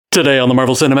Today on the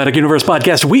Marvel Cinematic Universe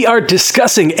podcast, we are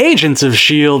discussing Agents of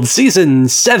S.H.I.E.L.D. Season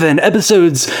 7,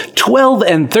 Episodes 12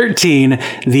 and 13,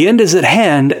 The End is at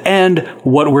Hand, and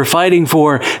What We're Fighting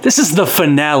For. This is the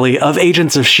finale of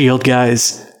Agents of S.H.I.E.L.D.,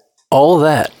 guys. All of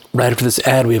that right after this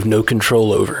ad we have no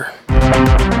control over.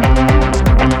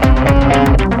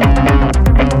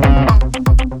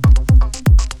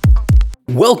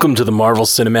 Welcome to the Marvel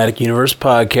Cinematic Universe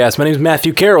podcast. My name is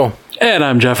Matthew Carroll. And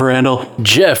I'm Jeff Randall.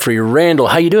 Jeffrey Randall,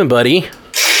 how you doing, buddy?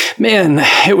 Man,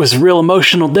 it was a real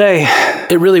emotional day.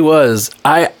 It really was.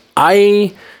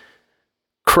 I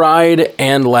cried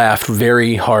and laughed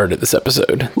very hard at this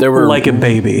episode. There were like a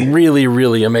baby. Really,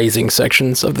 really amazing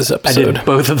sections of this episode. I did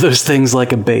both of those things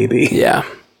like a baby. Yeah.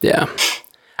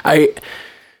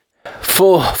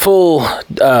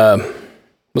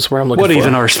 What's where I'm looking for? What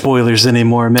even are spoilers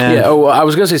anymore, man? Yeah, I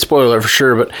was going to say spoiler for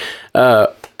sure, but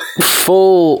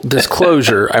full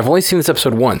disclosure, I've only seen this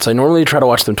episode once. I normally try to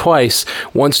watch them twice,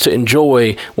 once to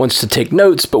enjoy, once to take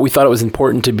notes, but we thought it was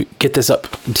important to get this up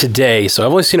today. So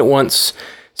I've only seen it once,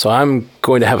 so I'm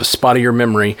going to have a spot of your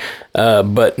memory.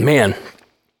 But man,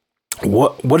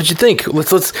 what did you think?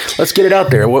 Let's get it out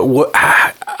there. What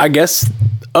I guess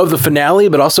of the finale,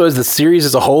 but also as the series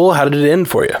as a whole, how did it end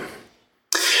for you?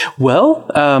 Well,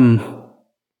 I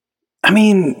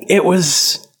mean, it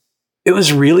was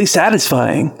really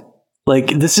satisfying.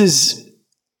 Like, this has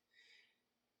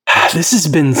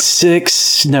been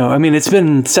it's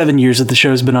been 7 years that the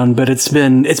show's been on, but it's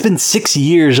been 6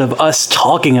 years of us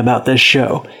talking about this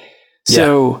show.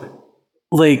 So,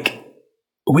 like,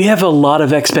 we have a lot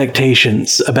of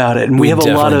expectations about it, and we have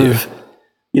a lot of,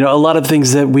 a lot of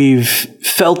things that we've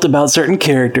felt about certain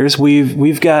characters.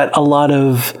 We've got a lot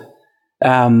of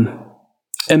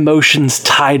emotions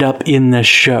tied up in this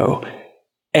show,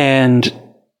 and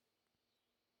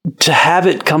to have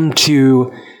it come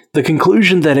to the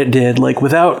conclusion that it did, like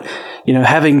without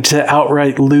having to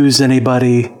outright lose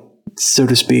anybody, so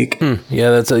to speak.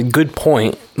 Yeah, that's a good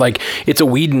point. Like, it's a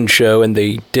Whedon show, and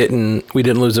we didn't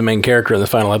lose the main character in the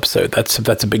final episode. That's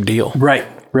a big deal. Right.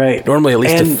 Normally, at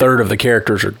least a third of the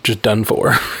characters are just done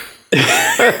for.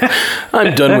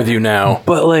 I'm done with you now.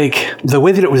 But like the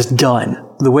way that it was done,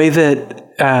 the way that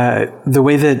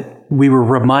we were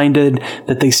reminded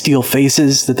that they steal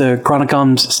faces, that the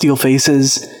Chronicoms steal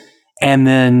faces, and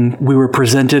then we were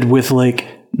presented with like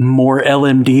more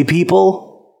LMD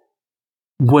people,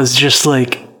 was just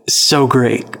like so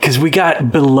great because we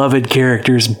got beloved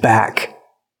characters back.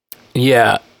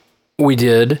 Yeah, we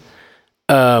did.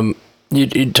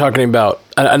 You're talking about,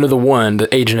 I know the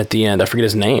agent at the end, I forget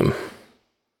his name.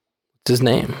 What's his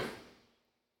name?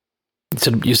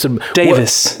 You said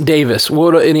Davis. Davis.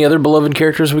 What any other beloved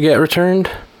characters we get returned?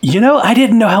 I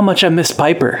didn't know how much I missed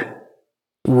Piper.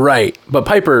 Right, but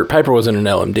Piper wasn't an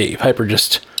LMD. Piper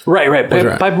just right.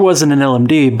 Piper wasn't an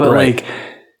LMD, but like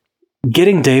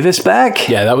getting Davis back.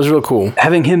 Yeah, that was real cool.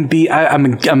 Having him be,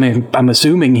 I'm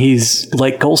assuming he's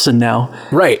like Coulson now.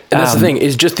 Right, and that's the thing,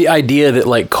 is just the idea that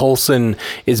like Coulson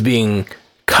is being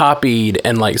copied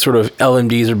and like sort of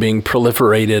LMDs are being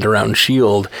proliferated around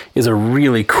S.H.I.E.L.D. is a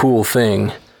really cool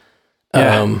thing.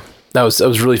 Yeah. That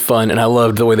was really fun, and I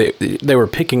loved the way they were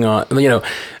picking on,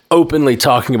 openly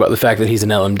talking about the fact that he's an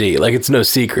LMD. Like, it's no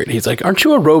secret. He's like, "Aren't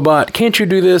you a robot? Can't you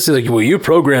do this?" He's like, "Well, you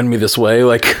programmed me this way."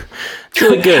 Like, it's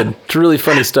really good. It's really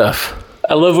funny stuff.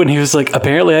 I love when he was like,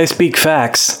 "Apparently I speak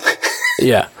facts."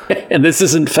 Yeah. And this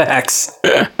isn't facts.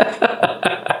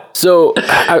 So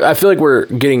I feel like we're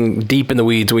getting deep in the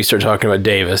weeds when we start talking about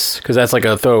Davis, because that's like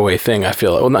a throwaway thing, I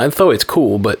feel. Well, not throwaway, it's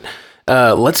cool, but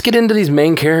let's get into these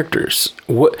main characters.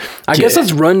 I guess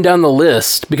let's run down the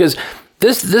list, because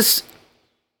this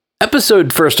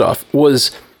episode, first off,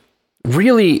 was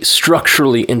really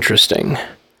structurally interesting.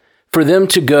 For them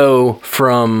to go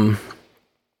from,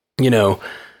 They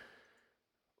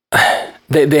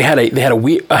had a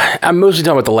weird. I'm mostly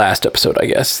talking about the last episode, I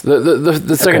guess.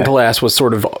 The second to last was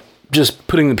sort of just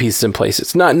putting the pieces in place.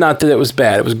 It's not that it was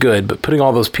bad; it was good, but putting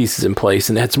all those pieces in place,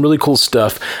 and they had some really cool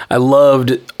stuff. I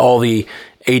loved all the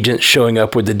agents showing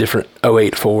up with the different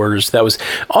 084s. That was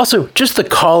also just the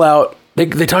call out.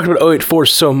 They talked about 084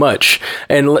 so much,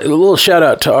 and a little shout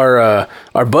out to our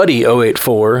buddy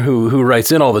 084 who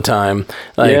writes in all the time.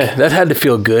 That had to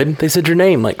feel good. They said your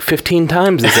name like 15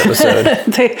 times this episode.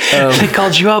 they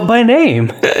called you out by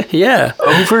name. Yeah,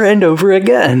 over and over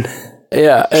again.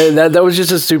 Yeah, and that was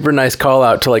just a super nice call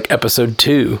out to like episode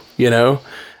 2. Yeah,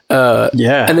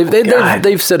 and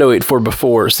they've said 084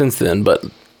 before since then, but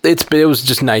it was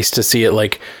just nice to see it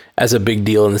like as a big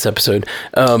deal in this episode.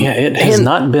 It has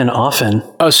not been often.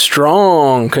 A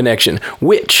strong connection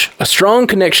to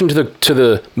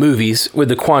the movies with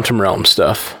the quantum realm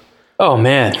stuff. Oh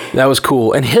man, that was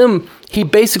cool. And he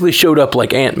basically showed up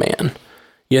like Ant-Man,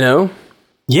 you know?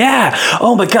 Yeah.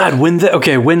 Oh my God.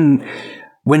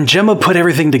 When Gemma put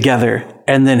everything together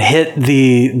and then hit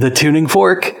the tuning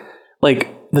fork, like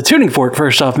the tuning fork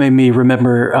first off made me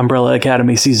remember Umbrella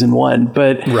Academy season 1,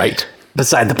 but right.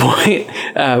 Beside the point,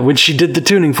 when she did the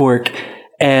tuning fork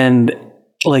and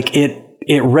like it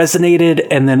resonated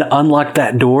and then unlocked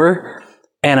that door,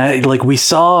 and we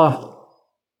saw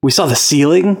the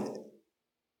ceiling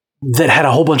that had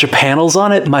a whole bunch of panels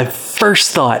on it. My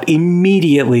first thought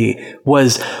immediately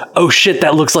was, oh shit,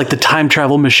 that looks like the time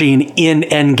travel machine in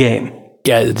Endgame.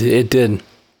 Yeah, it did.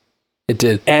 It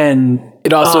did. And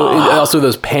it also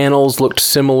those panels looked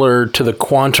similar to the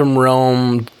quantum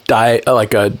realm,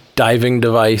 like a diving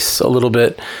device a little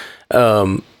bit.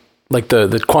 Like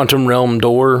the quantum realm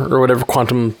door or whatever,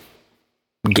 quantum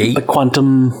gate. The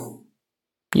quantum,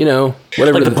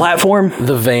 whatever. Like the platform?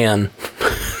 The van.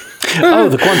 Oh,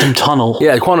 the quantum tunnel.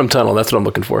 Yeah, the quantum tunnel. That's what I'm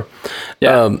looking for.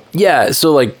 Yeah.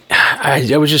 So like,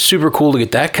 I was just super cool to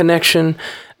get that connection.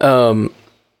 Then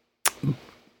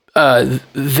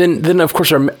of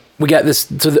course we got this.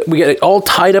 So we got it all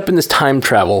tied up in this time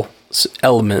travel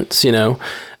elements, and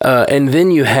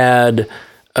then you had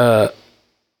the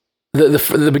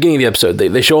beginning of the episode.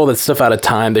 They show all that stuff out of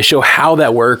time. They show how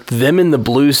that worked. Them in the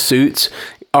blue suits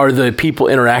are the people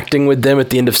interacting with them at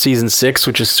the end of season 6,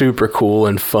 which is super cool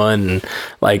and fun, and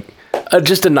like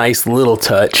just a nice little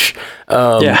touch.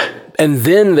 And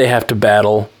then they have to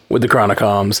battle with the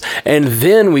Chronicoms, and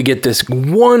then we get this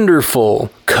wonderful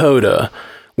coda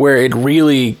where it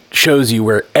really shows you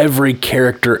where every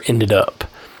character ended up.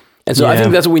 And so I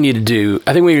think that's what we need to do.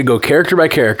 I think we need to go character by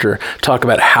character, talk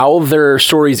about how their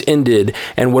stories ended,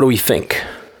 and what do we think.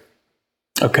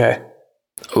 Okay.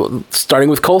 Starting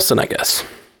with Coulson, I guess.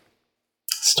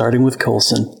 Starting with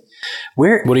Coulson.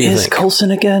 What do you think?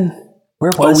 Coulson again?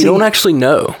 Where was he? We don't actually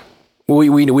know.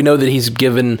 We know that he's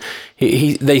given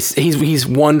he's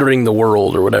wandering the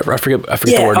world or whatever. I forget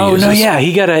the word he uses. Oh no, yeah,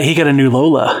 he got a new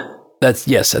Lola. That's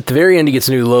yes. At the very end, he gets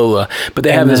a new Lola, but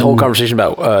they have this whole conversation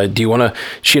about do you want to?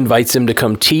 She invites him to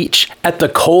come teach at the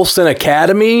Coulson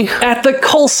Academy. At the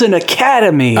Coulson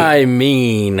Academy. I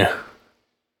mean,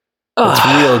 that's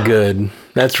real good.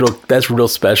 That's real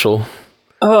special.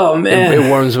 Oh man, it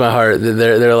warms my heart.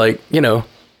 They're like,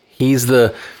 he's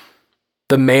the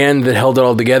man that held it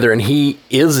all together, and he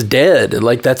is dead.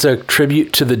 Like that's a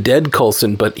tribute to the dead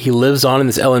Coulson, but he lives on in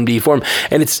this LMD form,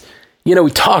 and it's.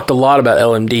 We talked a lot about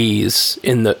LMDs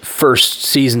in the first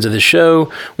seasons of the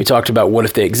show. We talked about what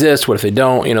if they exist, what if they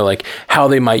don't, like how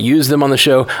they might use them on the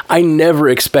show. I never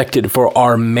expected for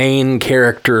our main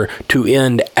character to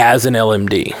end as an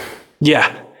LMD.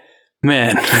 Yeah,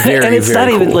 man. Very, and it's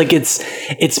very not cool. even like it's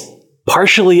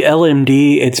partially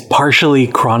LMD, it's partially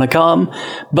Chronicom,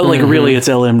 but like really it's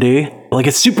LMD. Like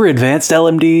it's super advanced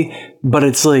LMD, but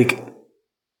it's like,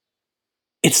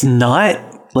 it's not.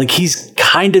 Like he's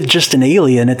kind of just an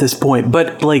alien at this point,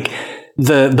 but like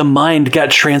the mind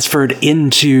got transferred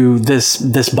into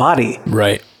this body.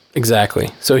 Right. Exactly.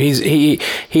 So he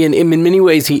in many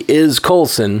ways he is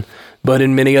Coulson, but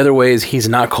in many other ways he's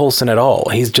not Coulson at all.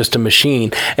 He's just a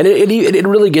machine, and it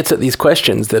really gets at these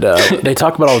questions that they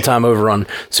talk about all the time over on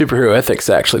Superhero Ethics.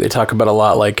 Actually, they talk about a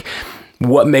lot, like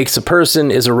what makes a person.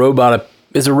 Is a robot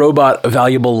a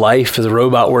valuable life? Is a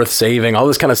robot worth saving? All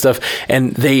this kind of stuff,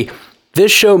 and this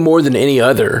show, more than any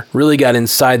other, really got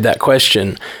inside that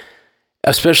question,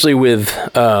 especially with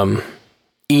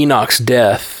Enoch's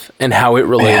death and how it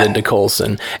related to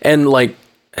Coulson. And like,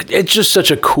 it's just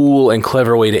such a cool and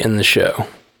clever way to end the show.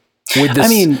 With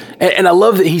this, and I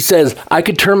love that he says, I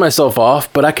could turn myself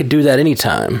off, but I could do that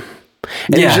anytime.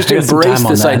 And he's just embraced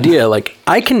this idea, like,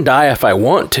 I can die if I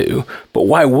want to, but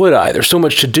why would I? There's so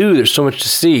much to do. There's so much to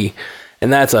see.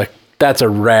 And that's a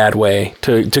rad way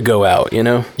to go out,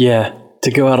 Yeah. To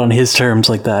go out on his terms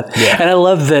like that. Yeah. And I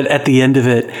love that at the end of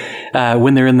it,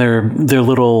 when they're in their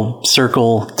little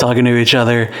circle talking to each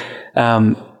other,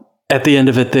 at the end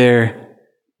of it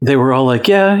they were all like,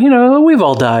 yeah, we've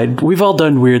all died. We've all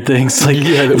done weird things. Like,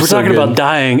 if we're talking about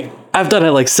dying, I've done it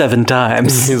like 7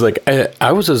 times. He's like,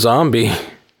 I was a zombie.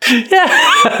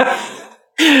 Yeah.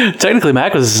 Technically,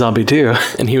 Mac was a zombie too.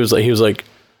 And he was like,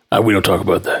 we don't talk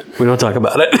about that. We don't talk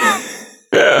about it.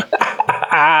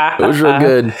 It was real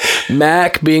good.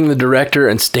 Mac being the director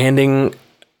and standing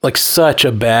like such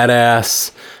a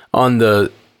badass on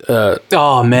the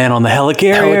on the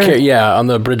helicarrier. Yeah, on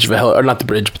the bridge of a or not the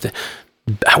bridge, but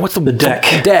what's the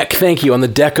deck? Deck. Thank you. On the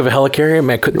deck of a helicarrier.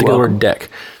 Man, I couldn't think of the word deck.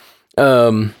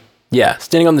 Yeah,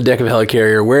 standing on the deck of a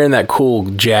helicarrier, wearing that cool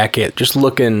jacket, just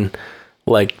looking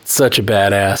like such a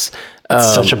badass.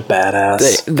 Such a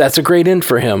badass. That's a great end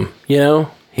for him. You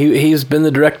know, he's been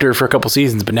the director for a couple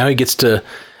seasons, but now he gets to,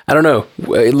 I don't know.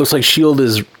 It looks like S.H.I.E.L.D.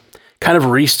 is kind of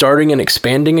restarting and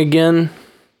expanding again.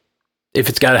 If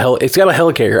it's got a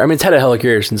helicarrier. I mean, it's had a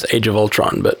helicarrier since Age of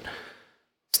Ultron, but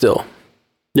still.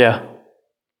 Yeah.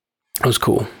 That was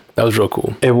cool. That was real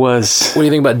cool. It was. What do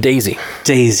you think about Daisy?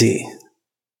 Daisy.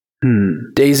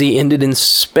 Daisy ended in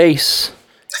space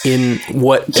in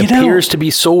what appears to be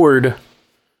S.W.O.R.D.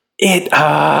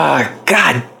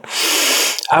 God.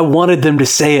 I wanted them to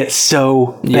say it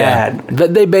so bad.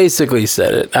 They basically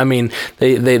said it. I mean,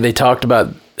 they talked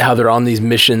about how they're on these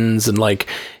missions, and like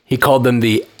he called them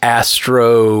the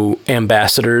Astro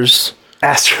Ambassadors.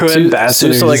 Astro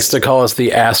Ambassadors. Sousa likes to call us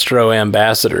the Astro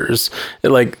Ambassadors.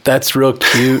 Like, that's real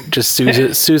cute. Just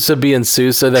Sousa being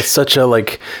Sousa. That's such a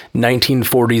like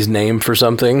 1940s name for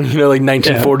something. You know, like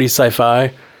 1940s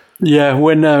sci-fi. Yeah,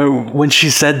 when she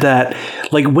said that,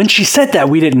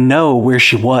 we didn't know where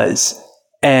she was.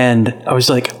 And I was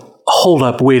like, hold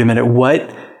up, wait a minute,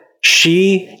 what?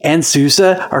 She and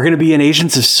Sousa are going to be in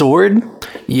Agents of S.W.O.R.D.?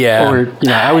 Yeah. Or,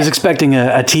 I was expecting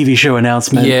a TV show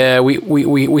announcement. Yeah,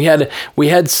 we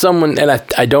had someone, and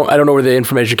I don't know where the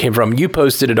information came from. You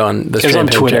posted it on the It was on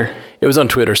Twitter. It was on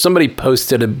Twitter. Somebody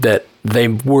posted that they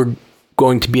were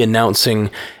going to be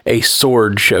announcing a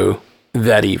S.W.O.R.D. show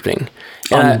that evening.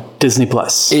 On Disney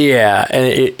Plus. Yeah, and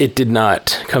it did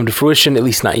not come to fruition, at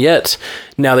least not yet.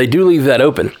 Now, they do leave that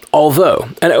open. Although,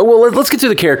 let's get to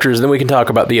the characters, and then we can talk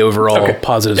about the overall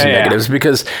positives and negatives,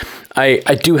 because I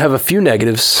do have a few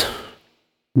negatives.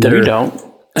 No, you don't.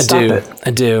 Stop it.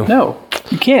 I do. No,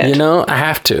 you can't. You know, I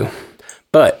have to.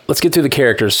 But let's get through the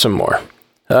characters some more.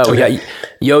 We got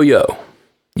Yo-Yo.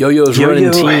 Yo-Yo's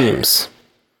running teams.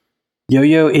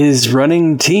 Yo-Yo is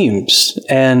running teams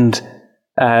and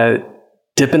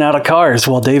dipping out of cars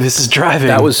while Davis is driving.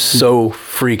 That was so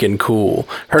freaking cool.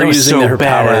 Her using her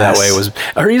power that way was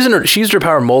she used her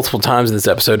power multiple times in this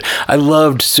episode. I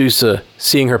loved Sousa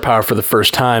seeing her power for the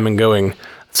first time and going,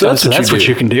 that's what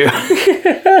you can do.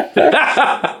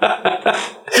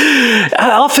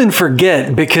 I often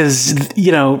forget because,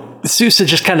 Sousa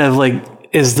just kind of like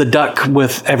is the duck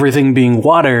with everything being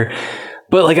water.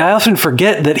 But like, I often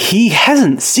forget that he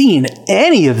hasn't seen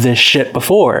any of this shit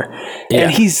before. Yeah.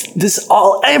 And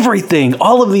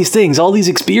all of these things, all these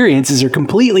experiences are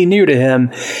completely new to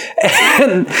him.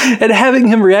 And having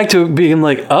him react to it being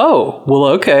like, oh, well,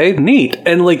 okay, neat.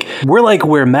 And like, we're like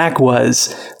where Mac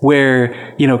was,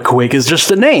 where, Quake is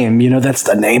just a name. That's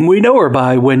the name we know her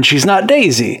by when she's not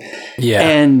Daisy. Yeah.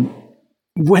 And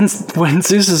when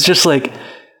Sousa's just like,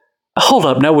 hold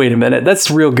up, now wait a minute,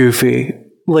 that's real goofy.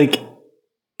 Like,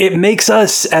 it makes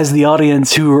us, as the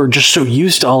audience who are just so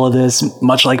used to all of this,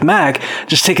 much like Mac,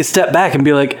 just take a step back and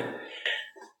be like,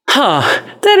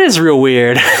 that is real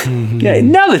weird. Yeah,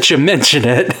 now that you mention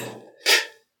it.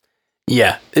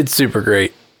 Yeah, it's super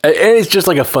great. And it's just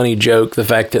like a funny joke, the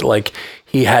fact that like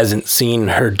he hasn't seen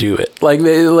her do it.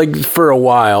 Like for a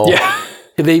while. Yeah.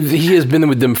 He has been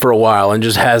with them for a while and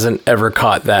just hasn't ever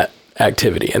caught that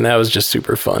activity. And that was just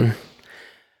super fun.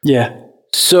 Yeah.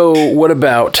 So what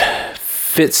about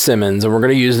Fitzsimmons? And we're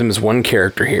going to use them as one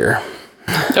character here.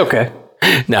 Okay.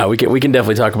 No, we can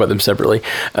definitely talk about them separately.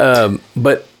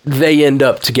 But they end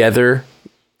up together,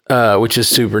 which is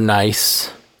super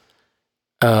nice.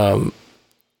 I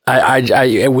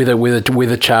with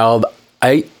a child,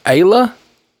 Alia,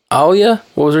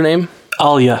 what was her name?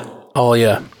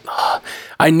 Alia.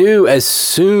 I knew as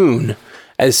soon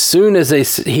as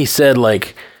he said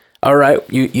like, all right,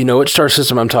 you know which star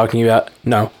system I'm talking about?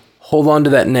 No. Hold on to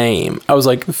that name. I was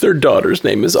like, their daughter's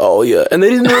name is Alia. And they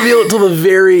didn't reveal it till the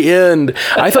very end.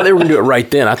 I thought they were going to do it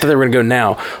right then. I thought they were going to go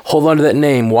now. Hold on to that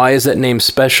name. Why is that name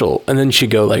special? And then she'd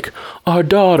go like, our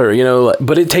daughter,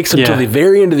 but it takes them till the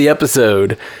very end of the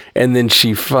episode. And then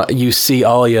you see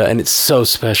Alia and it's so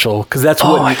special. Because that's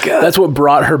what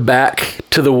brought her back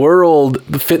to the world.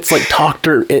 Fitz like talked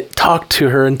to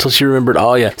her until she remembered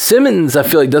Alia. Simmons, I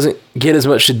feel like, doesn't get as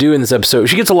much to do in this episode.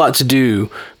 She gets a lot to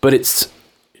do, but it's,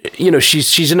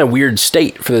 she's in a weird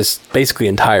state for this basically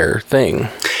entire thing.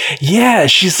 Yeah,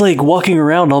 she's like walking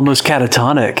around almost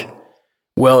catatonic.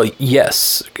 Well,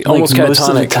 yes, almost catatonic most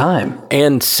of the time,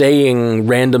 and saying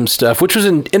random stuff, which was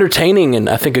entertaining and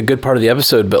I think a good part of the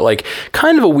episode. But like,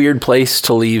 kind of a weird place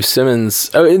to leave Simmons.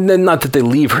 And then not that they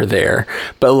leave her there,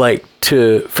 but like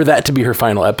for that to be her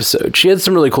final episode. She had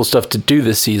some really cool stuff to do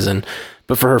this season,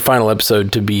 but for her final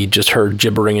episode to be just her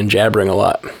gibbering and jabbering a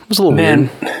lot, it was a little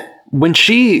weird. When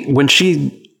she,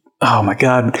 oh my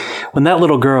God, when that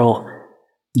little girl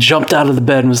jumped out of the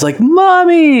bed and was like,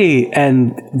 Mommy!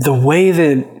 And the way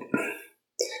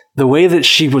the way that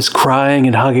she was crying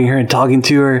and hugging her and talking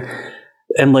to her,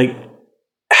 and like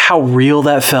how real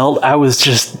that felt, I was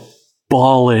just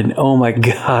bawling. Oh my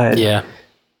God. Yeah.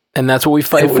 And that's what we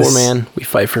fight for, man. We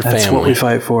fight for family. That's what we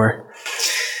fight for.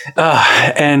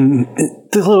 And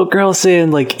the little girl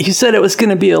saying, like, you said it was going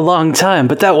to be a long time,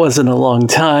 but that wasn't a long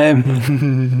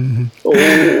time.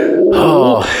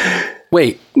 Oh.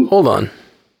 Wait, hold on.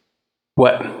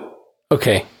 What?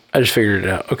 Okay, I just figured it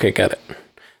out. Okay, got it.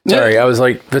 Sorry, I was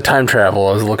like, the time travel,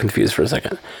 I was a little confused for a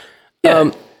second.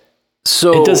 Yeah.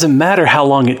 So it doesn't matter how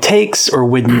long it takes or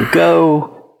when you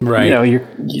go. Right. You know,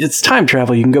 it's time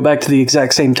travel. You can go back to the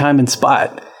exact same time and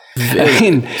spot. I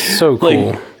mean, so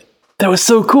cool. Like, that was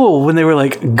so cool when they were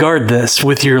like, guard this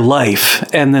with your life.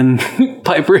 And then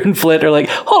Piper and Flint are like,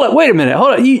 hold on, wait a minute.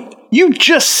 Hold on. You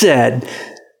just said.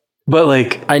 But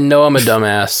like, I know I'm a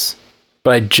dumbass,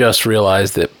 but I just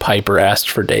realized that Piper asked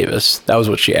for Davis. That was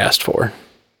what she asked for.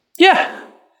 Yeah.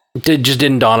 It just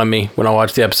didn't dawn on me when I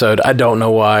watched the episode. I don't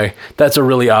know why. That's a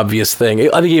really obvious thing.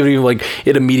 I think even like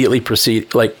it immediately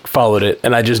followed it,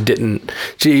 and I just didn't.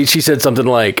 She said something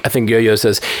like, I think Yo-Yo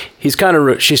says she's kind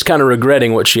of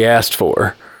regretting what she asked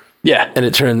for. Yeah, and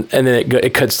then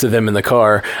it cuts to them in the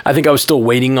car. I think I was still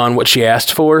waiting on what she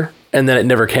asked for, and then it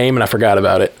never came, and I forgot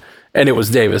about it. And it was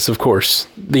Davis, of course,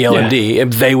 the L&D. Yeah.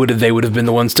 And they would have been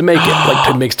the ones to make it. Like,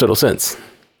 it makes total sense.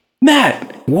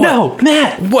 Matt, what? No,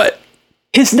 Matt, what?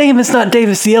 His name is not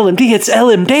Davis the L&D, it's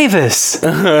L.M. Davis.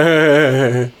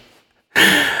 It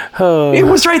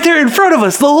was right there in front of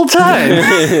us the whole time.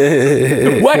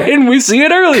 Why didn't we see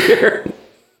it earlier?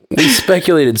 We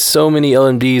speculated so many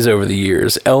LMDs over the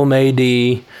years.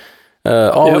 LMAD,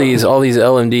 all these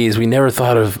LMDs. We never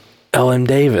thought of L.M.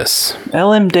 Davis.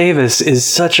 L.M. Davis is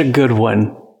such a good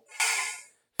one.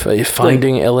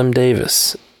 Finding L.M.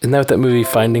 Davis. Isn't that what that movie,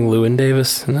 Finding Llewyn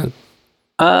Davis? Isn't that?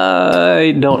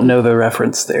 I don't know the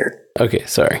reference there. Okay,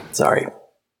 sorry.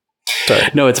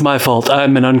 No, it's my fault.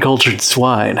 I'm an uncultured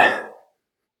swine.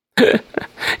 Yeah,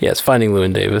 it's Finding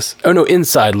Llewyn Davis. Oh, no,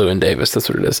 Inside Llewyn Davis. That's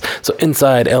what it is. So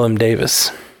Inside L.M.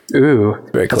 Davis. Ooh,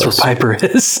 very close. That's where Piper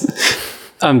is.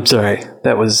 I'm sorry.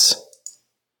 That was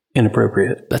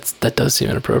inappropriate. That does seem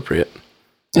inappropriate.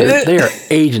 They are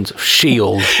agents of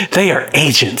S.H.I.E.L.D. They are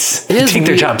agents. They take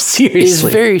their job seriously. It's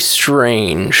very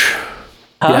strange.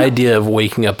 The idea of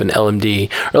waking up an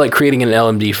LMD, or like creating an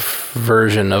LMD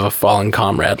version of a fallen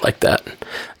comrade like that.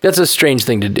 That's a strange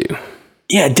thing to do.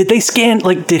 Yeah, did they scan,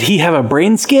 like, did he have a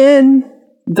brain scan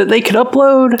that they could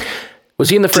upload? Was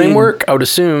he in the framework? I would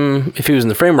assume if he was in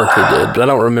the framework they did, but I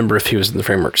don't remember if he was in the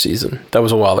framework season. That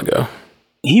was a while ago.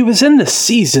 He was in the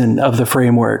season of the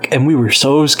framework, and we were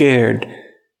so scared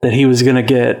that he was going to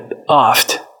get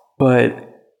offed, but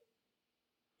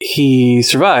he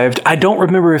survived. I don't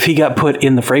remember if he got put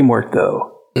in the framework,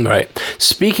 though. Right.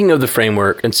 Speaking of the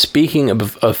framework, and speaking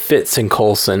of Fitz and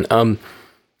Coulson,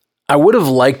 I would have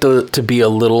liked to be a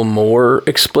little more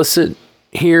explicit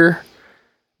here,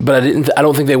 but I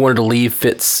don't think they wanted to leave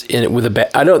Fitz in it with a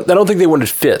bad. I don't think they wanted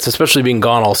Fitz, especially being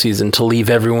gone all season, to leave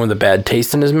everyone with a bad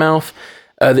taste in his mouth,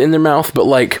 in their mouth. But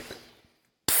like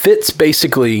Fitz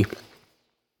basically.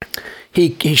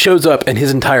 He shows up and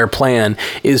his entire plan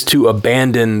is to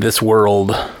abandon this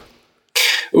world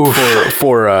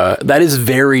for that is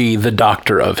very the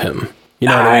Doctor of him. You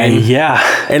know what I mean?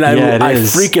 Yeah. And I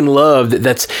freaking love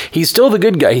that he's still the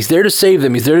good guy. He's there to save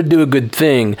them. He's there to do a good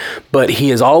thing, but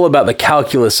he is all about the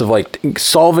calculus of like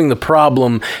solving the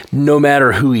problem no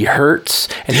matter who he hurts.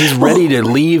 And he's ready to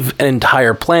leave an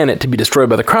entire planet to be destroyed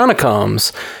by the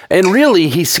Chronicoms. And really,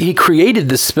 he created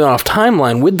this spin-off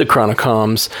timeline with the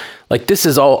Chronicoms. Like, this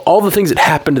is all the things that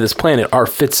happened to this planet are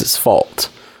Fitz's fault.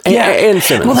 And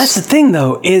Simmons. Well, that's the thing,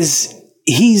 though, is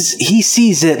he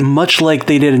sees it much like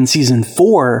they did in season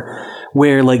 4,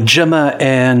 where like Gemma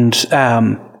and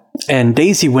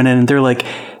Daisy went in and they're like,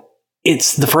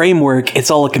 it's the framework,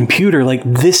 it's all a computer. Like,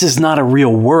 this is not a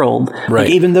real world. Right. Like,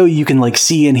 even though you can like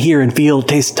see and hear and feel,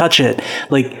 taste, touch it,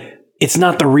 like, it's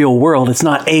not the real world. It's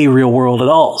not a real world at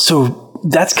all. So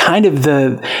that's kind of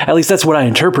at least that's what I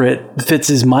interpret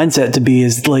Fitz's mindset to be,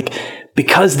 is like,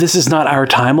 because this is not our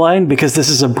timeline, because this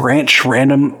is a branch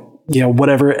random,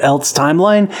 whatever else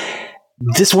timeline,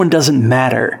 this one doesn't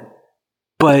matter.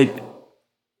 But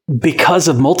because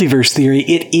of multiverse theory,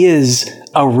 it is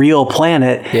a real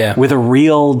planet with a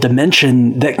real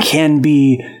dimension that can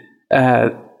be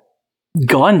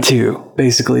gone to,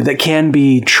 basically, that can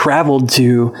be traveled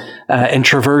to and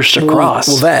traversed across.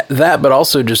 Well, that, but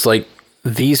also just like,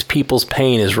 these people's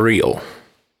pain is real.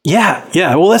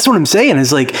 Yeah. Well, that's what I'm saying,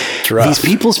 is like, these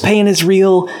people's pain is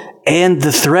real, and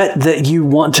the threat that you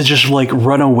want to just like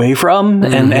run away from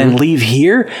and leave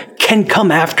here can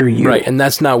come after you. Right, and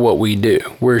that's not what we do.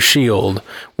 We're S.H.I.E.L.D.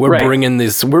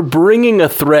 We're bringing a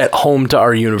threat home to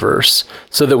our universe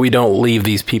so that we don't leave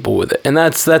these people with it. And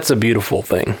that's a beautiful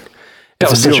thing. That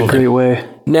was such a great way.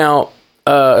 Now,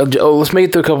 let's make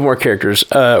it through a couple more characters.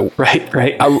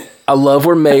 Right. I love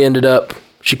where May ended up.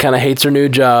 She kind of hates her new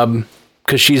job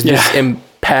because she's this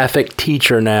empathic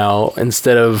teacher now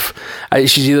instead of...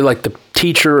 she's either like the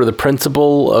teacher or the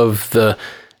principal of the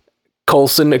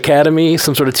Coulson Academy,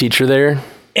 some sort of teacher there.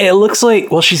 It looks like...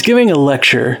 Well, she's giving a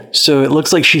lecture, so it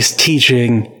looks like she's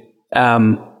teaching...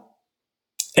 and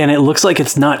it looks like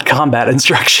it's not combat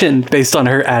instruction based on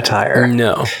her attire.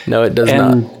 No, it does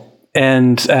not.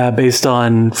 And based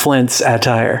on Flint's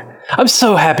attire. I'm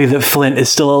so happy that Flint is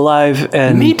still alive.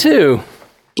 And me too.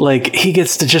 Like, he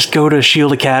gets to just go to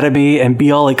S.H.I.E.L.D. Academy and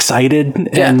be all excited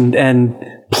and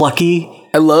plucky.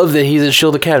 I love that he's at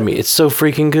S.H.I.E.L.D. Academy. It's so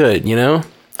freaking good, you know?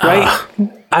 Right?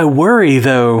 I worry,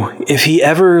 though, if he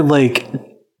ever, like,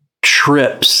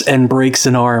 trips and breaks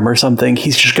an arm or something,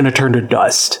 he's just going to turn to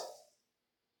dust.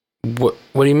 What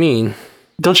do you mean?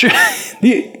 Don't you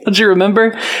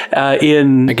remember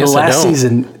in the last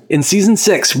season, in season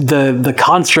 6, the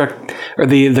construct or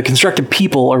the constructed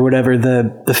people or whatever,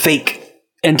 the fake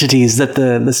entities that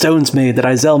the stones made, that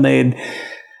S.H.I.E.L.D. made,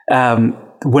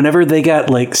 whenever they got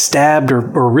like stabbed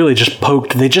or really just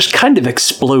poked, they just kind of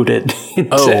exploded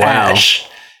into ash.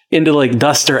 Into like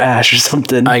dust or ash or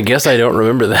something. I guess I don't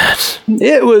remember that.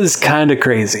 It was kind of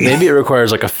crazy. Maybe it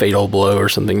requires like a fatal blow or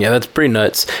something. Yeah, that's pretty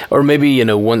nuts. Or maybe, you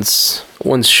know, once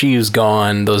she-E's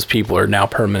gone, those people are now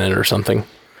permanent or something.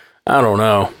 I don't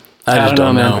know. I just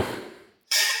don't know.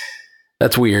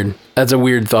 That's weird. That's a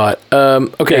weird thought.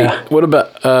 Okay, yeah. What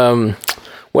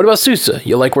about Sousa?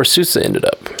 You like where Sousa ended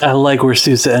up? I like where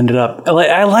Sousa ended up.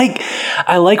 I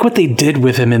like what they did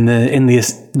with him in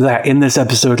this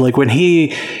episode. Like when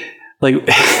he's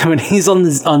on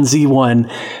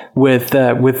Z1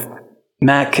 with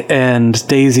Mac and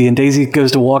Daisy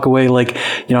goes to walk away. Like,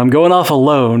 you know, I'm going off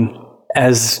alone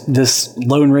as this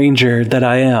Lone Ranger that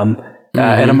I am,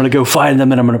 and I'm going to go find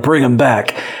them and I'm going to bring them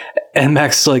back. And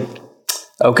Mac's like,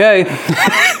 okay.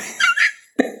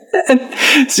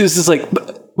 And Sousa's like,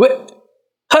 what?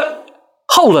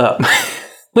 Hold up.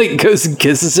 Like, goes and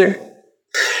kisses her.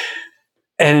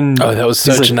 And that was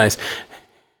such like, nice.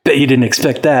 Bet you didn't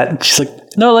expect that. And she's like,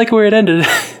 no, I like where it ended.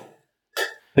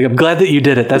 Like, I'm glad that you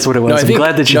did it. That's what it was. I'm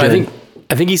glad that you did it.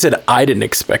 I think he said, I didn't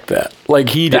expect that. Like,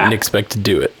 he didn't expect to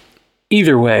do it.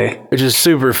 Either way. Which is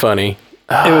super funny.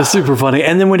 It was super funny.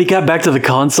 And then when he got back to the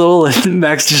console, and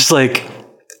Mac's just like,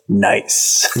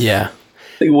 nice. Yeah.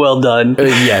 Like, well done.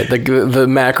 Yeah, the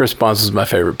Mac response is my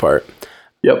favorite part.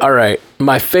 Yep. All right.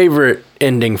 My favorite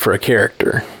ending for a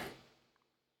character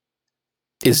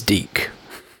is Deke.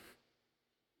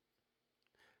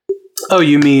 Oh,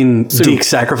 you mean Deke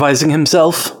sacrificing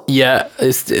himself? Yeah,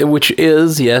 which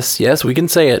is, yes, we can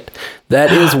say it.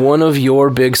 That is one of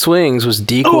your big swings, was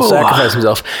Deke will sacrifice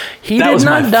himself. That was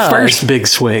my first big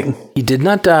swing. He did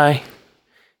not die.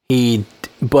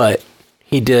 But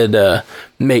he did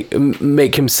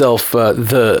make himself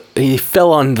he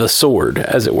fell on the sword,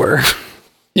 as it were.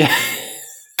 Yeah.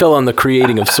 Fell on the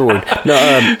creating of sword.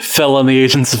 No, fell on the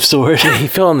agents of sword. He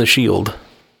fell on the shield.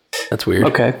 That's weird.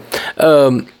 Okay.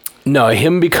 No,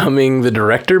 him becoming the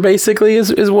director basically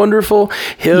is wonderful.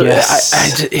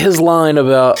 His line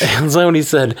when he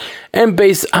said, I'm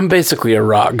basically a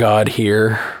rock god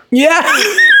here. Yeah,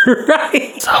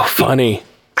 right. So funny.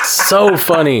 So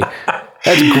funny.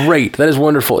 That's great. That is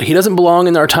wonderful. He doesn't belong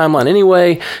in our timeline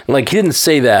anyway. Like, he didn't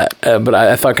say that, but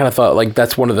I thought like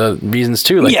that's one of the reasons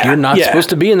too. Like, you're not supposed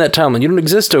to be in that timeline. You don't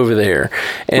exist over there,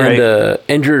 and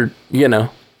and you're, you know,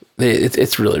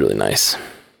 it's really, really nice.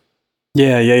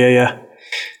 Yeah.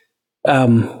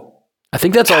 I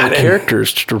think that's all the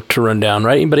characters to run down,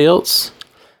 right? Anybody else?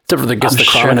 Except for the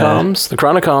Chronicoms. The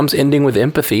Chronicoms ending with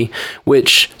empathy,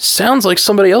 which sounds like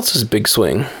somebody else's big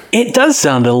swing. It does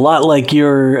sound a lot like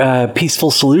your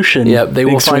peaceful solution. Yeah, they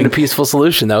will find a peaceful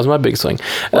solution. That was my big swing.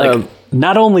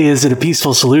 Not only is it a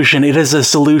peaceful solution, it is a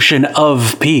solution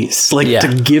of peace. Like,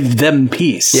 to give them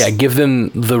peace. Yeah, give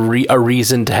them a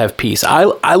reason to have peace.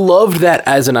 I loved that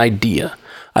as an idea.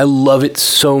 I love it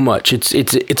so much.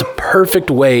 It's a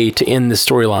perfect way to end the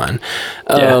storyline.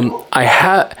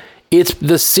 It's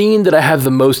the scene that I have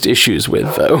the most issues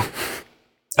with, though.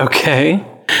 Okay.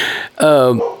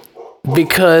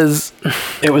 Because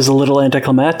it was a little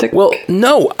anticlimactic? Well,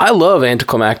 no, I love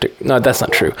anticlimactic. No, that's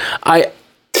not true.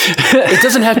 It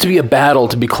doesn't have to be a battle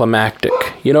to be climactic.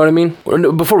 You know what I mean?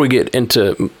 Before we get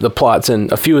into the plots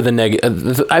and a few of the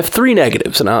negatives, I have 3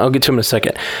 negatives, and I'll get to them in a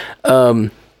second.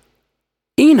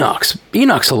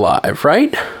 Enoch's alive,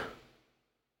 right?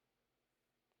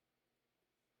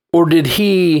 Or did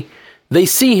they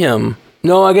see him?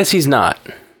 No, I guess he's not.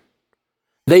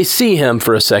 They see him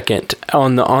for a second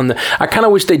on the. I kind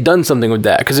of wish they'd done something with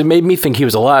that, because it made me think he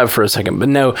was alive for a second. But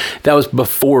no, that was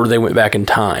before they went back in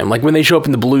time. Like when they show up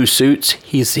in the blue suits,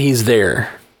 he's there,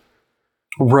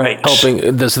 right?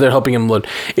 So they're helping him load.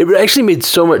 It actually made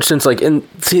so much sense. Like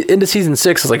into season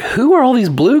 6, it's like, who are all these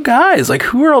blue guys? Like,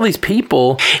 who are all these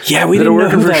people? Yeah, we didn't know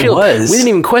who that was. We didn't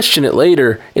even question it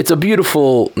later. It's a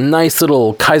beautiful, nice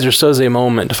little Kaiser Soze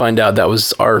moment to find out that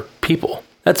was our people.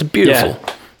 That's beautiful.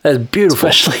 Yeah. That's beautiful.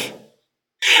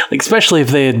 Especially if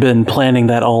they had been planning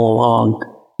that all along.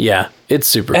 Yeah, it's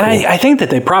super cool. And I think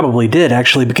that they probably did,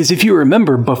 actually, because if you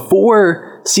remember,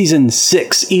 before season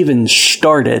 6 even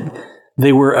started,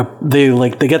 they got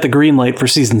the green light for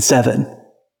season 7.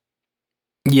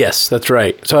 Yes, that's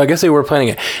right. So I guess they were planning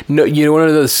it. No, you know, one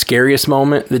of the scariest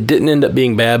moment that didn't end up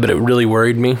being bad, but it really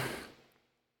worried me?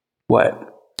 What?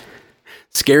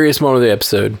 Scariest moment of the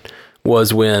episode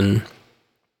was when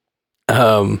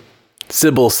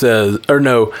Sybil says,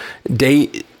 I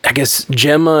guess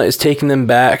Gemma is taking them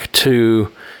back to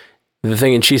the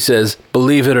thing, and she says,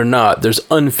 believe it or not, there's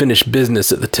unfinished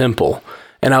business at the temple.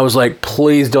 And I was like,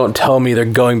 please don't tell me they're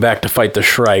going back to fight the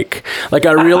S.H.I.E.L.D. Like,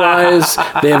 I realize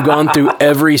they have gone through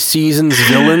every season's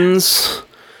villains,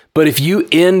 but if you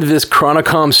end this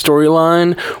Chronicom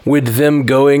storyline with them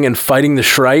going and fighting the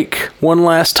S.H.I.E.L.D. one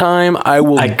last time, I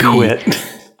quit.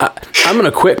 I'm going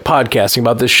to quit podcasting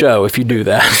about this show if you do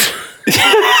that.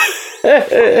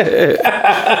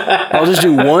 I'll just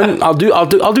do one. I'll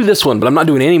do this one, but I'm not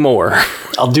doing any more.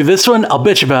 I'll do this one. I'll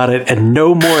bitch about it, and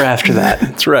no more after that.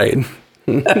 That's right.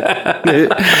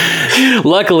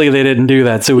 Luckily, they didn't do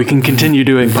that, so we can continue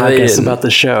doing podcasts about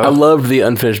the show. I loved the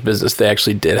unfinished business they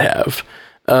actually did have.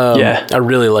 Yeah, I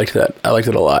really liked that. I liked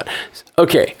it a lot.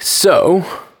 Okay, so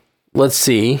let's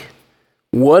see.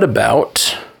 What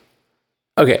about?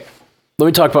 Okay, let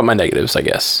me talk about my negatives, I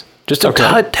guess. Just a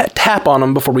tap on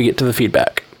them before we get to the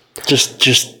feedback. Just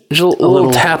a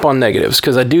little tap on negatives,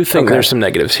 because I do think there's some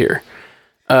negatives here.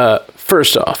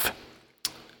 First off,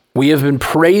 we have been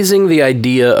praising the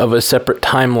idea of a separate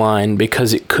timeline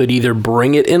because it could either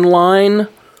bring it in line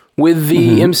with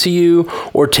the MCU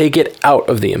or take it out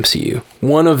of the MCU.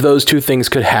 One of those two things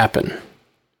could happen.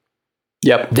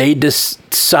 Yep. They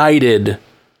decided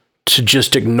to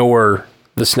just ignore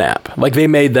the snap. Like, they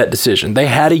made that decision. They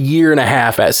had a year and a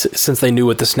half since they knew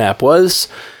what the snap was.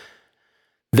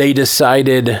 They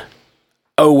decided,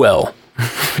 oh well,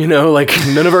 you know, like,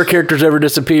 none of our characters ever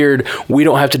disappeared. We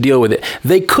don't have to deal with it.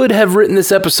 They could have written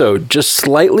this episode just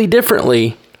slightly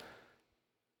differently,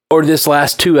 or this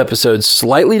last 2 episodes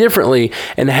slightly differently,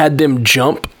 and had them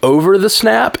jump over the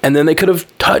snap, and then they could have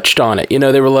touched on it. You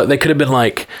know, they could have been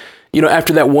like, you know,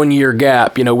 after that 1 year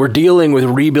gap, you know, we're dealing with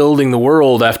rebuilding the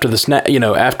world after the snap, you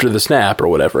know, after the snap or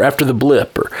whatever, after the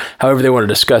blip, or however they want to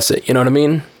discuss it. You know what I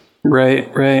mean?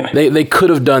 Right. They could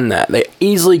have done that. They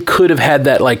easily could have had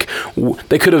that, like,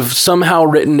 they could have somehow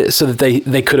written it so that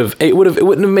they could have, it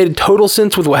wouldn't have made total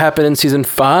sense with what happened in season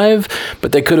 5,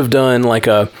 but they could have done like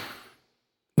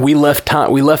we left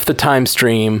the time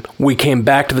stream, we came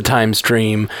back to the time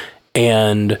stream,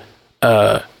 and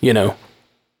you know,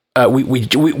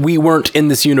 we weren't in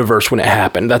this universe when it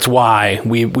happened. That's why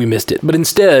we missed it. But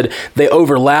instead, they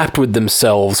overlapped with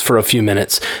themselves for a few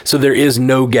minutes, so there is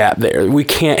no gap there. We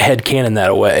can't headcanon that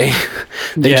away.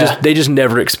 They just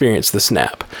never experienced the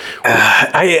snap.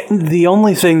 The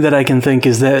only thing that I can think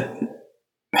is that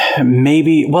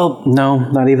maybe, well, no,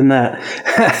 not even that.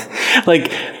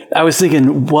 Like, I was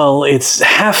thinking, well, it's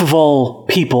half of all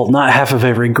people, not half of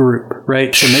every group,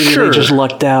 right? So maybe they just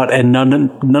lucked out, and none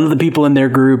of the people in their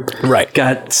group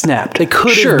got snapped. They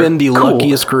could have been the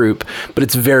luckiest group, but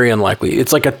it's very unlikely.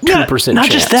 It's like a 2% chance. Not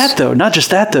just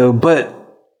that though, but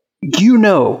you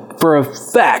know for a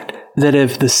fact that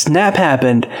if the snap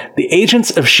happened, the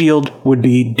agents of S.H.I.E.L.D. would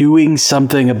be doing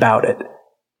something about it.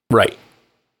 Right.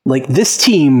 Like, this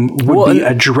team would be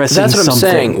addressing something. That's what I'm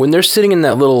saying. When they're sitting in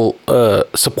that little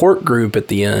support group at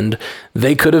the end,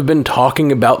 they could have been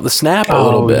talking about the snap a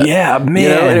little bit. Yeah, man. You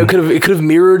know, and it could have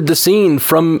mirrored the scene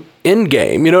from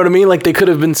Endgame. You know what I mean? Like, they could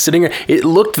have been sitting there. It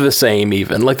looked the same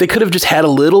even. Like, they could have just had a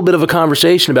little bit of a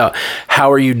conversation about,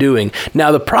 how are you doing?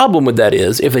 Now, the problem with that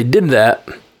is, if they did that,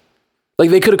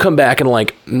 like, they could have come back and,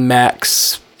 like,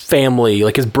 Max family,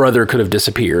 like his brother could have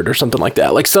disappeared or something like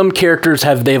that. Like some characters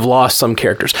they've lost some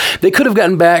characters. They could have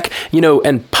gotten back,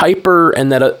 and Piper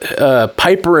and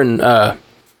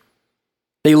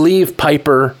they leave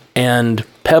Piper and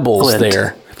Pebbles Flint.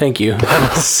 there. Thank you.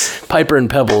 Piper and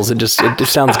Pebbles. It just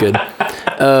sounds good.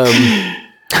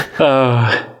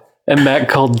 And Matt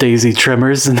called Daisy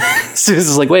Tremors, and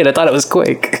Susan's like, wait, I thought it was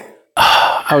Quake.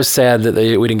 I was sad that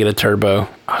we didn't get a turbo.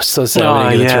 I was so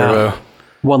sad we didn't get a turbo.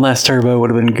 One last turbo would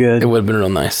have been good. It would have been real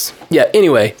nice. Yeah,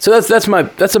 anyway, so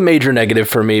that's a major negative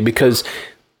for me, because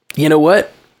you know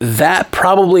what? That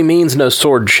probably means no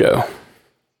sword show.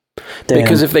 Damn.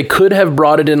 Because if they could have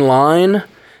brought it in line,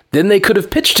 then they could have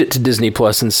pitched it to Disney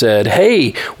Plus and said,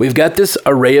 hey, we've got this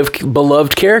array of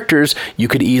beloved characters. You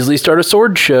could easily start a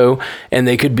sword show, and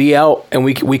they could be out, and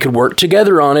we could work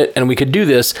together on it, and we could do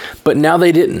this. But now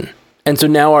they didn't. And so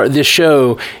now this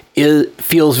show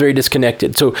feels very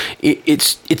disconnected. So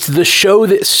it's the show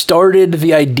that started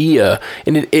the idea,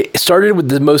 and it started with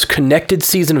the most connected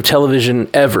season of television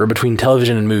ever between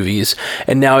television and movies,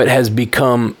 and now it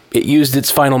used its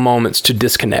final moments to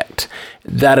disconnect.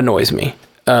 That annoys me.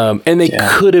 And they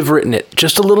could have written it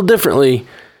just a little differently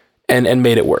and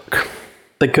made it work.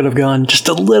 They could have gone just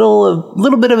a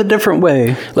little bit of a different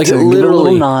way. Like so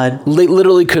literally, nod.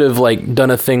 Literally could have like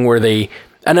done a thing where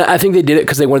and I think they did it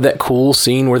because they wanted that cool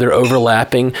scene where they're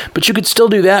overlapping, but you could still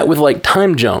do that with like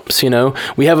time jumps,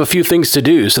 We have a few things to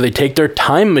do, so they take their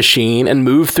time machine and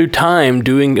move through time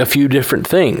doing a few different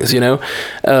things,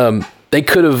 They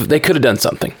could have done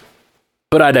something.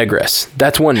 But I digress.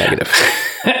 That's one negative.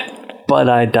 But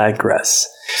I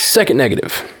digress. Second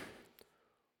negative.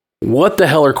 What the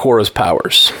hell are Korra's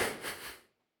powers?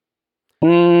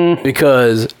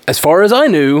 Because as far as I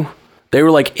knew, they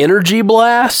were like energy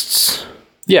blasts.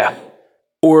 Yeah.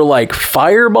 Or like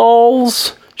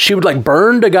fireballs. She would like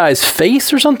burn a guy's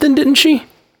face or something, didn't she?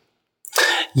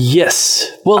 Yes.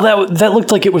 Well, that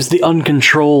looked like it was the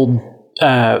uncontrolled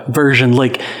version.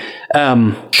 Like,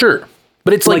 sure.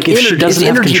 But it's like if she doesn't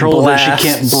have control of it, she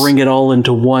can't bring it all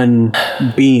into one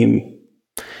beam.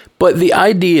 But the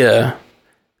idea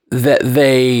that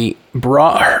they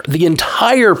brought the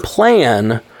entire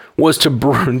plan was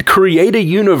to create a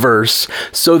universe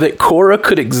so that Korra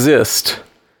could exist,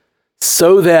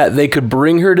 so that they could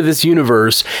bring her to this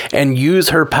universe and use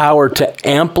her power to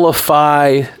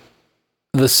amplify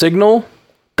the signal.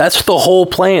 That's the whole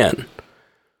plan.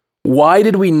 Why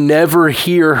did we never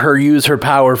hear her use her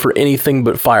power for anything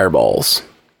but fireballs?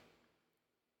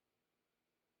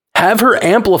 Have her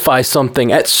amplify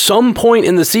something at some point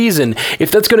in the season. If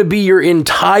that's going to be your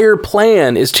entire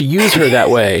plan, is to use her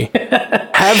that way.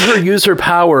 Have her use her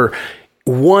power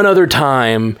one other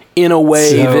time in a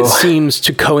way that seems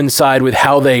to coincide with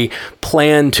how they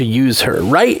plan to use her,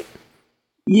 right?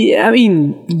 Yeah, I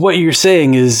mean, what you're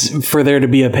saying is for there to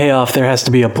be a payoff, there has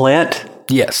to be a plant?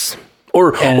 Yes.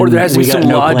 Or there has to be some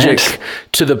logic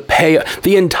to the pay.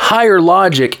 The entire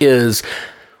logic is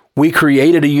we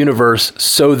created a universe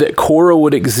so that Korra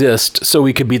would exist so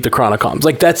we could beat the Chronicoms.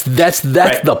 Like that's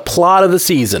right. The plot of the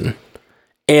season.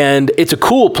 And it's a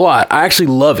cool plot. I actually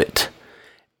love it.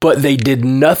 But they did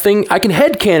nothing. I can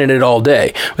headcanon it all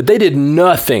day, but they did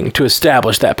nothing to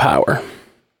establish that power.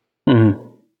 Mm-hmm.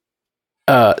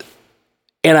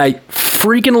 And I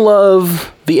freaking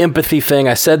love the empathy thing.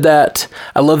 I said that.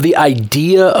 I love the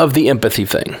idea of the empathy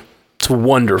thing. It's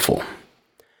wonderful.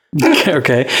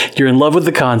 Okay, you're in love with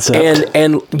the concept.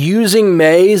 And using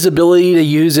May's ability to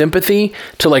use empathy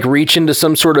to like reach into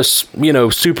some sort of,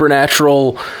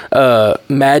 supernatural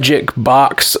magic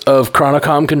box of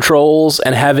Chronicom controls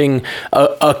and having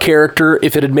a character,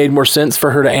 if it had made more sense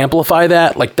for her to amplify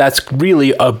that, like that's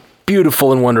really a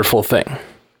beautiful and wonderful thing.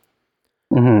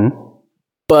 Mm-hmm.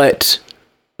 But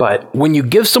when you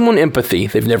give someone empathy,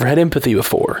 they've never had empathy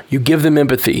before. You give them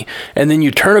empathy, and then you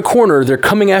turn a corner, they're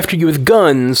coming after you with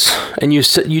guns, and you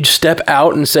step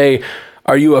out and say,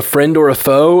 "Are you a friend or a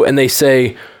foe?" And they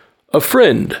say, "A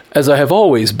friend, as I have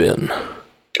always been."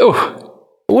 Oh,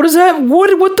 what is that?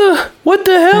 What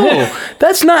the hell?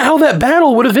 That's not how that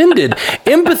battle would have ended.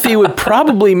 Empathy would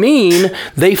probably mean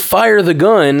they fire the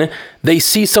gun, they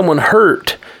see someone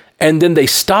hurt, and then they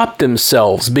stop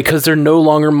themselves because they're no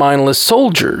longer mindless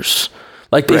soldiers.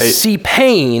 Like they see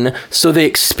pain, so they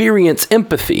experience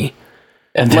empathy.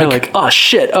 And they're like, oh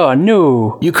shit, oh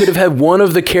no. You could have had one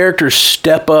of the characters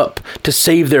step up to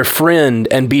save their friend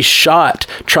and be shot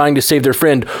trying to save their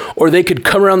friend. Or they could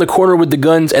come around the corner with the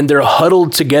guns and they're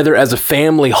huddled together as a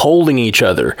family holding each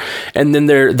other. And then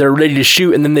they're ready to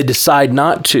shoot and then they decide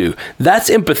not to.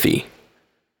 That's empathy.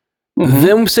 Mm-hmm.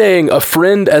 Them saying, "A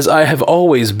friend as I have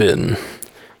always been,"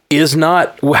 is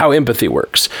not how empathy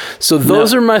works. So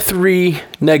those are my 3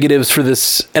 negatives for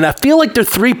this. And I feel like they're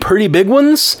 3 pretty big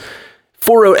ones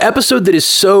for an episode that is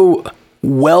so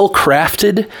well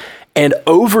crafted and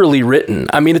overly written.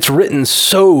 I mean, it's written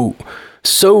so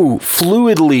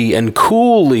fluidly and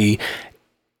coolly.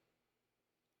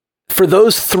 For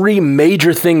those 3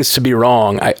 major things to be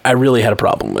wrong, I really had a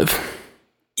problem with.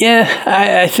 Yeah,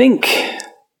 I think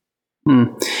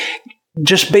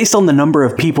just based on the number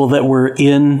of people that were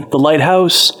in the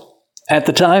lighthouse at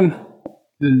the time,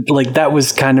 like that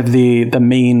was kind of the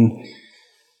main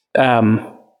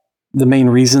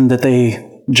reason that they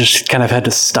just kind of had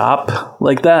to stop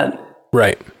like that.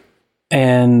 Right.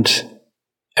 And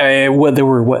there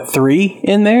were 3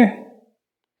 in there?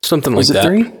 Something like that.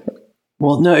 Was it 3?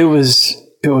 Well, no, it was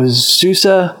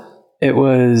Sousa, it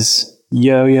was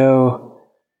Yo-Yo,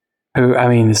 who, I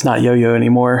mean, it's not Yo-Yo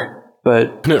anymore,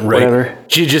 but right. Whatever.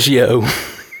 She's just Yo.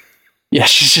 Yeah,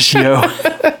 she's just Yo.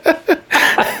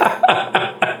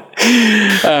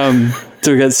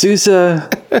 So we got Sousa,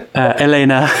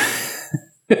 Elena,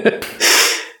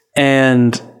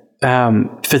 and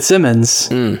Fitzsimmons.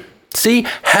 See,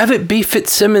 have it be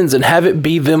Fitzsimmons and have it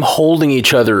be them holding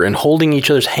each other and holding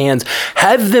each other's hands.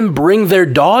 Have them bring their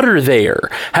daughter there.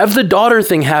 Have the daughter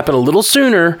thing happen a little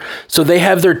sooner so they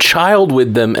have their child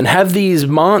with them, and have these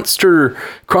monster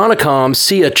Chronicoms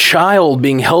see a child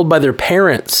being held by their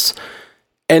parents.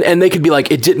 And they could be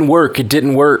like, it didn't work,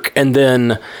 and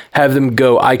then have them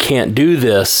go, I can't do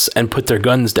this, and put their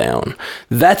guns down.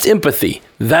 That's empathy.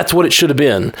 That's what it should have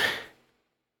been.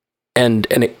 And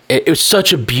it was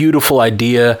such a beautiful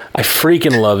idea. I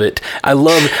freaking love it. I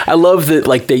love that,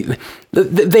 like,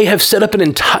 they have set up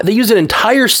they use an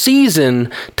entire season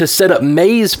to set up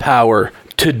May's power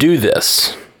to do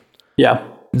this. Yeah.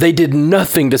 They did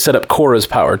nothing to set up Korra's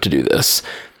power to do this.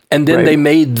 And then they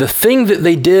made the thing that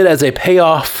they did as a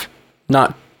payoff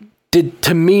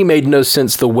to me made no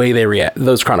sense the way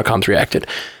those Chronicoms reacted.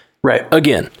 Right.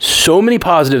 Again, so many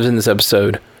positives in this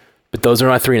episode, but those are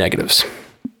my 3 negatives.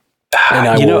 And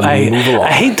I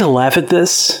hate to laugh at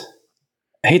this.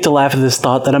 I hate to laugh at this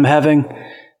thought that I'm having,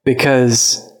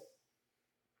 because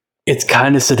it's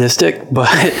kind of sadistic, but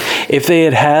if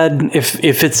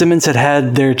Fitzsimmons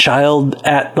had their child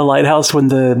at the lighthouse when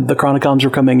the Chronicoms were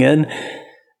coming in,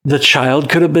 the child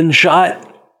could have been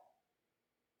shot,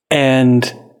 and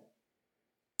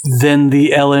then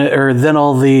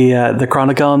all the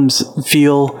Chronicoms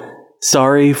feel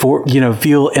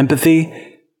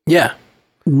empathy. Yeah.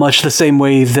 Much the same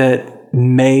way that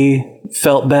May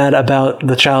felt bad about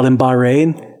the child in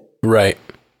Bahrain. Right.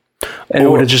 And it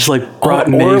would have just brought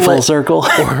May full circle.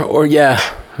 Or yeah,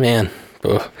 man.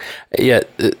 Ugh. Yeah,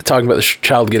 talking about the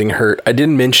child getting hurt, I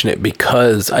didn't mention it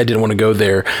because I didn't want to go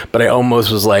there, but I almost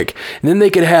was like, and then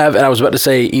they could have, and I was about to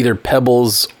say either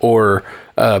Pebbles or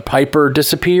Piper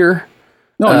disappear.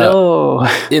 No.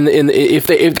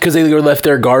 Because they were left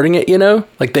there guarding it,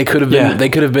 like they could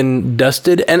have been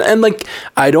dusted, and like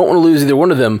I don't want to lose either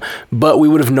one of them, but we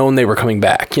would have known they were coming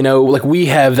back, like we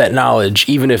have that knowledge,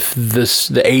 even if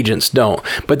the agents don't.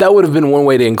 But that would have been one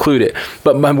way to include it.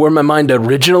 But where my mind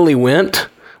originally went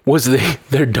was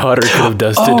their daughter could have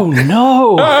dusted. Oh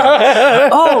no!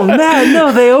 Oh man,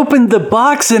 no! They opened the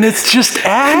box and it's just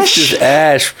ash. It's just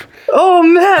ash. Oh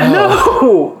man,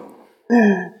 no!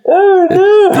 Oh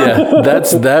no! Yeah,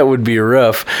 that would be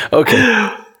rough. Okay,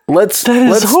 let's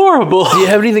horrible. Do you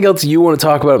have anything else you want to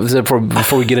talk about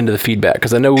before we get into the feedback?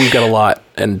 Because I know we've got a lot,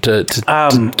 and to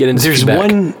get into there's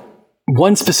feedback.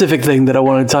 one specific thing that I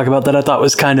wanted to talk about that I thought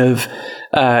was kind of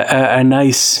a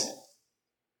nice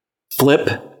flip,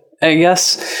 I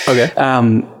guess. Okay.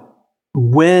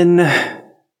 When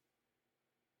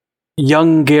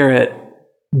young Garrett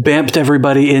bamped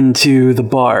everybody into the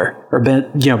bar, or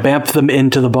bamped them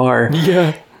into the bar.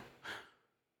 Yeah.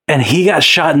 And he got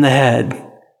shot in the head.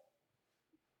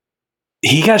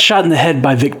 He got shot in the head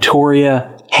by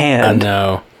Victoria Hand. I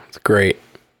know. It's great.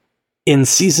 In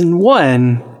season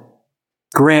 1,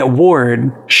 Grant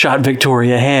Ward shot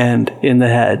Victoria Hand in the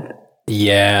head.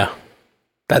 Yeah.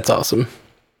 That's awesome.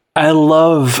 I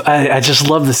just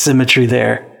love the symmetry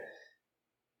there.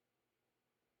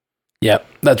 Yep,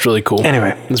 that's really cool.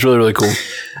 Anyway, it's really, really cool.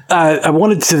 I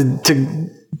wanted to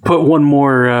put one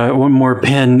more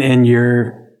pin in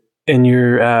your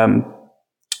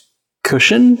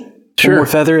cushion, sure. One more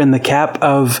feather in the cap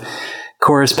of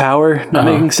Korra's power. Not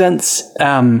making sense.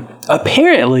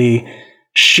 Apparently,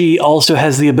 she also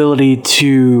has the ability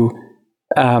to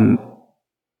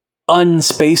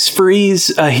unspace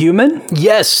freeze a human?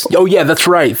 Yes. Oh, yeah, that's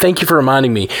right. Thank you for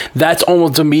reminding me. That's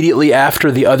almost immediately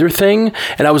after the other thing.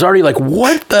 And I was already like,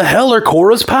 what the hell are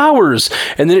Korra's powers?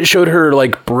 And then it showed her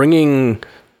like bringing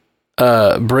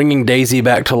Daisy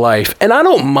back to life. And I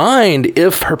don't mind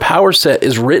if her power set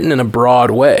is written in a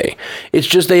broad way. It's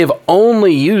just they have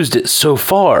only used it so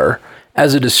far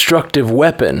as a destructive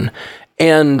weapon.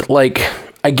 And like,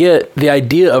 I get the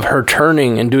idea of her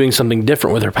turning and doing something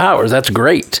different with her powers. That's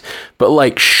great. But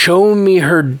like, show me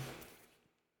her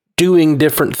doing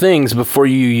different things before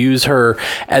you use her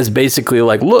as basically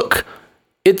like, look,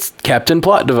 it's Captain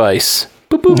Plot Device.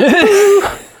 Boop, boop,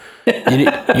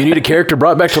 boop. You need a character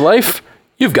brought back to life?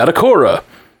 You've got a Korra.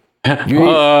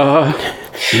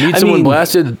 You need someone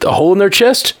blasted a hole in their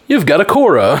chest? You've got a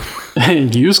Korra.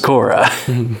 Use Korra.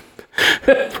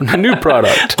 A new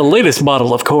product. The latest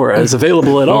model of Korra is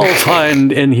available at all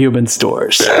fine Inhuman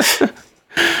stores.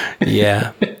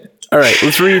 Yeah. All right,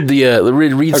 let's read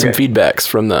some feedbacks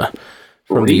from the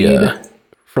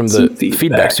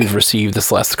feedbacks we've received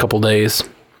this last couple days,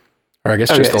 or I guess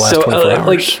just the last 24 hours.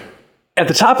 Like, at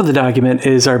the top of the document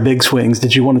is our big swings.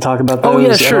 Did you want to talk about those? Oh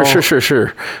yeah, sure.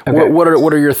 Okay.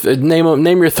 What are your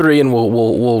name your three, and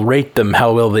we'll rate them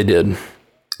how well they did.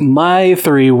 My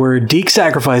three were Deke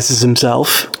sacrifices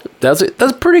himself. That's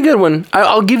a pretty good one.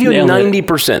 I'll give you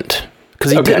 90%.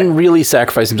 Because he didn't really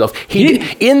sacrifice himself. He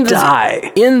did in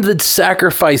the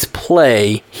sacrifice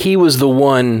play. He was the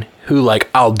one who like,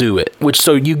 I'll do it. Which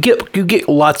so you get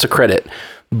lots of credit,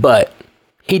 but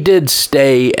he did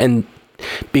stay and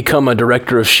become a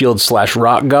director of S.H.I.E.L.D. /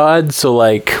 rock god. So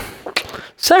like,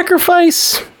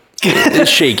 sacrifice is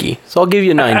shaky. So I'll give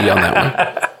you 90 on that one.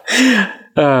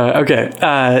 Okay.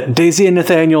 Daisy and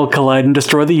Nathaniel collide and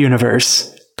destroy the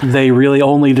universe. They really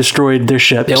only destroyed their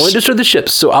ships. They only destroyed the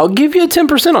ships. So I'll give you a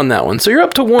 10% on that one. So you're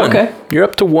up to one. Okay. You're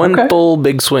up to one full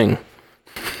big swing.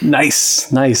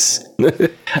 Nice.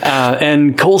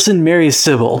 And Coulson marries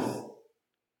Sybil.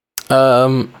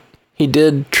 He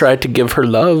did try to give her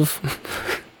love.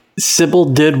 Sybil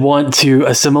did want to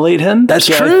assimilate him. That's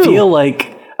true. I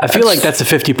feel like that's a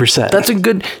 50%. That's a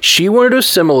good... She wanted to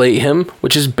assimilate him,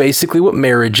 which is basically what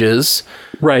marriage is.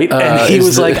 Right. And he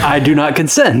was like, I do not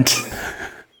consent.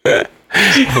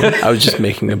 I was just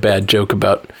making a bad joke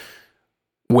about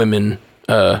women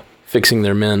fixing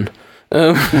their men.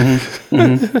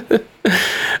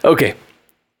 Okay.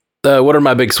 What are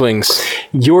my big swings?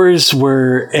 Yours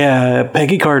were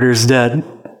Peggy Carter's dead,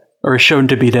 or shown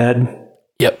to be dead.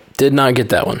 Yep. Did not get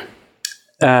that one.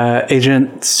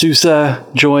 Agent Sousa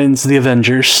joins the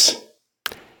Avengers.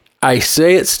 I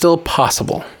say it's still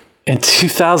possible. In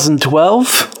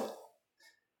 2012?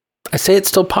 I say it's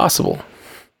still possible.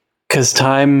 Because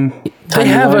time they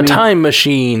have a time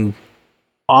machine.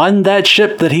 On that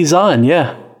ship that he's on,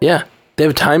 yeah. Yeah. They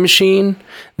have a time machine.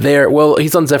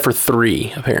 He's on Zephyr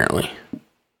 3, apparently.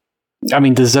 I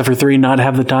mean, does Zephyr 3 not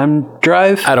have the time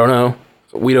drive? I don't know.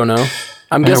 We don't know.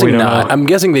 I'm guessing not. I'm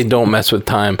guessing they don't mess with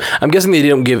time. I'm guessing they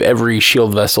don't give every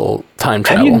S.H.I.E.L.D. vessel time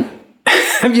travel.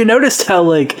 Have you noticed how,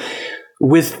 like,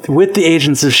 with the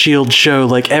Agents of S.H.I.E.L.D. show,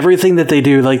 like, everything that they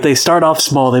do, like, they start off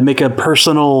small, they make a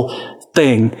personal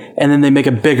thing, and then they make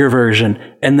a bigger version,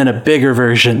 and then a bigger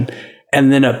version,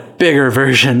 and then a bigger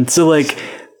version. So, like,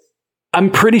 I'm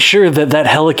pretty sure that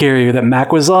helicarrier that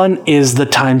Mac was on is the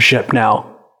time ship now.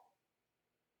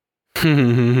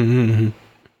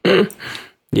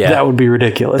 Yeah. That would be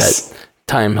ridiculous. That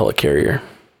time helicarrier.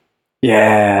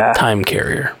 Yeah. Time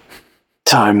carrier.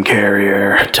 Time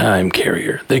carrier. A time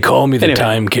carrier. They call me the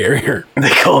time carrier. They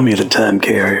call me the time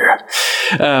carrier.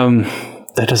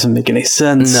 That doesn't make any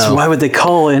sense. No. Why would they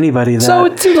call anybody that? So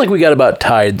it seems like we got about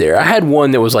tied there. I had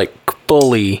one that was like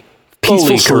fully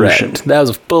correct. Solution. That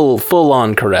was full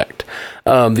on correct.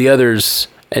 The others,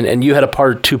 and you had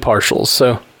two partials.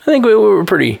 So I think we were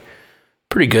pretty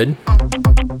good.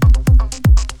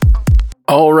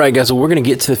 All right, guys, so we're going to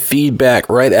get to the feedback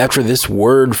right after this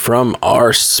word from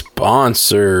our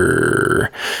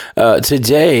sponsor.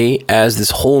 Today, as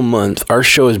this whole month, our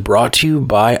show is brought to you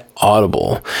by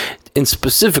Audible. And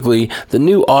specifically, the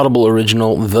new Audible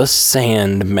original, The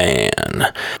Sandman.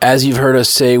 As you've heard us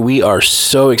say, we are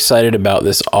so excited about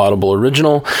this Audible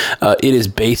original. It is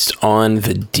based on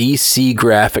the DC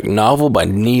graphic novel by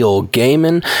Neil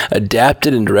Gaiman,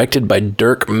 adapted and directed by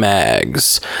Dirk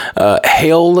Maggs.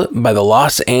 Hailed by the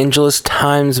Los Angeles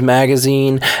Times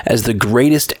Magazine as the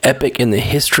greatest epic in the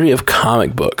history of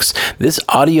comic books, this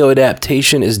audio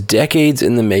adaptation is decades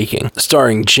in the making,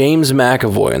 starring James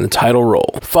McAvoy in the title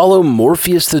role. Follow follow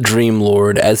Morpheus the Dream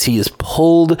Lord as he is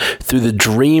pulled through the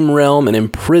dream realm and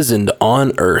imprisoned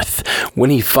on Earth. When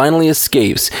he finally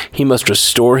escapes, he must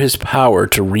restore his power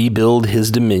to rebuild his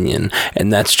dominion,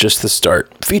 and that's just the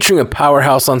start. Featuring a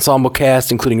powerhouse ensemble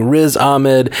cast including Riz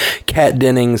Ahmed, Kat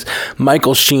Dennings,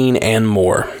 Michael Sheen, and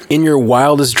more. In your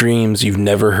wildest dreams, you've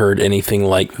never heard anything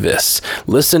like this.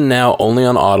 Listen now only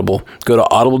on Audible. Go to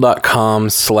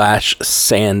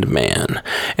audible.com/Sandman.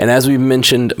 And as we've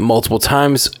mentioned multiple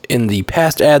times in the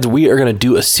past ads, we are going to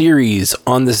do a series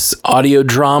on this audio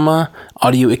drama,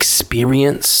 audio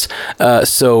experience.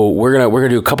 So we're gonna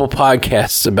do a couple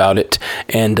podcasts about it,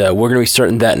 and we're gonna be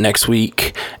starting that next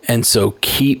week. And so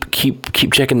keep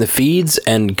checking the feeds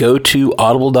and go to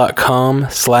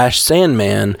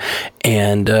audible.com/Sandman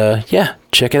and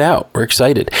check it out. We're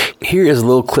excited. Here is a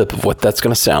little clip of what that's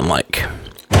gonna sound like.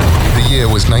 The year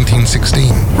was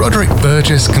 1916. Roderick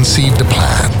Burgess conceived a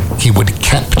plan. He would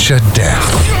capture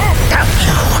death.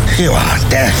 You are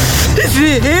Death. It's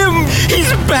him! He's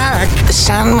back! The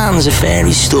Sandman's a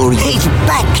fairy story. He's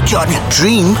back, John.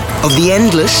 Dream of the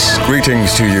endless.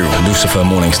 Greetings to you, Lucifer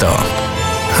Morningstar.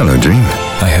 Hello, Dream.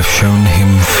 I have shown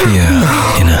him fear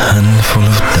in a handful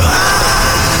of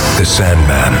dust. The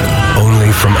Sandman.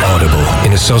 Only from Audible.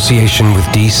 In association with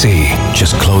DC.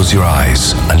 Just close your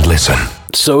eyes and listen.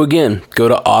 So again, go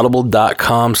to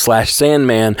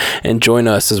audible.com/Sandman and join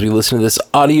us as we listen to this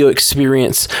audio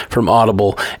experience from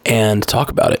Audible and talk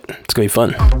about it. It's going to be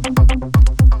fun.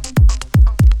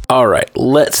 All right,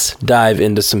 let's dive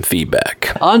into some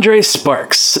feedback. Andre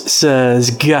Sparks says,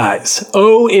 guys,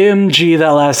 OMG, that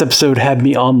last episode had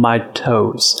me on my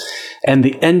toes. And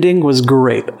the ending was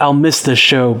great. I'll miss this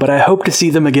show, but I hope to see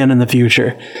them again in the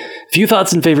future. Few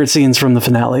thoughts and favorite scenes from the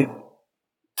finale.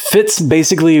 Fitz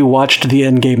basically watched the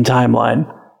endgame timeline.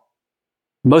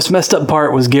 Most messed up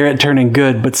part was Garrett turning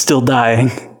good but still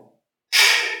dying.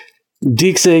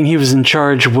 Deke saying he was in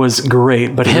charge was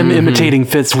great, but him imitating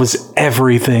Fitz was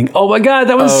everything. Oh my god,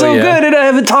 that was good, and I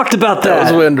haven't talked about that.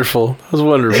 That was wonderful.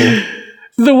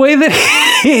 The way that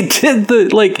he did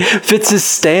Fitz's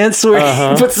stance where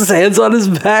he puts his hands on his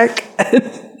back.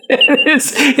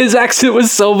 His accent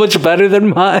was so much better than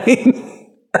mine.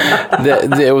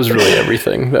 That was really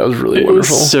everything. That was really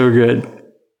wonderful. It was so good.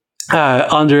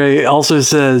 Andre also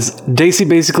says, Daisy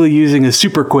basically using a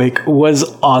super quake was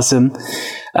awesome.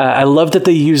 I love that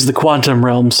they used the quantum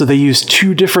realm, so they used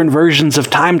two different versions of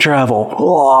time travel.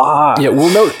 Yeah, well,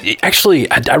 no,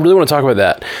 actually, I really want to talk about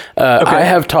that. Okay. I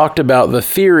have talked about the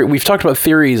theory. We've talked about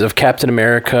theories of Captain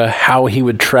America, how he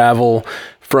would travel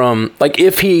from,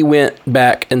 if he went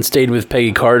back and stayed with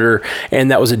Peggy Carter and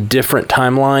that was a different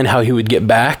timeline, how he would get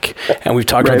back. And we've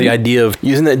talked about the idea of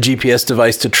using that GPS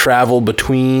device to travel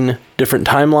between different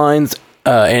timelines.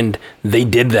 And they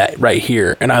did that right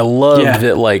here. And I loved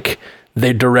that,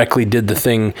 they directly did the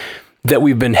thing that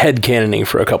we've been headcanoning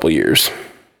for a couple years.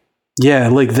 Yeah,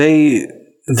 they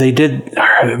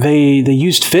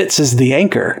used Fitz as the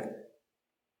anchor.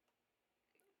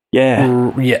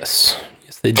 Yeah. Yes,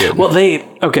 they did. Well,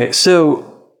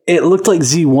 so it looked like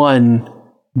Z1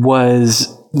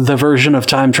 was the version of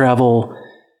time travel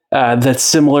that's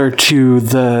similar to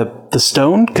the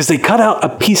stone, because they cut out a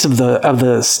piece of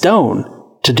the stone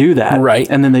to do that. Right.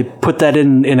 And then they put that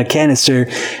in a canister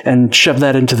and shoved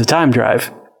that into the time drive,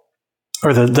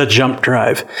 or the jump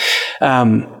drive.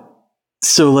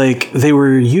 So they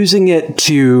were using it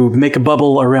to make a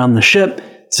bubble around the ship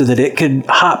so that it could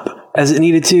hop as it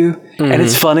needed to. And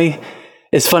it's funny.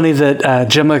 It's funny that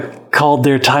Gemma called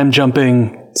their time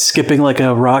jumping skipping like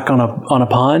a rock on a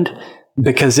pond,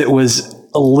 because it was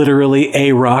literally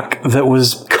a rock that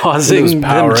was causing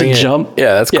them to jump.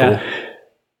 Yeah, that's cool.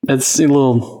 That's a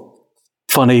little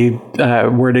funny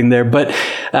wording there. But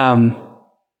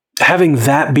having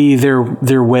that be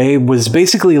their way was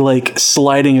basically like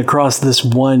sliding across this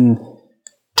one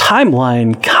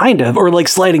timeline, kind of, or like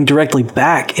sliding directly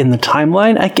back in the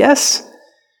timeline, I guess.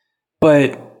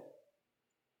 But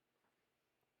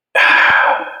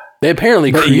they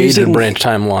apparently created a branch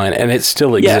timeline, and it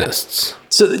still exists.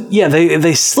 So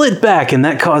they slid back, and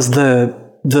that caused the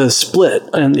split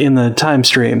in the time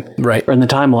stream, right, or in the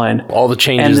timeline. All the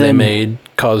changes they made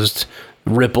caused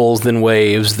ripples, then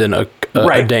waves, then a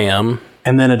dam,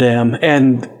 and then a dam.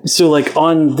 And so,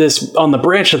 on the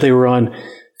branch that they were on,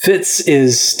 Fitz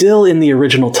is still in the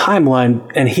original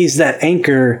timeline, and he's that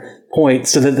anchor point,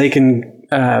 so that they can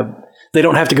they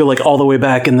don't have to go all the way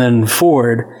back and then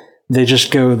forward. They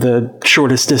just go the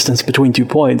shortest distance between 2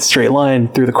 points, straight line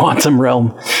through the quantum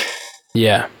realm.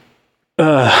 Yeah.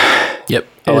 Yep.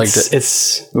 I liked it.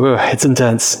 It's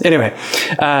intense. Anyway,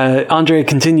 Andre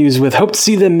continues with, hope to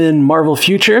see them in Marvel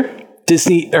Future.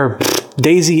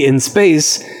 Daisy in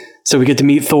space, so we get to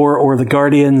meet Thor or the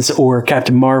Guardians or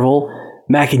Captain Marvel.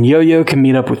 Mac and Yo-Yo can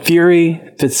meet up with Fury.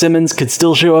 Fitzsimmons could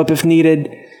still show up if needed.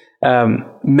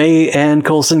 May and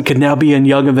Coulson could now be in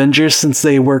Young Avengers since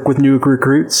they work with new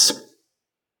recruits.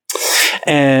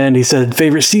 And he said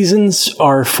favorite seasons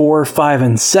are 4, 5,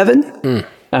 and 7.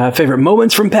 Favorite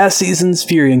moments from past seasons: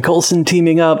 Fury and Coulson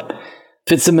teaming up,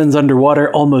 Fitzsimmons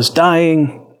underwater almost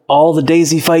dying, all the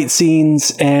Daisy fight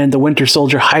scenes, and the Winter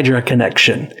Soldier Hydra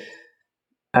connection.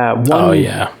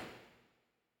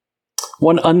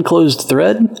 One unclosed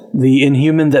thread: the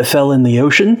Inhuman that fell in the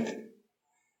ocean.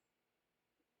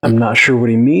 I'm not sure what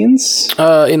he means.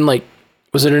 In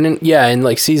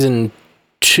season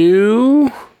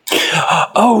 2?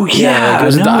 Oh yeah, it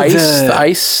was the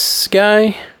ice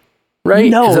guy, right?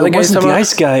 No, it wasn't the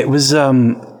ice guy. It was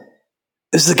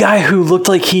the guy who looked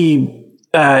like he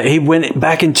went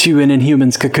back into an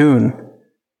Inhuman's cocoon,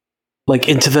 like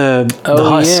into the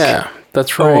husk. Yeah,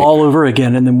 that's right. All over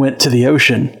again, and then went to the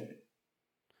ocean.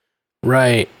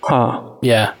 Right. Huh.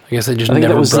 Yeah, I guess they just I think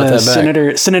never that was brought that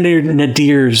back. Senator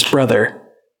Nadir's brother.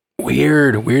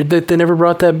 Weird that they never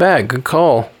brought that back. Good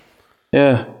call.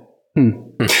 Yeah.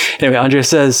 Anyway, Andre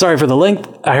says, sorry for the length.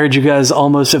 I heard you guys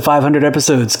almost at 500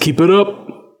 episodes. Keep it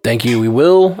up. Thank you. We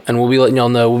will, and we'll be letting y'all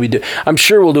know. I'm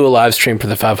sure we'll do a live stream for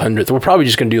the 500th. We're probably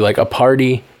just going to do like a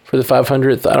party for the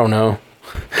 500th. I don't know.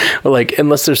 Like,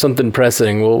 unless there's something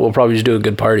pressing, we'll probably just do a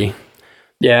good party.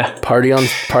 Yeah. Party on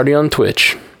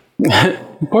Twitch.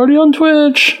 Party on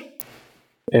Twitch.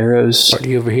 Arrows.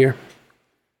 Party over here.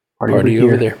 Party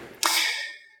over there.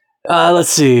 Let's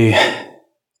see.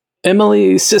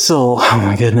 Emily Sissel. Oh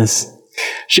my goodness.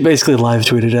 She basically live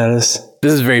tweeted at us.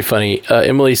 This is very funny.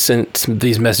 Emily sent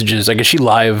these messages. I guess she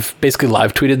basically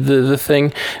live tweeted the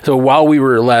thing. So while we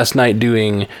were last night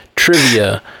doing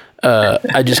trivia,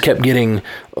 I just kept getting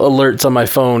alerts on my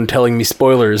phone telling me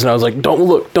spoilers. And I was like, don't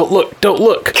look.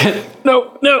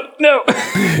 No.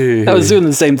 I was doing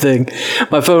the same thing.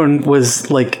 My phone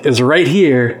was like, it was right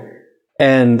here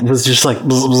and was just like,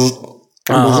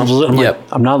 I'm like,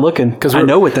 I'm not looking because I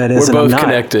know what that is. We're both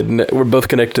connected. We're both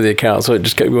connected to the account, so it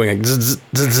just kept going like, zzz,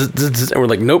 zzz, zzz, zzz, and we're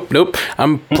like, nope.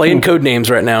 I'm playing code names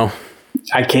right now.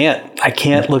 I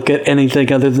can't look at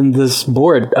anything other than this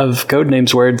board of code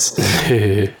names words.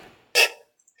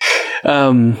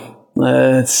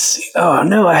 Let's see. Oh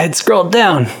no, I had scrolled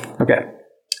down. Okay.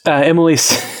 Emily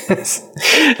says,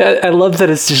 I love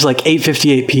that it's just like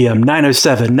 8:58 p.m.,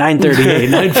 9:07,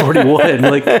 9:38,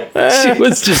 9:41. Like, she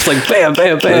was just like, bam,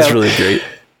 bam, bam. That's really great.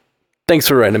 Thanks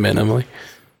for writing them in, Emily.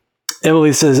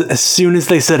 Emily says, as soon as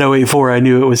they said 084, I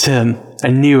knew it was him. I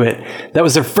knew it. That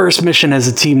was their first mission as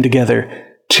a team together.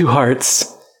 2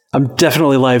 hearts. I'm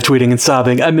definitely live tweeting and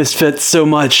sobbing. I miss Fitz so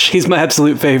much. He's my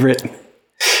absolute favorite.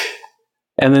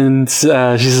 And then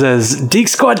she says, Deke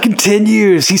Squad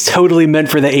continues. He's totally meant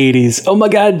for the 80s. Oh my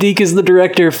God, Deke is the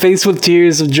director. Faced with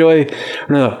tears of joy.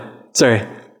 No, sorry.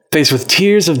 Faced with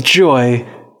tears of joy.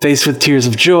 Faced with tears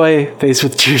of joy. Faced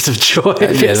with tears of joy.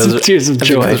 Faced with tears of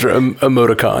joy. Those are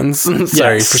emoticons.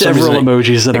 Sorry, for several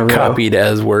emojis in a row. Copied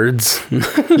as words.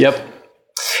 Yep.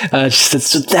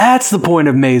 So that's the point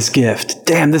of May's gift.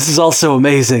 Damn, this is all so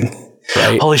amazing.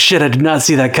 Right. Holy shit, I did not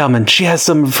see that coming. She has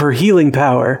some of her healing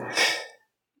power.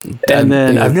 And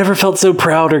then I've never felt so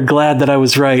proud or glad that I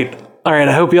was right. All right,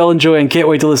 I hope y'all enjoy and can't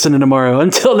wait to listen to tomorrow.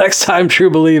 Until next time,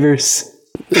 true believers.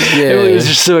 Yeah. Emily was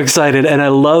just so excited, and I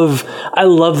love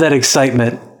that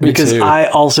excitement because I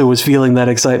also was feeling that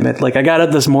excitement. Like, I got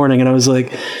up this morning and I was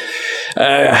like,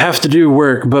 I have to do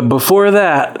work, but before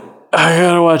that, I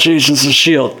gotta watch Agents of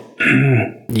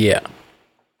S.H.I.E.L.D. Yeah.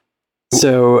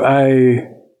 So I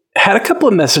had a couple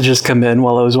of messages come in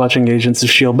while I was watching Agents of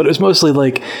S.H.I.E.L.D., but it was mostly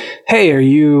like, hey, are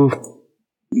you,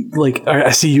 like,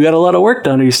 I see you got a lot of work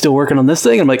done. Are you still working on this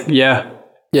thing? I'm like, yeah.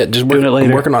 Yeah, just doing it later.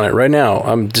 I'm working on it right now.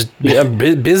 I'm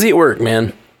busy at work,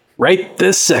 man. Right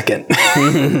this second.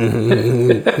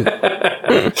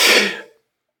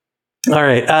 All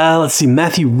right, let's see.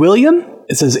 Matthew William.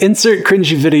 It says, insert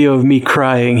cringy video of me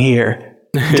crying here.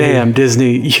 Damn,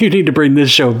 Disney, you need to bring this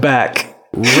show back.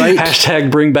 Right. Hashtag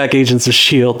bring back Agents of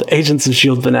S.H.I.E.L.D. Agents of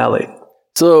S.H.I.E.L.D. finale.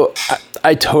 So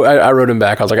I wrote him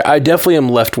back. I was like, I definitely am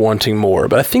left wanting more,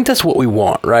 but I think that's what we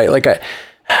want, right? Like,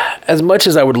 as much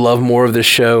as I would love more of this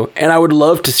show, and I would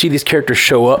love to see these characters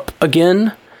show up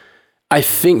again, I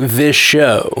think this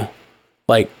show,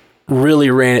 like, really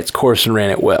ran its course and ran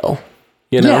it well.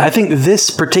 You know? Yeah, I think this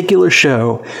particular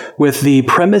show, with the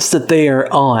premise that they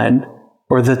are on,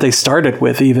 or that they started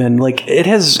with, even, like, it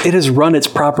has run its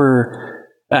proper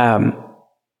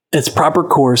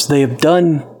course. They have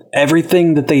done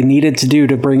everything that they needed to do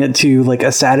to bring it to, like,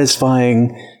 a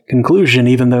satisfying conclusion,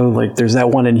 even though like there's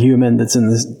that one Inhuman that's in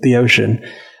the ocean.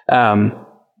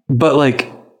 But like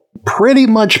pretty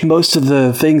much most of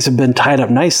the things have been tied up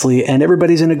nicely and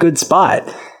everybody's in a good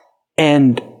spot.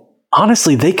 And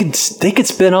honestly, they could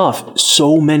spin off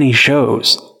so many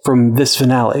shows from this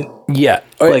finale. Yeah.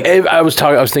 Like, I was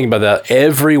thinking about that.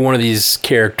 Every one of these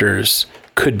characters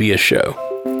could be a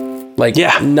show. Like,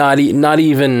 yeah. Not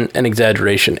even an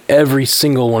exaggeration. Every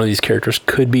single one of these characters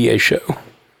could be a show.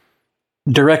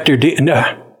 Director.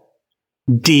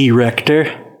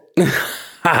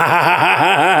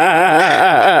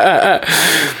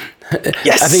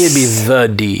 Yes. I think it'd be the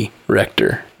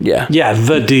director. Yeah. Yeah,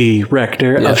 the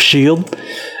director of S.H.I.E.L.D.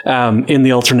 In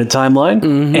the alternate timeline.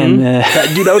 Mm-hmm. And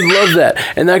dude, I would love that.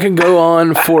 And that could go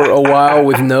on for a while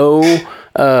with no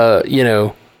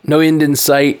end in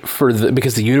sight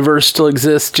because the universe still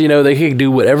exists. You know, they could do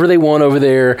whatever they want over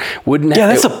there.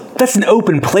 That's an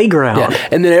open playground. Yeah.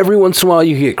 And then every once in a while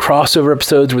you could get crossover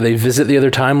episodes where they visit the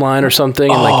other timeline or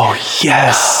something. And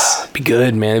yes. It'd be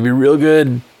good, man. It'd be real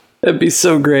good. That'd be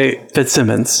so great.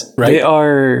 Fitzsimmons. Right.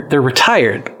 They're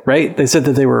retired, right? They said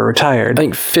that they were retired. I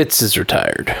think Fitz is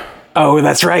retired. Oh,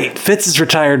 that's right. Fitz is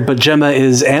retired, but Gemma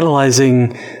is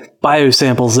analyzing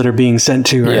biosamples that are being sent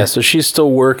to her. Yeah, so she's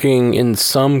still working in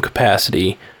some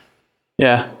capacity.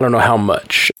 Yeah. I don't know how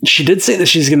much. She did say that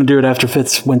she's going to do it after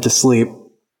Fitz went to sleep.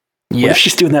 Yeah. What if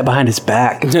she's doing that behind his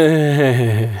back?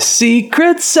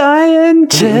 Secret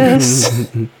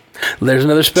scientist. There's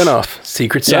another spinoff.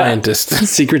 Secret Scientist.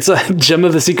 Gemma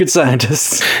the Secret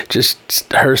Scientist.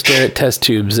 Just her staring at test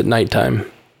tubes at nighttime.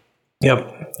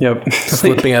 Yep.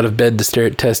 Slipping out of bed to stare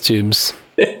at test tubes.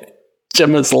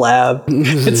 Gemma's lab.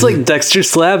 It's like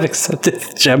Dexter's lab, except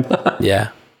it's Gemma. Yeah.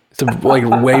 It's like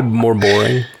way more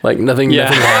boring. Like nothing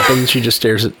happens. She just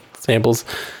stares at samples.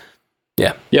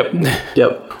 Yeah. Yep.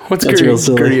 What's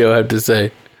Curio have to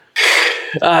say?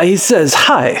 He says,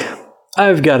 "Hi.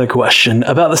 I've got a question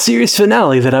about the series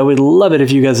finale that I would love it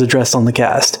if you guys addressed on the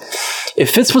cast.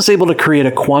 If Fitz was able to create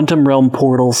a quantum realm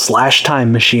portal /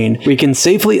 time machine, we can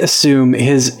safely assume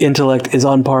his intellect is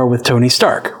on par with Tony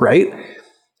Stark, right?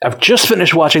 I've just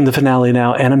finished watching the finale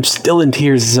now, and I'm still in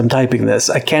tears as I'm typing this.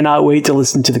 I cannot wait to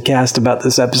listen to the cast about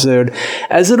this episode,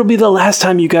 as it'll be the last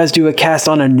time you guys do a cast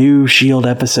on a new S.H.I.E.L.D.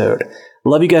 episode.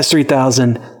 Love you guys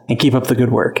 3000, and keep up the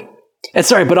good work." And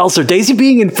sorry, but also Daisy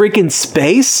being in freaking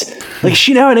space? Like, is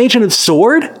she now an agent of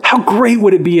S.W.O.R.D? How great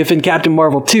would it be if in Captain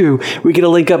Marvel 2, we get a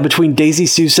link up between Daisy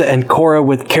Sousa and Cora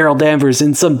with Carol Danvers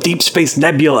in some deep space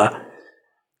nebula?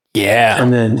 Yeah.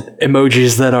 And then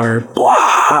emojis that are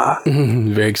blah.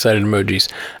 Very excited emojis.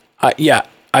 I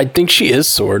think she is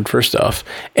S.W.O.R.D, first off.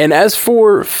 And as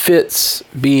for Fitz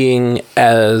being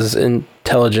as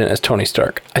intelligent as Tony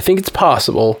Stark, I think it's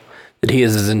possible that he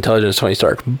is as intelligent as Tony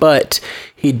Stark, but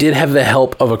he did have the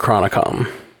help of a Chronicom.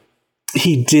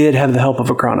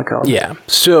 Yeah,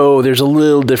 so there's a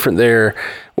little different there.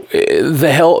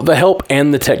 The help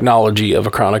and the technology of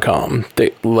a Chronicom,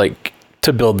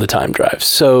 to build the time drive.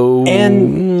 So,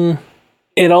 and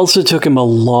it also took him a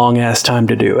long ass time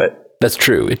to do it. That's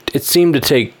true. It seemed to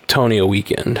take Tony a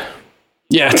weekend.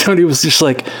 Yeah, Tony was just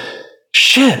like,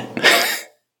 shit.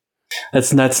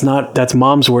 That's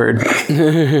mom's word.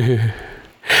 And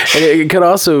it could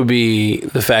also be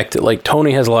the fact that like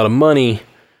Tony has a lot of money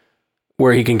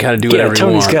where he can kind of do whatever he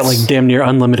wants. Tony's got like damn near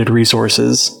unlimited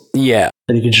resources. Yeah.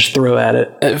 That he can just throw at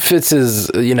it. Fitz is,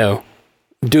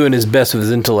 doing his best with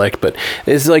his intellect, but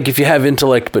it's like if you have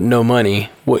intellect but no money,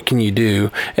 what can you do?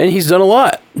 And he's done a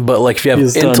lot, but like if you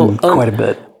have quite a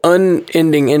bit.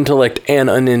 Unending intellect and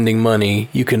unending money,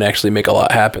 you can actually make a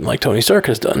lot happen like Tony Stark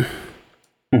has done.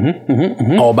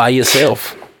 All by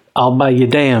yourself. All by your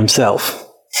damn self.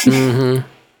 Mm-hmm.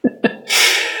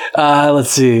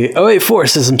 Let's see. 084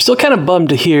 says, I'm still kind of bummed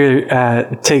to hear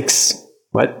it takes...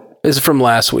 What? This is from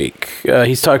last week.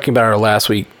 He's talking about our last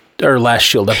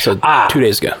S.H.I.E.L.D. episode 2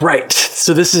 days ago. Right.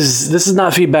 So this is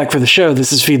not feedback for the show.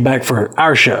 This is feedback for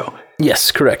our show.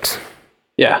 Yes, correct.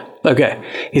 Yeah.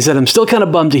 Okay. He said, I'm still kind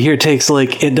of bummed to hear takes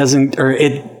like it doesn't... Or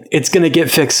it's going to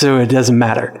get fixed so it doesn't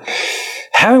matter.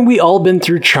 Haven't we all been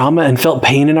through trauma and felt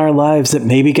pain in our lives that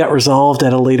maybe got resolved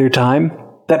at a later time?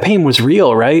 That pain was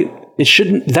real, right?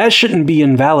 That shouldn't be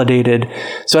invalidated.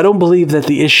 So I don't believe that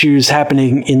the issues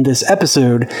happening in this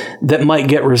episode that might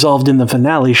get resolved in the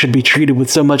finale should be treated with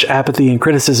so much apathy and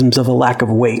criticisms of a lack of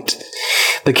weight.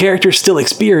 The characters still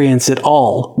experience it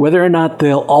all, whether or not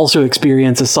they'll also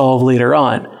experience a solve later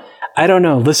on. I don't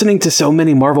know. Listening to so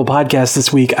many Marvel podcasts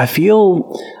this week, I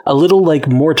feel a little like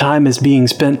more time is being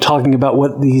spent talking about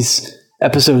what these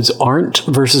episodes aren't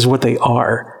versus what they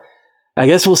are. I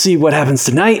guess we'll see what happens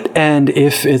tonight, and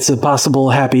if it's a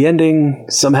possible happy ending,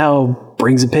 somehow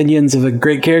brings opinions of a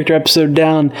great character episode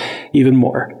down even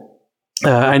more.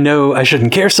 I know I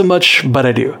shouldn't care so much, but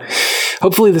I do.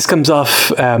 Hopefully this comes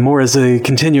off more as a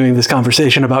continuing this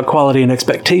conversation about quality and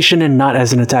expectation and not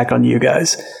as an attack on you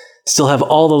guys. Still have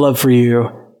all the love for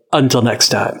you. Until next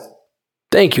time.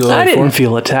 Thank you. I didn't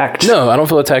feel attacked. No, I don't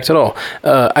feel attacked at all.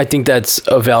 I think that's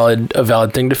a valid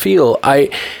thing to feel. I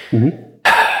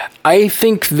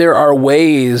think there are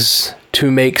ways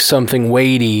to make something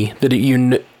weighty that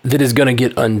is going to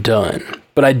get undone.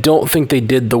 But I don't think they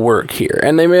did the work here.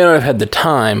 And they may not have had the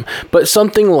time, but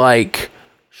something like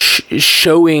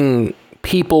showing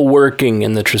people working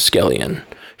in the Triskelion,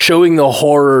 showing the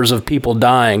horrors of people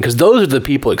dying, because those are the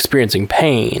people experiencing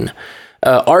pain.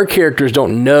 Our characters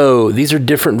don't know. These are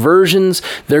different versions.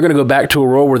 They're going to go back to a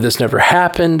world where this never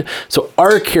happened. So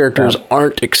our characters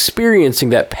aren't experiencing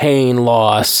that pain,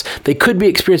 loss. They could be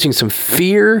experiencing some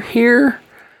fear here.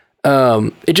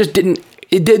 It just didn't.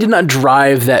 It did not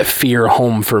drive that fear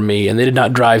home for me, and they did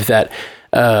not drive that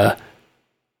that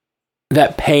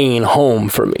pain home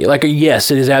for me. Like,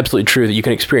 yes, it is absolutely true that you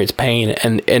can experience pain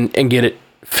and get it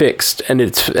fixed, and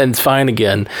it's fine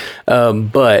again.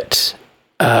 But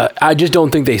I just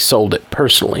don't think they sold it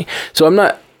personally. So I'm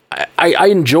not. I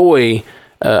enjoy.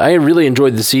 I really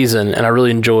enjoyed the season, and I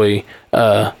really enjoy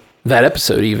that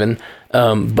episode even.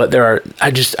 But there are,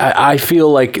 I feel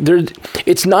like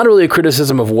it's not really a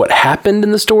criticism of what happened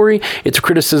in the story. It's a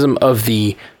criticism of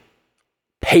the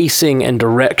pacing and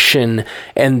direction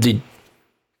and the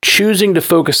choosing to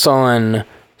focus on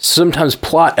sometimes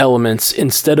plot elements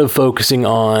instead of focusing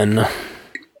on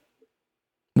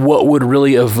what would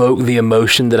really evoke the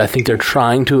emotion that I think they're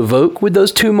trying to evoke with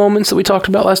those two moments that we talked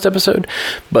about last episode.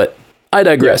 But I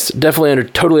digress. Yeah. Definitely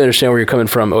totally understand where you're coming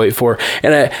from, 084.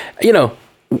 And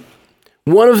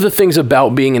one of the things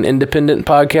about being an independent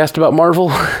podcast about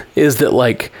Marvel is that,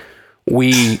 like,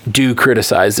 we do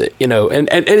criticize it,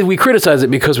 and we criticize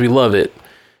it because we love it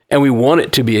and we want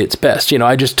it to be its best.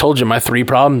 I just told you my 3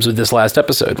 problems with this last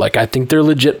episode. Like, I think they're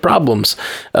legit problems.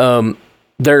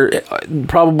 They're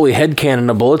probably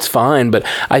headcanonable. It's fine, but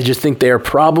I just think they are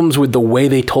problems with the way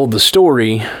they told the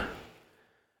story.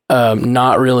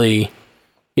 Not really,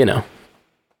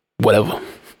 whatever.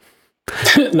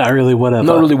 Not really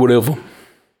whatever.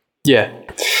 Yeah,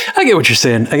 I get what you're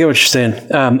saying. I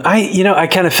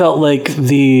kind of felt like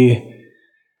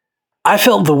I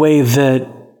felt the way that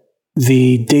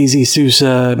the Daisy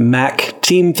Sousa Mac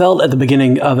team felt at the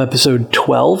beginning of episode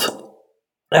 12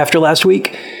 after last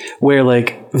week, where,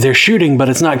 like, they're shooting, but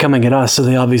it's not coming at us, so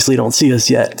they obviously don't see us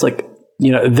yet. It's like,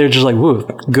 they're just like, woo,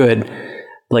 good.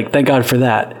 Like, thank God for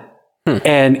that.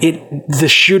 And the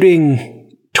shooting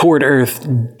toward Earth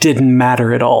didn't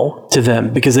matter at all to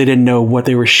them because they didn't know what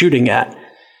they were shooting at.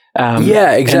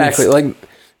 Yeah, exactly.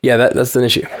 That's an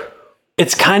issue.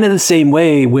 It's kind of the same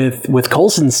way with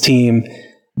Coulson's team.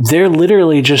 They're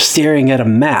literally just staring at a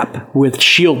map with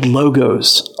S.H.I.E.L.D.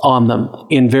 logos on them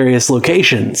in various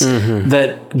locations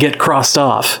that get crossed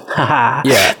off.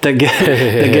 Yeah. that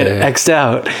get X'd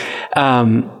out.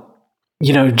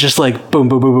 Just like boom,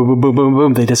 boom, boom, boom, boom, boom, boom,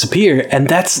 boom, they disappear, and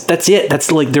that's it.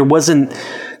 That's like there wasn't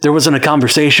a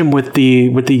conversation with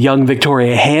the young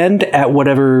Victoria Hand at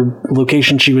whatever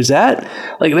location she was at.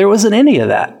 Like, there wasn't any of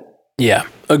that. Yeah,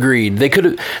 agreed. They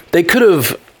could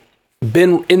have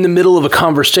been in the middle of a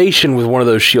conversation with one of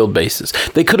those S.H.I.E.L.D. bases.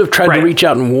 They could have tried to reach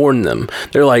out and warn them.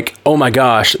 They're like, oh my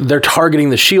gosh, they're targeting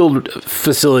the S.H.I.E.L.D.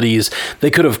 facilities. They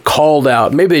could have called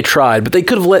out. Maybe they tried, but they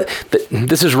could have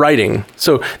this is writing.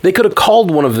 So they could have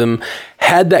called one of them,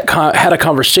 had a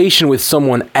conversation with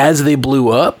someone as they blew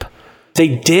up.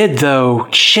 They did, though.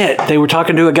 Shit, they were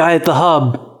talking to a guy at the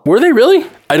hub. Were they really?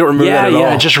 I don't remember that at all.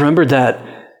 Yeah, I just remembered that.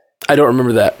 I don't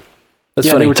remember that. That's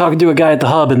funny. They were talking to a guy at the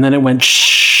hub, and then it went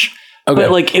shh. Okay.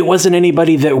 But, like, it wasn't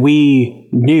anybody that we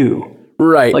knew.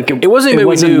 Right. Like, it wasn't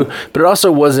anybody we knew, but it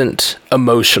also wasn't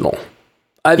emotional.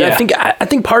 I think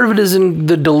part of it is in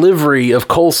the delivery of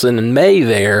Coulson and May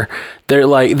there. They're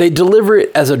like, they deliver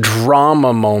it as a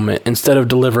drama moment instead of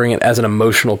delivering it as an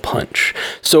emotional punch.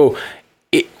 So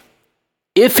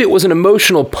if it was an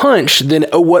emotional punch, then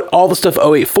what all the stuff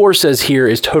 084 says here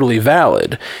is totally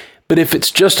valid. But if it's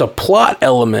just a plot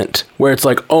element where it's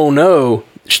like, oh no,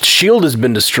 S.H.I.E.L.D. has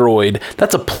been destroyed,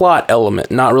 that's a plot element,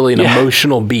 not really an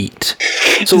emotional beat.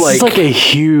 So this is like a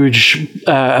huge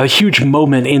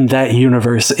moment in that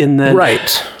universe, in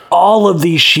that all of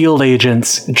these S.H.I.E.L.D.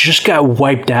 agents just got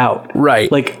wiped out. Right.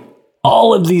 Like,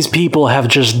 all of these people have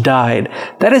just died.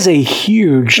 That is a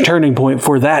huge turning point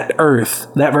for that Earth,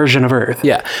 that version of Earth.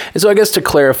 Yeah. And so I guess to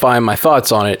clarify my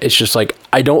thoughts on it, it's just like,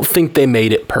 I don't think they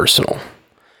made it personal.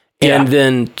 And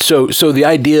then, so the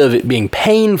idea of it being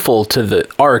painful to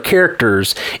our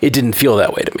characters, it didn't feel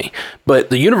that way to me. But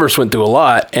the universe went through a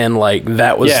lot, and like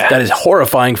that is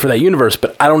horrifying for that universe.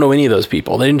 But I don't know any of those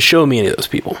people. They didn't show me any of those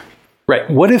people. Right.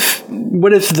 What if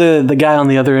the guy on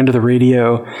the other end of the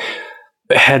radio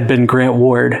had been Grant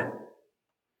Ward,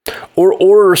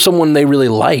 or someone they really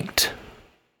liked?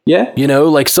 Yeah. You know,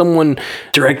 like someone...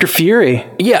 Director Fury.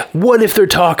 Yeah. What if they're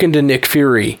talking to Nick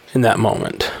Fury in that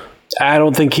moment? I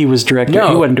don't think he was director. No.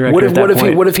 He wasn't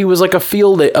director. What if he was like a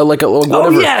field, whatever? Oh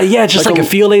yeah, just like a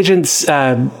field agent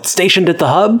stationed at the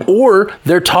hub. Or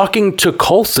they're talking to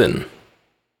Coulson.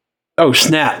 Oh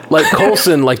snap! Like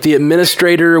Coulson, like the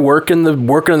administrator working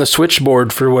on the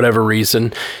switchboard for whatever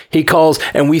reason. He calls,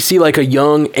 and we see like a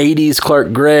young '80s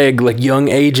Clark Gregg, like young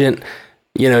agent,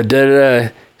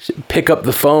 pick up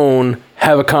the phone,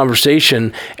 have a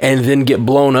conversation, and then get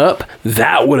blown up.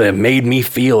 That would have made me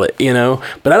feel it,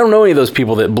 But I don't know any of those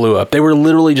people that blew up. They were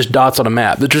literally just dots on a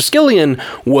map. The Triskelion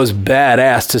was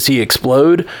badass to see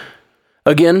explode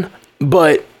again,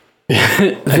 but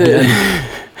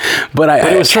but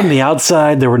it was from the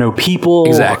outside. There were no people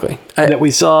exactly that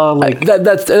we saw. Like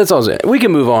that's all I'm saying. We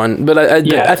can move on, but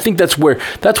I think that's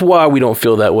why we don't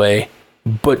feel that way.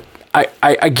 But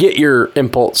I get your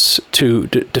impulse to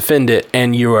defend it,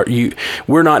 and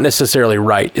we're not necessarily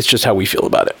right. It's just how we feel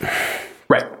about it.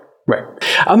 Right.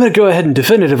 I'm going to go ahead and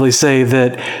definitively say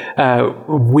that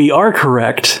we are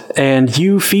correct, and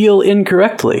you feel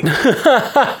incorrectly.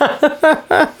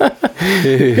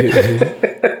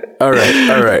 All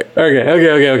right.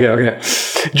 Okay.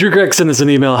 Drew Gregg sent us an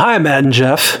email. Hi, Matt and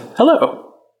Jeff. Hello.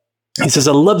 He says,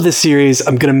 I love this series.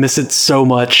 I'm going to miss it so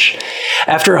much.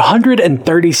 After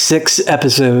 136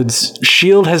 episodes,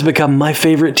 S.H.I.E.L.D. has become my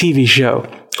favorite TV show,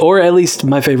 or at least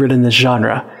my favorite in this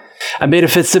genre. I made a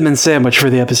Fitzsimmons sandwich for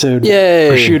the episode. Yay!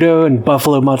 Prosciutto and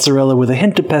buffalo mozzarella with a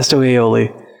hint of pesto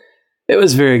aioli. It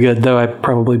was very good, though I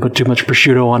probably put too much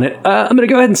prosciutto on it. I'm going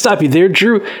to go ahead and stop you there,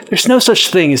 Drew. There's no such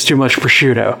thing as too much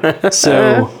prosciutto.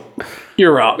 So,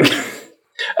 you're wrong.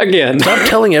 Again. Stop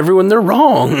telling everyone they're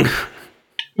wrong.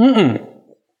 Mm-mm.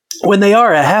 When they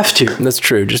are, I have to. That's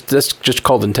true. That's just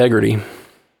called integrity.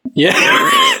 Yeah,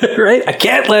 right? I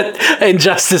can't let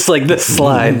injustice like this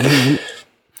slide.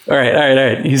 All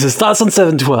right. He says, thoughts on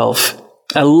 712.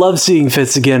 I love seeing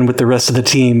Fitz again with the rest of the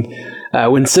team.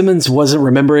 When Simmons wasn't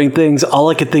remembering things, all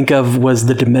I could think of was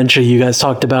the dementia you guys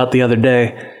talked about the other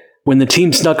day. When the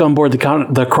team snuck on board the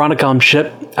Chronicom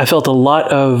ship, I felt a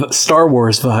lot of Star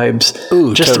Wars vibes.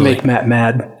 Ooh, just totally. to make Matt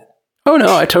mad. Oh,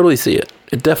 no, I totally see it.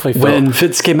 It definitely felt when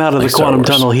Fitz came out of like the quantum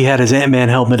tunnel, he had his Ant-Man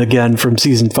helmet again from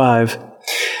season 5.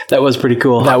 That was pretty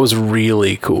cool. That was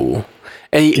really cool.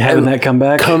 And having that come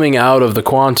back, coming out of the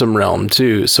quantum realm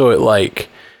too. So it like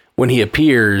when he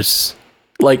appears,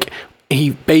 like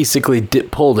he basically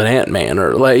pulled an Ant-Man,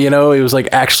 or like he was like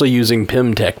actually using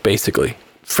Pym tech. Basically,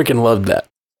 freaking loved that.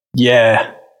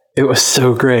 Yeah, it was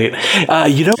so great.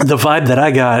 The vibe that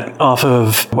I got off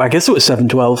of, I guess it was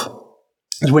 712.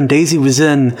 When Daisy was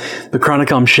in the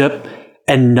Chronicom ship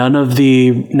and none of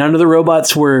the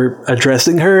robots were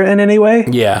addressing her in any way.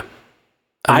 Yeah.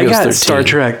 I got 13. Star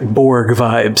Trek Borg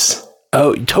vibes.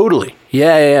 Oh, totally.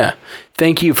 Yeah.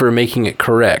 Thank you for making it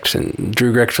correct. And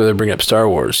Drew Gregg for bringing up Star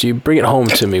Wars. You bring it home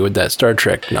to me with that Star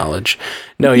Trek knowledge.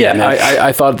 No,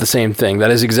 I thought the same thing. That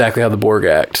is exactly how the Borg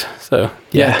act. So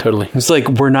yeah, totally. It's like,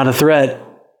 we're not a threat.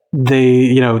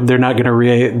 They're not going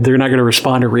to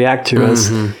respond or react to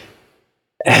us.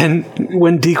 And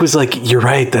when Deke was like, you're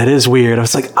right, that is weird. I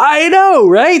was like, I know,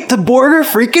 right? The Borg are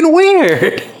freaking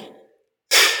weird.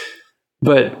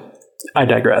 But I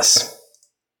digress.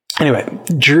 Anyway,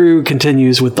 Drew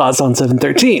continues with thoughts on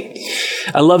 713.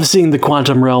 I love seeing the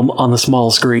quantum realm on the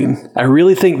small screen. I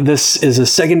really think this is a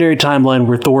secondary timeline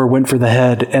where Thor went for the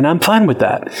head, and I'm fine with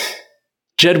that.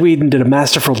 Jed Whedon did a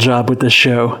masterful job with this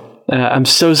show. I'm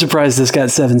so surprised this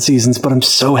got 7 seasons, but I'm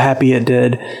so happy it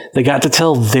did. They got to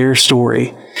tell their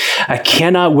story. I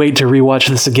cannot wait to rewatch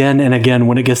this again and again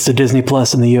when it gets to Disney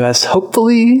Plus in the US.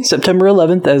 Hopefully September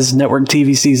 11th, as network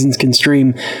TV seasons can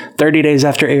stream 30 days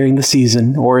after airing the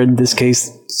season, or in this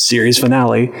case, series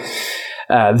finale.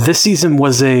 This season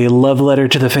was a love letter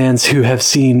to the fans who have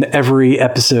seen every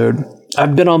episode.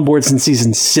 I've been on board since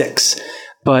season 6,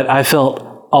 but I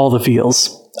felt all the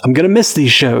feels. I'm going to miss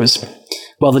these shows.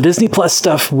 While the Disney Plus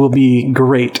stuff will be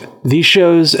great, these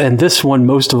shows, and this one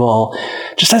most of all,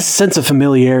 just has a sense of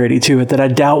familiarity to it that I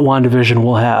doubt WandaVision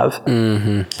will have.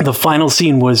 Mm-hmm. The final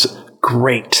scene was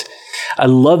great. I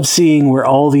loved seeing where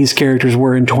all these characters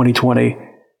were in 2020.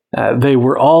 They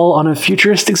were all on a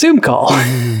futuristic Zoom call.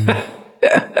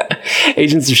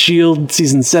 Agents of S.H.I.E.L.D.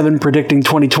 Season 7 predicting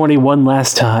 2020 one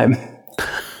last time.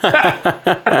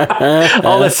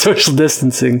 All that social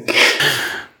distancing.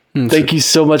 Thank you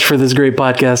so much for this great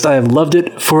podcast. I have loved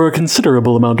it for a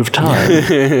considerable amount of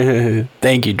time.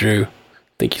 Thank you, Drew.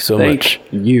 Thank you so much.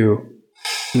 You.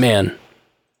 Man.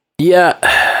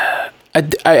 Yeah.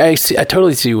 I see. I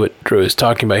totally see what Drew is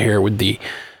talking about here with the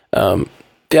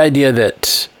idea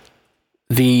that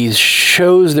these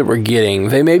shows that we're getting,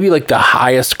 they may be like the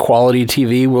highest quality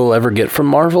TV we'll ever get from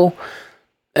Marvel.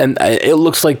 And it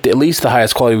looks like at least the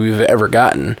highest quality we've ever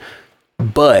gotten.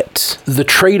 But the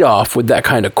trade-off with that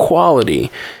kind of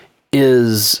quality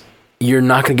is you're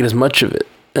not going to get as much of it.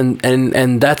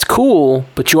 And that's cool,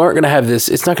 but you aren't going to have this.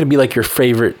 It's not going to be like your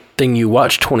favorite thing you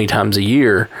watch 20 times a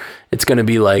year. It's going to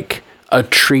be like a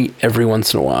treat every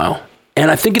once in a while. And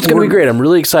I think it's going to be great. I'm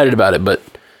really excited about it, but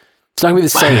it's not going to be the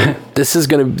same. This is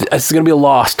going to be a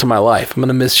loss to my life. I'm going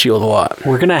to miss S.H.I.E.L.D. a lot.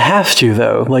 We're going to have to,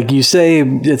 though. Like you say,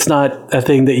 it's not a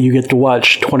thing that you get to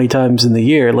watch 20 times in the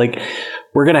year. Like,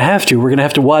 we're going to have to. We're going to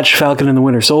have to watch Falcon and the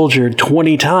Winter Soldier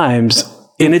 20 times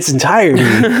in its entirety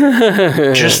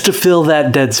just to fill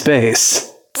that dead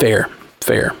space. Fair.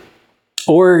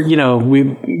 Or, we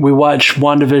watch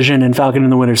WandaVision and Falcon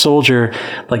and the Winter Soldier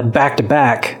like back to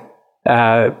back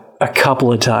a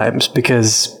couple of times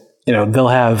because, they'll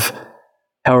have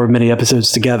however many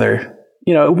episodes together.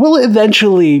 We'll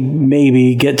eventually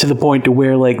maybe get to the point to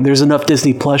where like there's enough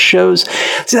Disney Plus shows.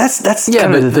 See, that's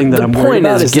kind of the thing that I'm worried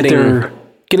about is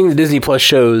getting the Disney Plus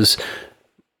shows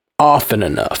often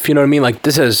enough. You know what I mean? Like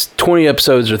this has 20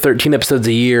 episodes or 13 episodes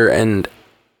a year, and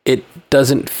it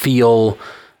doesn't feel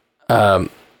like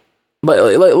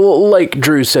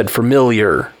Drew said,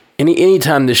 familiar.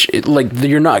 Anytime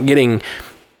you're not getting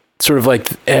sort of like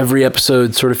every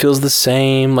episode sort of feels the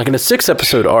same. Like in a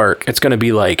 6-episode arc, it's going to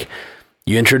be like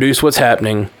you introduce what's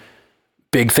happening,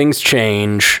 big things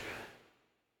change,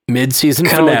 mid-season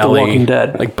finale, like The Walking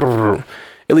Dead. Like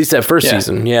at least that first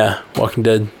season, Walking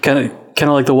Dead, kind of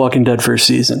like The Walking Dead first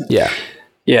season. Yeah.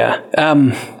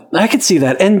 I could see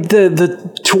that, and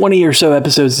the 20 or so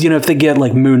episodes. If they get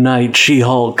like Moon Knight,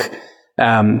 She-Hulk,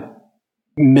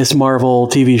 Miss Marvel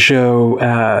TV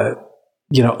show,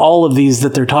 all of these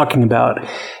that they're talking about.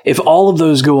 If all of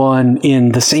those go on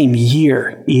in the same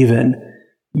year, even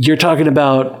you're talking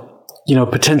about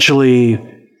potentially.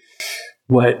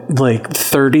 What, like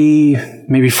 30,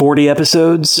 maybe 40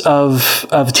 episodes of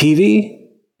TV?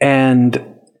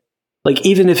 And like,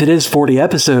 even if it is 40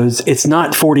 episodes, it's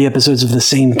not 40 episodes of the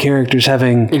same characters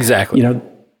having,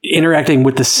 interacting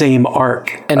with the same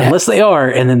arc. And unless they are,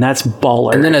 and then that's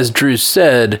baller. And then as Drew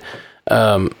said,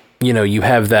 you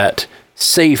have that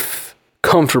safe,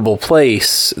 comfortable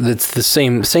place that's the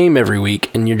same every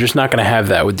week, and you're just not going to have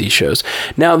that with these shows.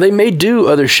 Now, they may do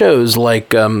other shows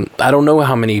like, I don't know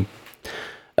how many,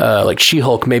 like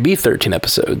She-Hulk may be 13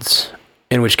 episodes,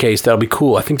 in which case that'll be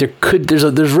cool. I think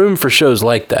there's room for shows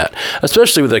like that,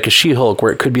 especially with like a She-Hulk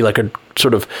where it could be like a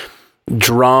sort of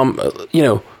drama,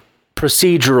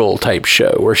 procedural type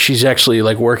show where she's actually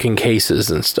like working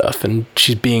cases and stuff, and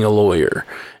she's being a lawyer,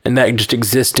 and that just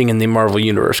existing in the Marvel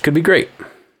universe could be great.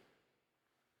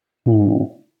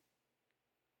 Ooh.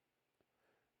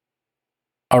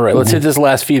 All right, let's hit this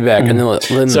last feedback, and then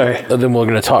we're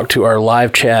going to talk to our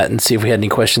live chat and see if we had any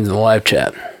questions in the live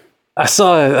chat. I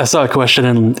saw a question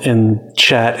in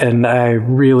chat, and I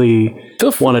really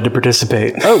wanted to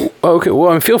participate. Oh, okay.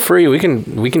 Well, feel free. We can.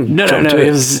 No.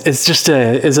 It's just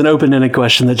an open-ended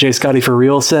question that J. Scotty for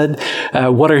real said.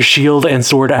 What are S.H.I.E.L.D. and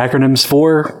SWORD acronyms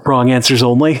for? Wrong answers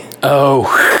only.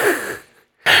 Oh.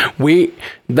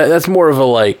 That's more of a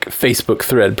like Facebook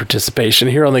thread participation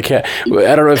here on the cat.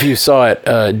 I don't know if you saw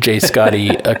it, Jay Scotty,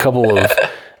 a couple of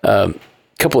I don't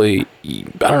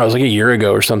know, it was like a year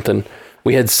ago or something.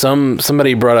 We had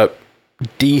somebody brought up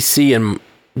DC.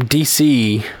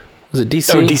 Was it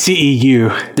DC? Oh,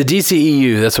 DCEU. The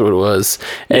DCEU, that's what it was.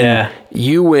 And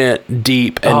you went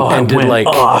deep and did like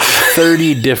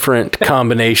 30 different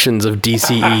combinations of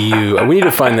DCEU. We need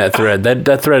to find that thread.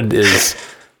 That thread is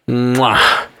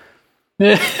mwah.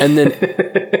 And then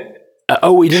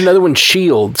we did another one,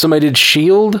 S.H.I.E.L.D. Somebody did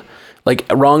S.H.I.E.L.D., like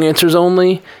wrong answers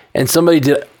only, and somebody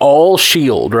did all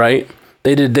S.H.I.E.L.D., right?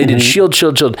 They did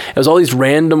S.H.I.E.L.D. It was all these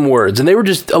random words, and they were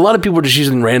just, a lot of people were just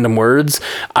using random words.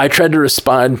 I did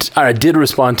respond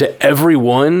to every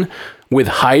one with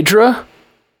Hydra,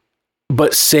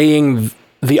 but saying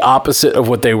the opposite of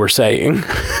what they were saying.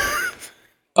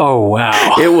 Oh,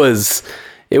 wow. It was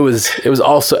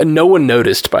also, and no one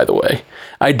noticed, by the way.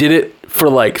 I did it for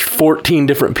like 14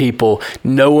 different people. I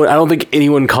don't think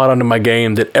anyone caught onto my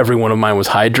game that every one of mine was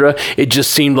Hydra. It just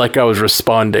seemed like I was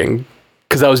responding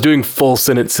because I was doing full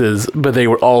sentences, but they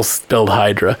were all spelled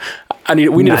Hydra.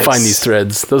 We need to find these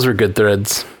threads. Those are good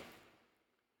threads.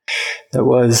 That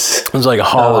was... It was like a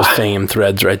Hall of Fame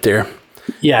threads right there.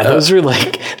 Yeah, those are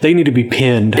like... They need to be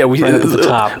pinned right up at the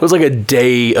top. It was like a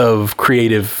day of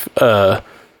creative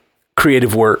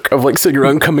work of like sitting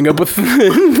around coming up with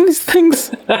these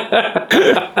things.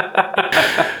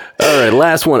 All right,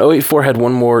 last one. 084 had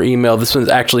one more email. This one's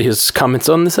actually his comments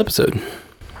on this episode.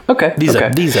 Okay. These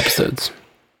episodes.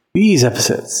 These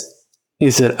episodes. He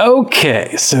said,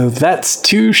 okay, so that's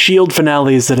 2 S.H.I.E.L.D.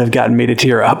 finales that have gotten me to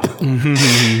tear up.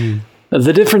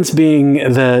 The difference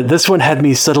being that this one had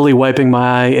me subtly wiping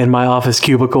my eye in my office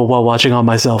cubicle while watching on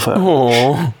my cell phone.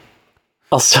 Aww.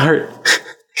 I'll start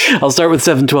with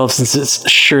 7/12 since it's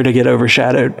sure to get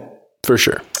overshadowed. For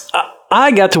sure.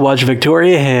 I got to watch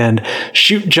Victoria Hand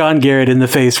shoot John Garrett in the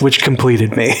face, which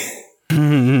completed me.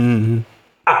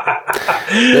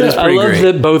 That is pretty I love great.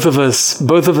 that both of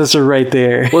us are right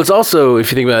there. Well, it's also,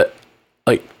 if you think about it,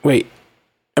 like, wait,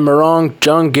 am I wrong?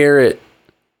 John Garrett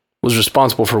was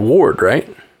responsible for Ward, right?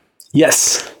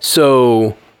 Yes.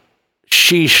 So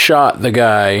she shot the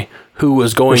guy who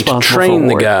was going to train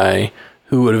the guy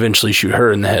who would eventually shoot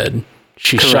her in the head.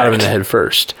 She shot him in the head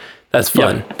first. That's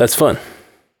fun. Yep. That's fun.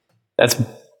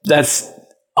 That's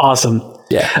awesome.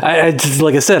 Yeah. I just,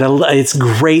 like I said, it's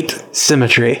great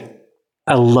symmetry.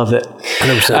 I love it.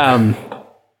 100%.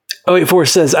 084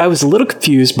 says, I was a little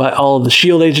confused by all of the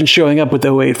S.H.I.E.L.D. agents showing up with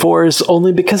 084s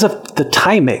only because of the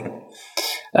timing.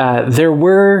 There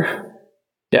were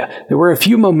a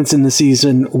few moments in the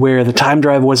season where the time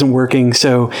drive wasn't working,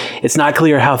 so it's not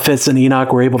clear how Fitz and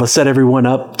Enoch were able to set everyone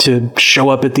up to show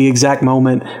up at the exact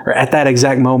moment, or at that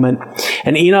exact moment.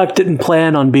 And Enoch didn't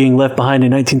plan on being left behind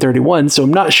in 1931, so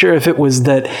I'm not sure if it was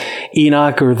that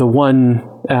Enoch or the one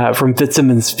from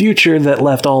Fitzsimmons' future that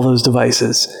left all those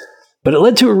devices. But it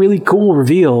led to a really cool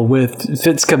reveal with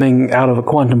Fitz coming out of a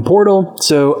quantum portal,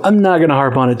 so I'm not going to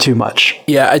harp on it too much.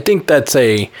 Yeah, I think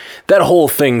that whole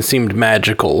thing seemed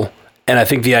magical, and I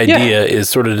think the idea is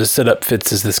sort of to set up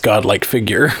Fitz as this godlike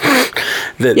figure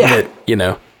that you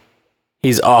know,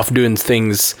 he's off doing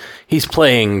things. He's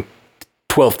playing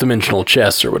 12th dimensional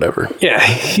chess or whatever. Yeah,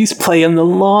 he's playing the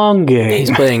long game. He's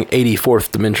playing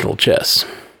 84th dimensional chess.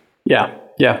 Yeah.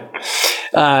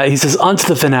 He says, on to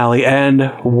the finale,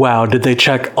 and wow, did they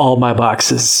check all my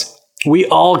boxes. We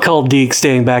all called Deke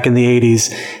staying back in the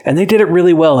 80s, and they did it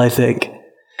really well, I think.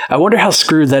 I wonder how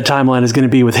screwed that timeline is going to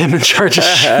be with him in charge of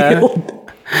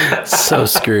S.H.I.E.L.D. So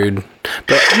screwed.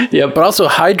 But also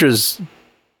Hydra's...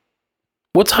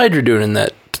 What's Hydra doing in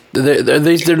that?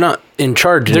 They're not in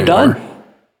charge anymore. They're done.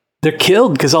 They're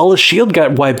killed because all of S.H.I.E.L.D.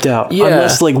 got wiped out. Yeah.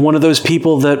 Unless, like, one of those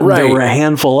people that there were a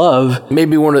handful of.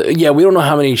 Maybe one of... Yeah, we don't know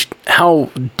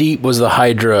how deep was the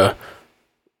Hydra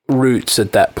roots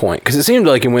at that point. Because it seemed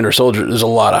like in Winter Soldier, there's a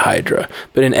lot of Hydra.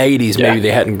 But in 80s, maybe they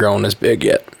hadn't grown as big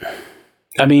yet.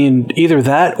 I mean, either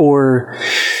that or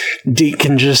Deke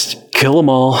can just kill them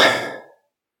all.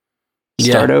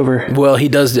 Start over. Well, he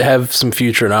does have some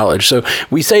future knowledge. So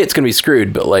we say it's going to be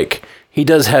screwed, but, like, he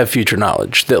does have future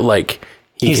knowledge that, like...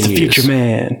 He's the future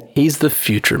man. He's the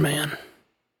future man.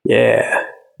 Yeah.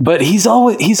 But he's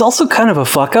also kind of a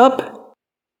fuck up.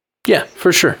 Yeah,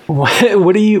 for sure.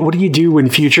 What do you do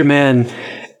when future man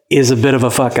is a bit of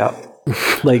a fuck up?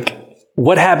 Like,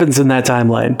 what happens in that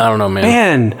timeline? I don't know, man.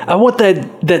 Man, I want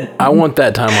that I want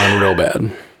that timeline real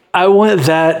bad. I want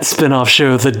that spin-off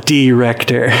show, The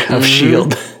Director of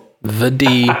S.H.I.E.L.D. The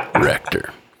Director.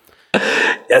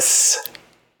 Yes.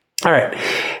 All right.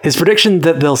 His prediction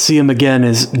that they'll see him again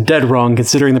is dead wrong,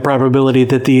 considering the probability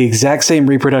that the exact same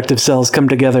reproductive cells come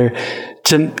together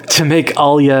to make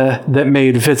Alia that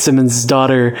made Fitzsimmons'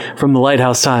 daughter from the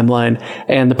Lighthouse timeline,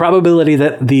 and the probability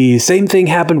that the same thing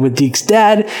happened with Deke's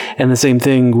dad and the same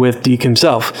thing with Deke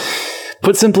himself.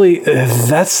 Put simply,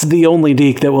 that's the only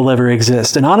Deke that will ever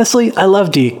exist. And honestly, I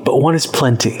love Deke, but one is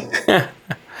plenty.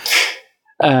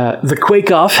 The Quake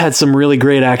Off had some really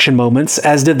great action moments,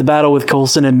 as did the battle with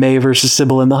Coulson and May versus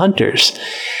Sybil and the Hunters.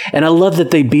 And I love that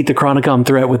they beat the Chronicom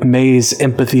threat with May's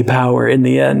empathy power in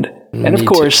the end. And of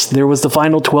course, there was the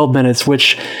final 12 minutes,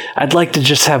 which I'd like to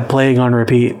just have playing on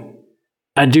repeat.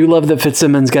 I do love that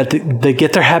Fitzsimmons they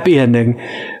get their happy ending,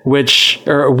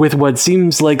 with what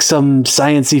seems like some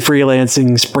science-y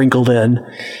freelancing sprinkled in.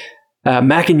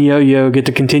 Mac and Yo-Yo get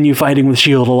to continue fighting with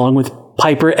S.H.I.E.L.D. along with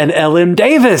Piper and L.M.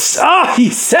 Davis. Oh, he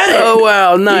said it! Oh,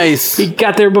 wow, nice. He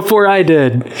got there before I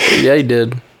did. Yeah, he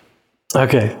did.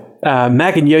 Okay.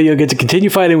 Mac and Yo-Yo get to continue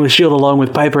fighting with S.H.I.E.L.D. along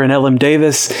with Piper and L.M.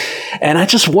 Davis, and I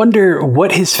just wonder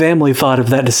what his family thought of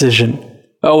that decision.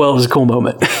 Oh, well, it was a cool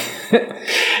moment.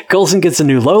 Coulson gets a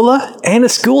new Lola and a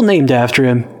school named after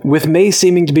him, with May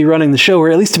seeming to be running the show, or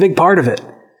at least a big part of it.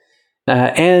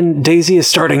 And Daisy is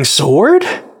starting S.W.O.R.D.?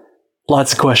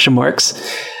 Lots of question marks.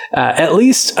 At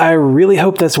least I really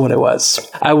hope that's what it was.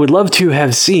 I would love to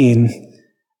have seen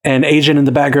an agent in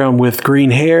the background with green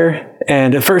hair,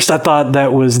 and at first I thought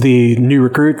that was the new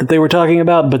recruit that they were talking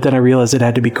about, but then I realized it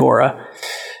had to be Cora.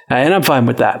 And I'm fine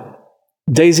with that.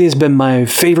 Daisy has been my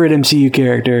favorite MCU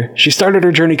character. She started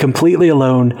her journey completely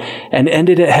alone and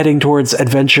ended it heading towards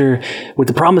adventure with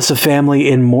the promise of family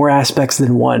in more aspects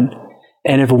than one.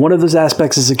 And if one of those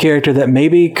aspects is a character that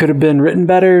maybe could have been written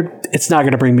better, it's not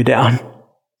going to bring me down.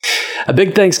 A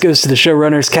big thanks goes to the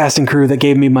showrunners, cast, and crew that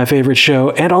gave me my favorite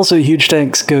show, and also a huge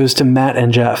thanks goes to Matt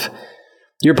and Jeff.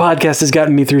 Your podcast has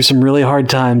gotten me through some really hard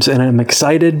times, and I'm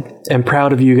excited and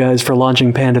proud of you guys for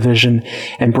launching PandaVision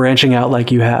and branching out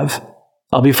like you have.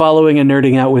 I'll be following and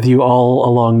nerding out with you all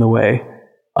along the way.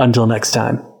 Until next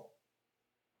time.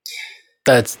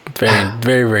 That's very,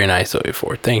 very, very nice of you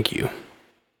for. Thank you.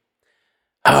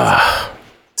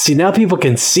 See, now people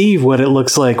can see what it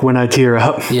looks like when I tear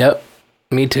up. Yep,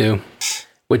 me too.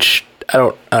 Which I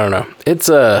don't know. That's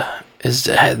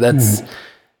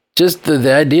just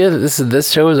the idea that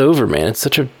this show is over, man. It's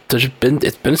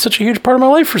been such a huge part of my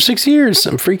life for 6 years.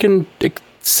 I'm freaking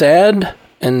sad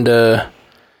and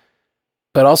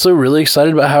but also really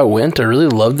excited about how it went. I really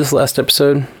loved this last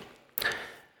episode.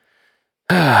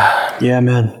 Yeah,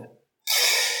 man.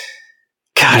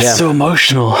 God, it's so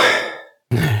emotional.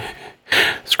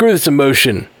 Screw this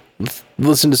emotion. Let's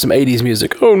listen to some 80s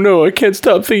music. Oh no, I can't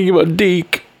stop thinking about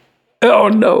Deke. Oh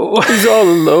no. He's all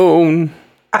alone.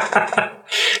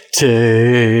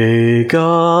 Take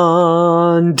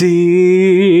on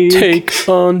Deke. Take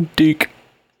on Deke.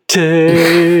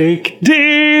 Take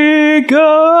Deke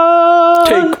on.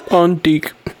 Take on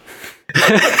Deke.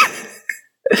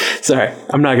 Sorry,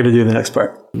 I'm not going to do the next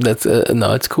part. That's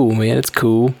no, it's cool, man. It's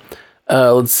cool.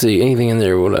 Let's see. Anything in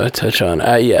there we want to touch on?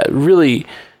 Yeah, really,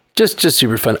 just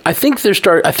super fun. I think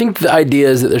the idea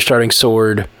is that they're starting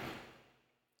S.H.I.E.L.D.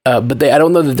 But I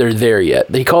don't know that they're there yet.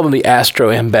 They call them the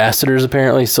Astro Ambassadors,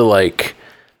 apparently. So, like,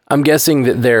 I'm guessing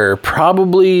that they're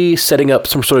probably setting up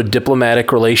some sort of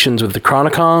diplomatic relations with the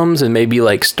Chronicoms and maybe,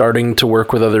 like, starting to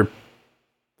work with other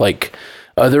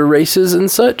races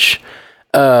and such.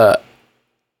 But,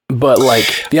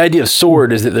 like, the idea of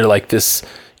S.H.I.E.L.D. is that they're, like, this,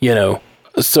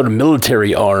 sort of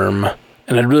military arm.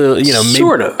 And I'd really, maybe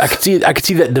sort of. I could see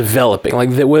that developing,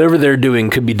 like that whatever they're doing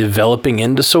could be developing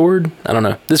into S.H.I.E.L.D. I don't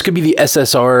know. This could be the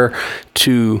SSR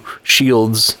to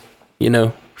S.H.I.E.L.D.'s,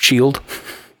 S.H.I.E.L.D.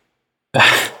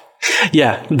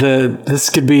 Yeah, this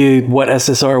could be what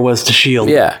SSR was to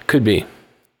S.H.I.E.L.D. Yeah, could be.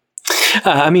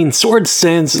 I mean, S.W.O.R.D.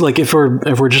 stands, like, if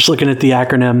we're just looking at the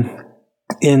acronym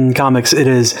in comics, it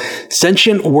is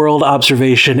Sentient World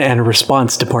Observation and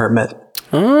Response Department.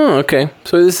 Oh, okay.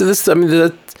 So this I mean,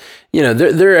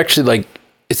 they're actually like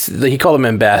he called them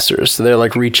ambassadors, so they're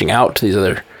like reaching out to these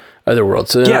other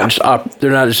worlds. So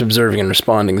they're not just observing and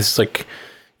responding. This is like,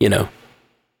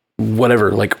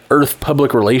 whatever, like Earth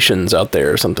public relations out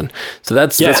there or something. So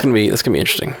that's gonna be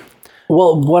interesting.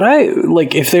 Well, what I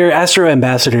like, if they're Astro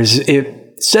Ambassadors,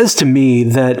 it says to me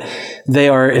that they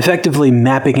are effectively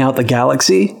mapping out the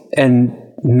galaxy and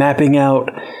mapping out,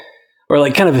 or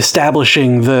like kind of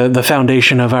establishing the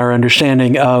foundation of our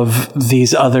understanding of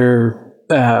these other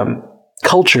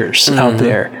cultures out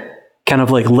there, kind of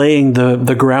like laying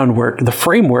the groundwork, the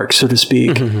framework, so to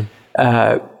speak,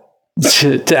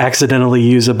 to accidentally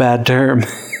use a bad term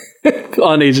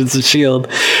on Agents of S.H.I.E.L.D.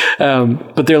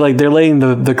 But they're laying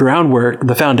the groundwork,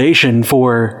 the foundation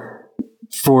for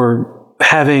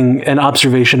having an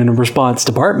observation and response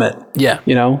department. Yeah.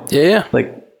 Yeah.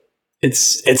 Like,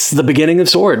 it's the beginning of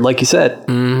S.W.O.R.D., like you said.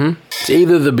 Mm-hmm. It's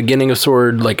either the beginning of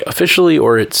S.W.O.R.D., like, officially,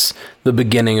 or it's the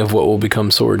beginning of what will become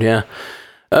S.W.O.R.D., yeah.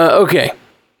 Okay.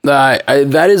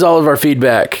 That is all of our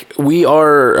feedback.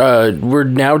 We're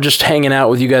now just hanging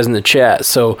out with you guys in the chat.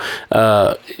 So,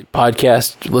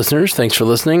 podcast listeners, thanks for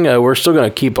listening. We're still going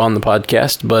to keep on the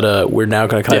podcast, but we're now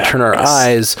going to kind of turn our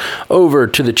eyes over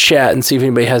to the chat and see if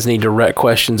anybody has any direct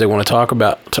questions they want to talk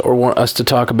about or want us to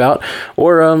talk about,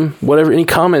 or whatever, any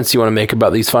comments you want to make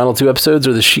about these final 2 episodes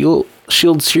or the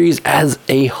S.H.I.E.L.D. series as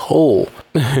a whole.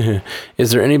 Is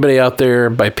there anybody out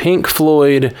there by Pink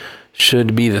Floyd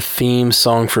should be the theme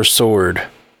song for S.W.O.R.D.?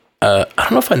 I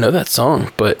don't know if I know that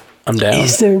song, but I'm down.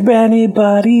 Is there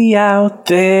anybody out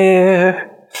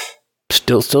there?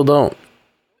 Still don't.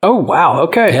 Oh wow,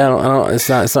 okay. Yeah, I don't, it's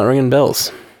not ringing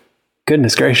bells.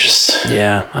 Goodness gracious.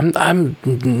 Yeah, I'm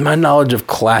my knowledge of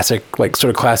classic, like sort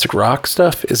of classic rock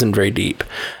stuff isn't very deep.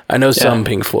 I know some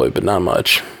Pink Floyd, but not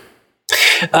much.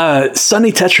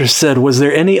 Sunny Tetris said, was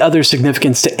there any other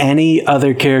significance to any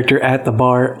other character at the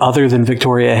bar other than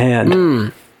Victoria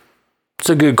Hand? It's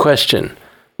a good question.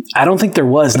 I don't think there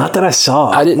was. Not that I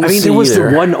saw. I didn't. There was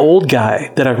the one old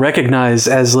guy that I recognized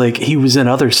as like he was in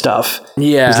other stuff.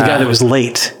 Yeah, it was the guy that was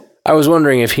late. I was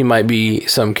wondering if he might be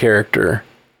some character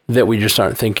that we just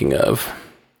aren't thinking of.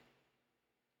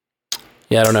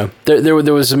 Yeah, I don't know.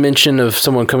 There was a mention of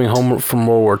someone coming home from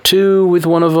World War II with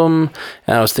one of them,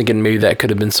 and I was thinking maybe that could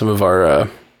have been some of our.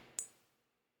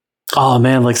 Oh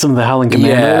man, like some of the Howling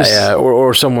Commandos. Yeah,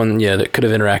 or someone that could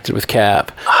have interacted with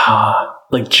Cap.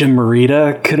 Like Jim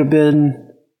Morita could have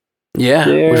been. Yeah,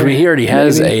 there, which he already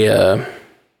has a.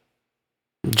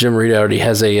 Jim Morita already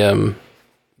has a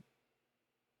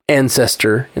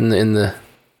ancestor in the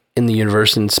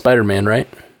universe in Spider-Man, right?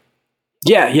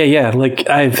 Yeah. Like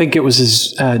I think it was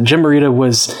his Jim Morita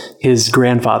was his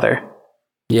grandfather.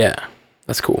 Yeah,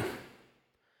 that's cool.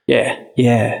 Yeah.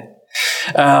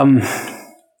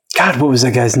 God, what was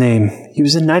that guy's name? He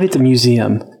was in Night at the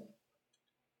Museum.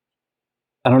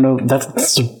 I don't know.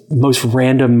 That's the most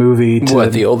random movie.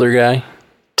 The older guy?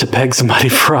 To peg somebody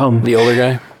from. The older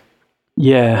guy?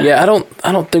 Yeah. Yeah, I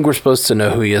don't think we're supposed to know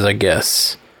who he is, I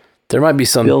guess. There might be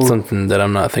something that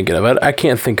I'm not thinking of. I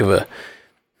can't think of a...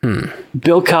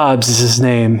 Bill Cobbs is his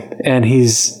name, and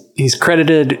he's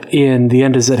credited in The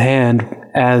End Is at Hand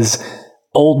as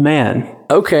Old Man.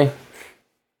 Okay.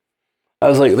 I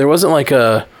was like, there wasn't like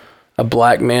a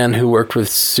black man who worked with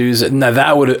Susan. Now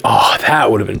that would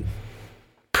have been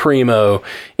primo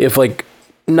if like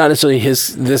not necessarily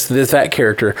that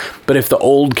character, but if the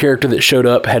old character that showed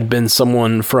up had been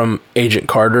someone from Agent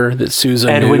Carter that Susan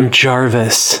Edwin knew.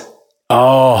 Jarvis.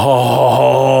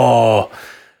 Oh,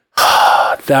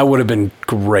 that would have been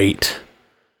great.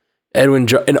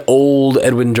 An old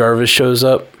Edwin Jarvis shows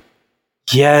up.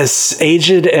 Yes,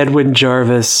 aged Edwin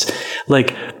Jarvis.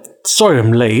 Like, sorry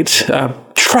I'm late.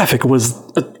 Traffic was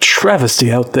a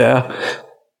travesty out there.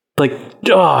 Like,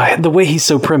 the way he's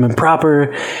so prim and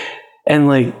proper. And,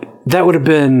 like, that would have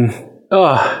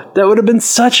been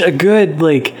such a good,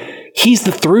 like, he's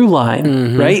the through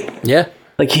line, right? Yeah.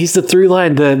 Like, he's the through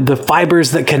line, the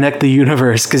fibers that connect the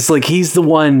universe. Because, like, he's the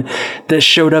one that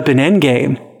showed up in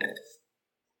Endgame.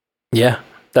 Yeah,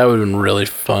 that would have been really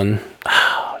fun.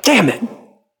 Damn it.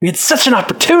 We had such an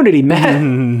opportunity,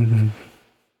 man.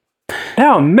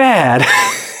 Now I'm mad.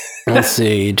 Let's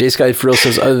see. J Sky Frill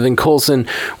says, other than Coulson,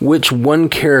 which one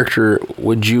character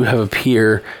would you have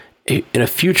appear in a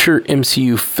future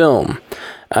MCU film?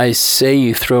 I say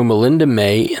you throw Melinda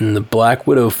May in the Black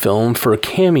Widow film for a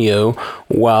cameo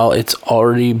while it's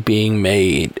already being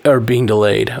made or being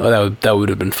delayed. Oh, that would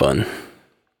have been fun.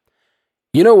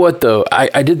 You know what though?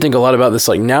 I did think a lot about this.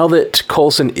 Like now that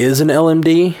Coulson is an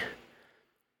LMD,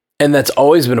 and that's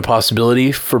always been a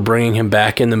possibility for bringing him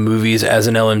back in the movies as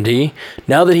an LMD.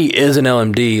 Now that he is an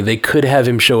LMD, they could have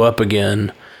him show up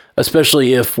again,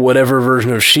 especially if whatever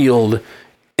version of S.H.I.E.L.D.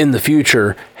 in the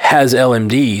future has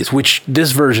LMDs, which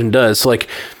this version does. So like,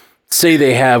 say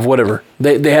they have whatever.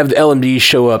 They have the LMDs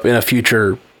show up in a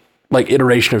future like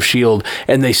iteration of S.H.I.E.L.D.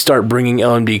 and they start bringing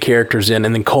LMD characters in,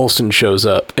 and then Coulson shows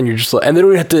up, and you're just like, and they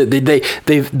don't have to.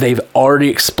 They've already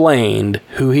explained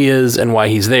who he is and why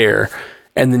he's there.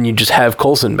 And then you just have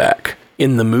Coulson back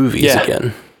in the movies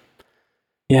again.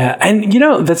 Yeah, and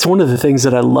that's one of the things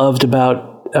that I loved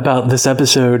about this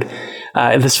episode,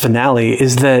 this finale,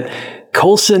 is that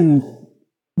Coulson,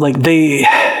 like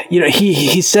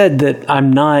he said that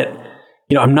I'm not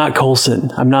Coulson.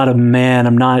 I'm not a man.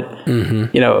 I'm not,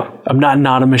 I'm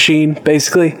not a machine,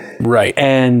 basically. Right.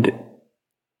 And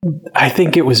I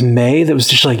think it was May that was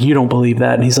just like, you don't believe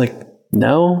that. And he's like,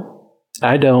 no,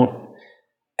 I don't.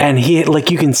 And he,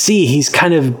 like, you can see he's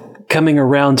kind of coming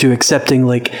around to accepting,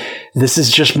 like, this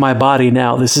is just my body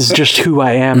now. This is just who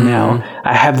I am now.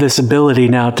 I have this ability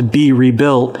now to be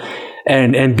rebuilt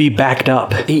and be backed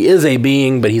up. He is a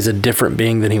being, but he's a different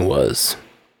being than he was.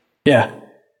 Yeah.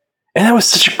 And that was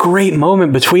such a great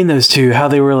moment between those two, how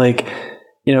they were like,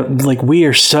 like, we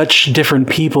are such different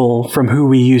people from who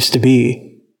we used to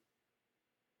be.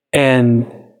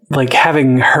 And, like,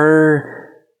 having her...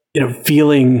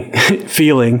 feeling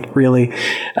really,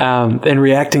 and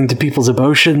reacting to people's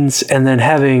emotions, and then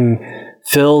having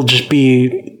Phil just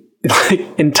be like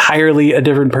entirely a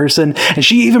different person. And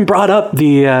she even brought up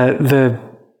the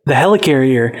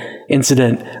helicarrier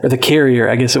incident, or the carrier,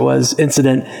 I guess it was,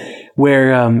 incident,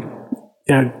 where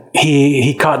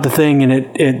he caught the thing and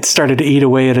it started to eat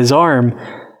away at his arm,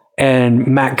 and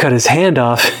Mac cut his hand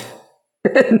off,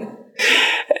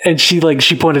 and she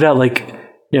pointed out, like,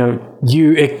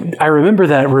 I remember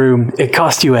that room. It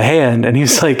cost you a hand. And he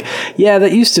was like, yeah,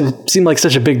 that used to seem like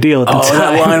such a big deal at the time.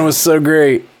 That line was so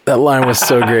great.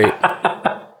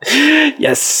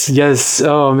 Yes.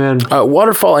 Oh, man.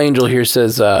 Waterfall Angel here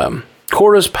says,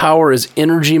 Cora's power is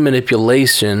energy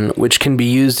manipulation, which can be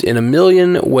used in a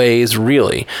million ways,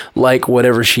 really, like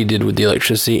whatever she did with the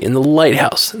electricity in the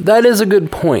lighthouse. That is a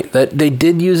good point, that they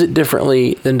did use it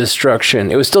differently than destruction.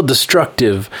 It was still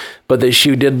destructive, but that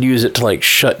she did use it to, like,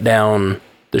 shut down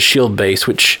the S.H.I.E.L.D. base,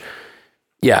 which,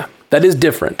 yeah, that is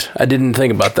different. I didn't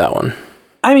think about that one.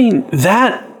 I mean,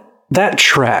 that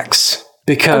tracks,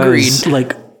 because, Agreed.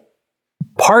 like,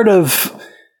 part of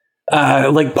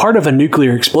a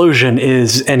nuclear explosion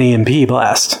is an EMP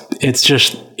blast. It's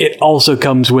just, it also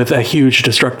comes with a huge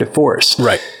destructive force.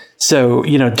 Right. So,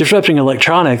 disrupting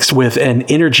electronics with an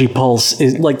energy pulse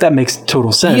is like, that makes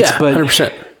total sense. Yeah, but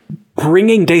 100%.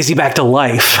 Bringing Daisy back to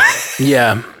life.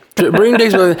 Yeah. Bringing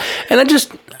Daisy back, and I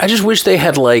just wish they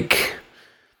had, like,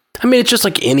 I mean, it's just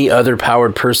like any other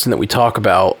powered person that we talk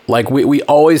about. Like, we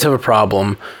always have a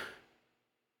problem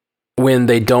when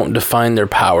they don't define their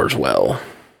powers well.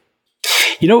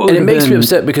 And it makes me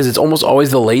upset because it's almost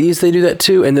always the ladies they do that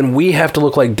to, and then we have to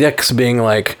look like dicks being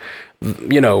like,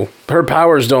 her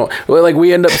powers don't, like,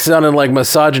 we end up sounding like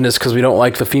misogynists because we don't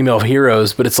like the female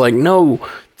heroes, but it's like, no,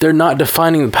 they're not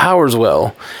defining the powers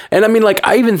well. And I mean, like,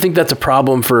 I even think that's a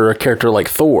problem for a character like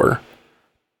Thor.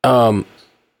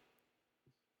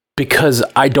 Because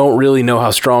I don't really know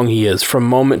how strong he is. From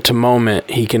moment to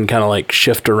moment, he can kind of, like,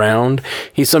 shift around.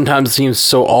 He sometimes seems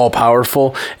so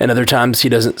all-powerful, and other times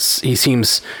he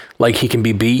seems like he can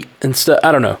be beat and stuff.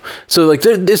 I don't know. So, like,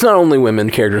 it's not only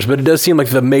women characters, but it does seem like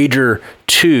the major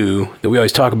two that we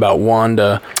always talk about,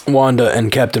 Wanda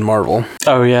and Captain Marvel.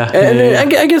 Oh, yeah.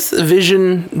 And I guess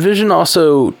Vision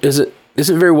also isn't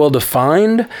very well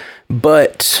defined,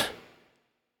 but...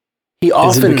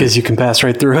 Is it because you can pass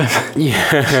right through him?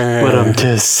 Yeah. But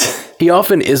he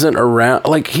often isn't around.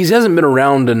 Like, he hasn't been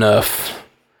around enough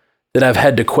that I've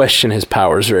had to question his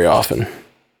powers very often.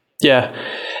 Yeah.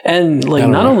 And, like,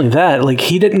 not only that, like,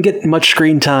 he didn't get much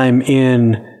screen time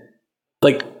in,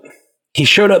 like, he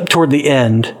showed up toward the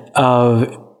end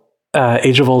of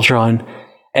Age of Ultron,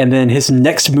 and then his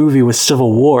next movie was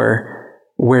Civil War,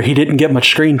 where he didn't get much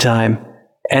screen time.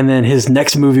 And then his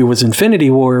next movie was Infinity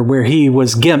War, where he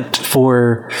was gimped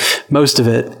for most of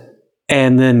it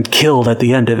and then killed at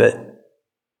the end of it.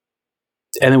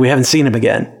 And then we haven't seen him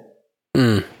again.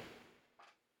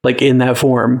 Like, in that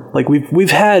form. Like,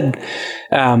 we've had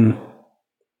Paul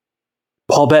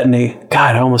Bettany.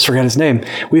 God, I almost forgot his name.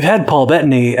 We've had Paul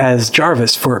Bettany as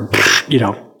Jarvis for,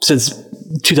 since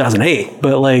 2008.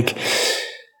 But, like,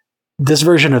 this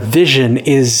version of Vision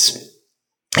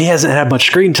he hasn't had much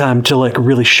screen time to, like,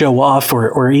 really show off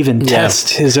or even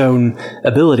test his own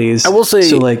abilities. I will say,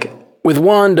 so, like, with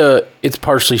Wanda, it's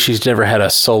partially she's never had a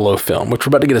solo film, which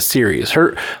we're about to get a series.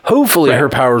 Hopefully her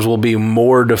powers will be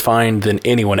more defined than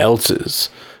anyone else's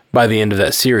by the end of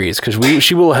that series, because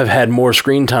she will have had more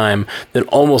screen time than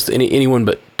almost anyone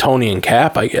but Tony and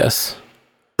Cap, I guess.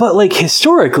 But, like,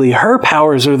 historically, her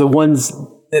powers are the ones...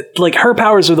 Like, her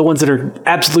powers are the ones that are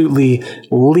absolutely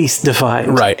least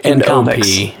defined. Right. In And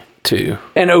comics. OP, too.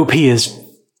 And OP is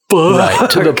fuck. Right.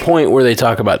 To the point where they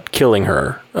talk about killing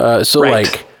her.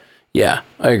 Like, yeah,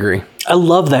 I agree. I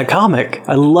love that comic.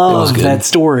 I love that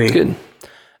story. It's good.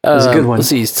 It was a good one. Let's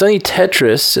see. Sunny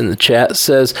Tetris in the chat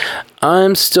says,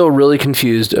 I'm still really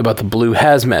confused about the blue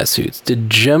hazmat suits. Did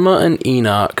Gemma and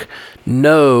Enoch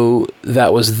know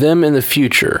that was them in the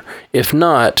future? If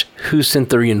not, who sent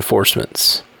the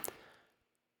reinforcements?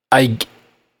 I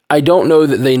don't know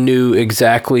that they knew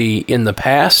exactly in the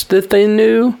past that they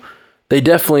knew. They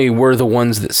definitely were the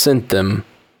ones that sent them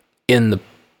in the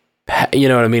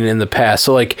in the past.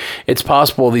 So, like, it's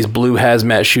possible these blue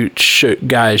hazmat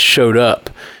guys showed up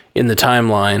in the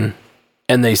timeline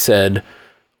and they said,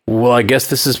 well, I guess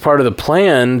this is part of the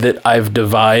plan that I've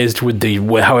devised with the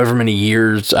however many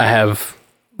years I have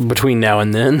between now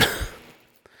and then.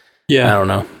 Yeah. I don't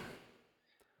know.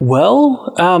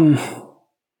 Well,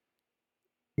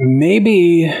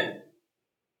 maybe...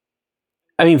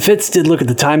 I mean, Fitz did look at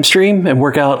the time stream and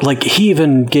work out, like, he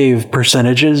even gave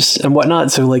percentages and whatnot.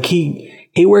 So, like, he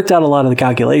worked out a lot of the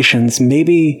calculations.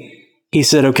 Maybe he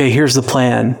said, okay, here's the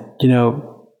plan.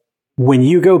 When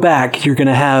you go back, you're going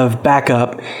to have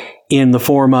backup in the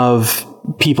form of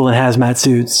people in hazmat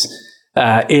suits.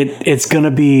 It's going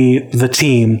to be the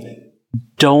team.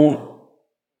 Don't,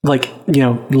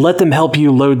 let them help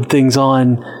you load things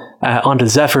onto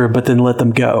Zephyr, but then let them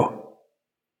go.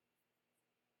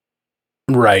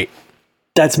 Right.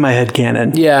 That's my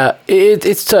headcanon. Yeah,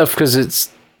 it's tough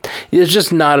because there's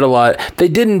just not a lot. They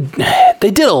did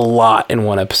a lot in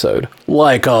one episode.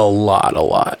 Like, a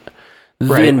lot.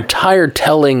 The entire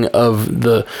telling of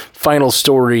the final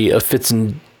story of Fitz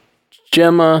and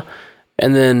Gemma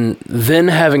and then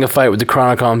having a fight with the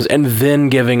Chronicoms, and then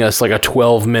giving us like a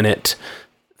 12-minute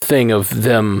thing of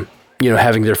them,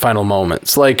 having their final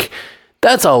moments. Like,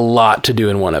 that's a lot to do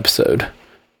in one episode.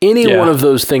 Any one of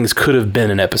those things could have been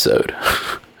an episode.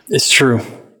 It's true.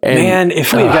 And, man,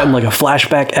 if we had gotten like a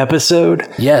flashback episode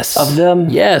of them.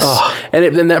 Yes.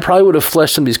 And then that probably would have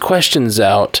fleshed some of these questions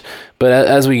out. But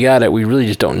as we got it, we really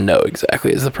just don't know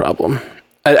exactly is the problem.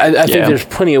 I think there's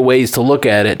plenty of ways to look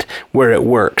at it where it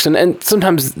works. And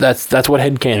sometimes that's what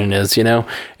headcanon is,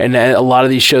 And a lot of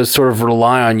these shows sort of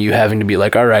rely on you having to be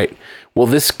like, all right, well,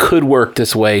 this could work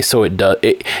this way, so it does.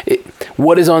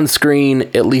 What is on screen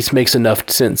at least makes enough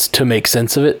sense to make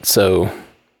sense of it. So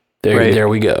there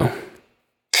we go.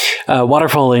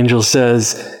 Waterfall Angel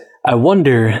says, I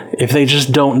wonder if they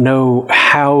just don't know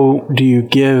how do you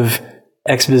give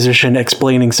exposition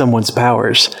explaining someone's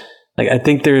powers. Like, I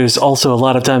think there's also a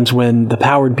lot of times when the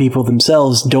powered people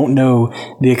themselves don't know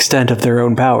the extent of their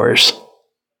own powers.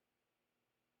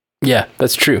 Yeah,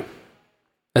 that's true.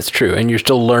 That's true. And you're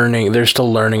still learning. They're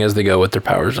still learning as they go what their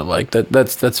powers are like.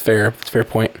 That's fair. That's a fair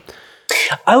point.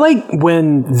 I like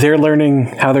when they're learning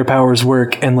how their powers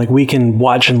work and like we can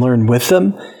watch and learn with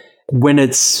them. When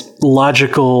it's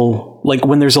logical, like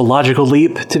when there's a logical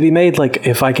leap to be made, like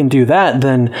if I can do that,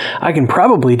 then I can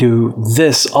probably do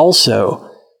this also.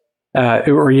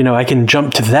 Or, I can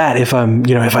jump to that if I'm,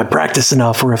 if I practice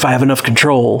enough or if I have enough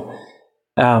control.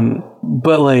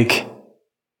 But like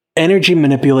energy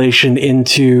manipulation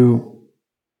into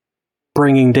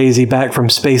bringing Daisy back from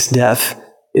space death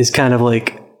is kind of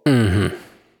like,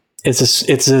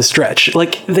 it's a stretch.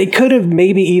 Like they could have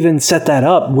maybe even set that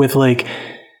up with like,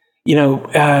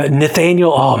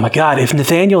 Nathaniel, oh my God, if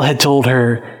Nathaniel had told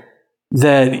her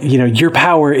that, your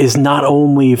power is not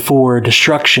only for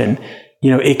destruction,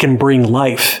 it can bring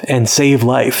life and save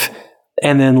life.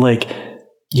 And then like,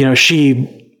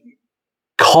 she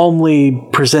calmly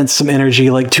presents some energy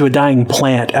like to a dying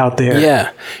plant out there.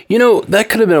 Yeah. That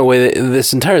could have been a way that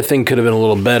this entire thing could have been a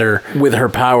little better with her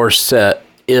power set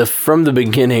if from the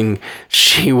beginning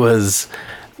she was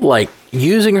like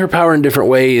using her power in different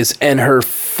ways and her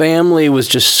family was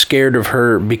just scared of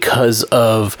her because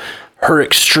of her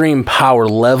extreme power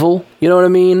level. You know what I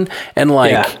mean? And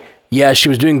like, yeah, she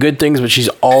was doing good things, but she's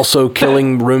also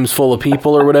killing rooms full of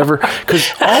people or whatever. Because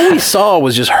all we saw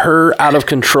was just her out of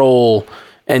control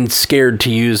and scared to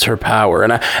use her power.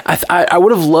 And I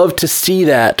would have loved to see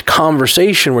that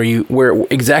conversation where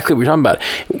exactly what you're talking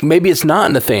about. Maybe it's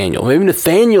not Nathaniel. Maybe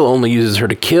Nathaniel only uses her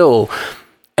to kill,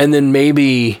 and then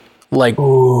maybe like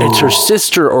it's her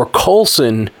sister or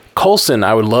Coulson. Coulson,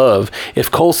 I would love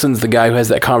if Coulson's the guy who has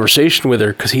that conversation with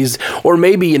her, because or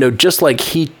maybe just like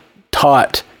he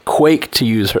taught Quake to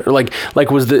use her, like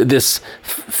was this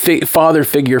father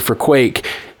figure for Quake.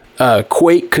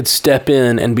 Quake could step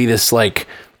in and be this like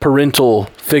parental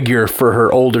figure for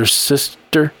her older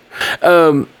sister,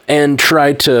 and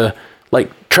try to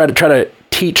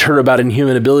teach her about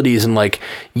inhuman abilities and like,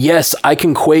 yes, I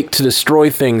can Quake to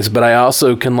destroy things, but I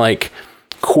also can like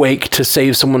Quake to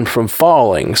save someone from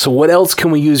falling. So what else can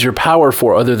we use your power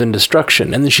for other than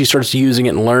destruction? And then she starts using it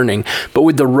and learning. But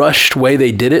with the rushed way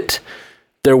they did it,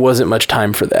 there wasn't much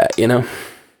time for that,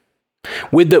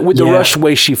 With the rushed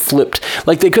way she flipped,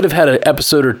 like they could have had an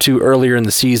episode or two earlier in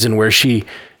the season where she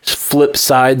flipped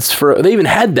sides they even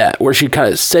had that where she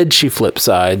kind of said she flipped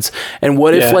sides. And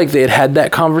what if like they had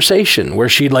that conversation where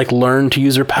she'd like learned to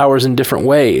use her powers in different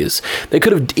ways? They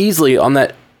could have easily on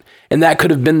that, and that could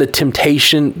have been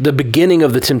the beginning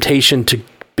of the temptation to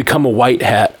become a white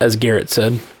hat, as Garrett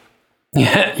said.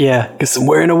 Yeah, because I'm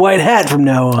wearing a white hat from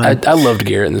now on. I loved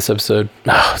Garrett in this episode.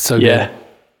 Oh, so good.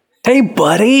 Hey,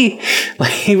 buddy.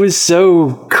 Like, he was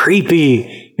so creepy.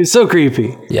 He was so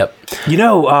creepy. Yep.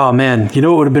 Oh man,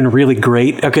 what would have been really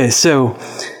great? Okay, so,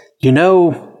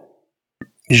 Jia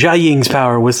Ying's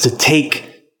power was to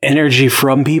take energy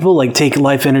from people, like take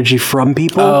life energy from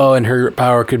people. Oh, and her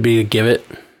power could be to give it?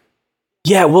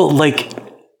 Yeah, well, like,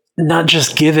 not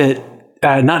just give it,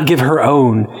 not give her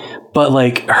own, but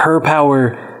like her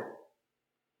power,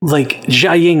 like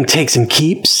Jia Ying takes and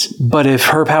keeps, but if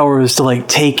her power was to like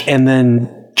take and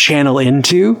then channel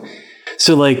into,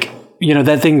 so like,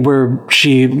 that thing where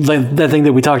that thing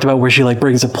that we talked about where she like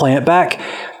brings a plant back,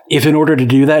 if in order to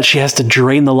do that, she has to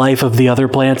drain the life of the other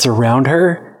plants around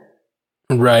her.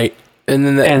 Right. And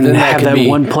then have that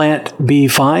one plant be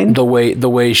fine. The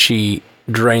way she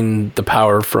drained the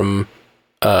power from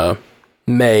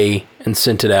May and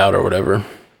sent it out or whatever.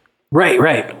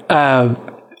 Right.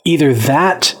 Either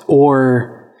that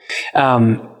or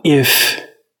if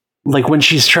like when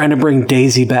she's trying to bring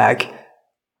Daisy back,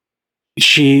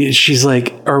 she's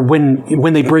like, or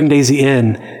when they bring Daisy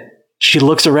in, she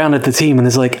looks around at the team and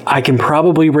is like, I can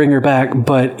probably bring her back,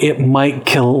 but it might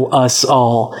kill us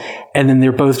all. And then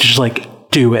they're both just like,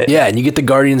 do it. Yeah, and you get the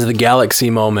Guardians of the Galaxy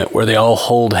moment where they all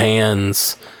hold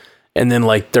hands and then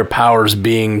like their powers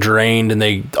being drained and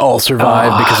they all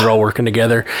survive because they're all working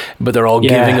together, but they're all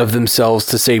giving of themselves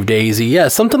to save Daisy. Yeah,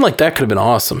 something like that could have been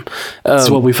awesome. That's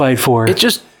what we fight for. It's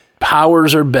just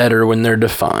powers are better when they're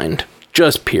defined.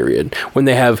 Just period. When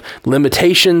they have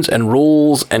limitations and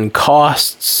rules and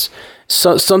costs,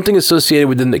 something associated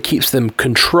with them that keeps them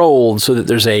controlled so that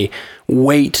there's a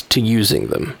weight to using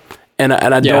them. And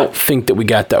I don't think that we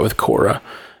got that with Korra.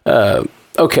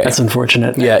 Okay. That's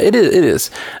unfortunate. Yeah, it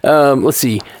is. Let's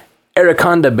see.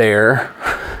 Ericonda Bear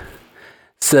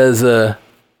says,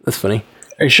 that's funny.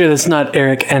 Are you sure that's not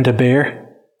Eric and a bear?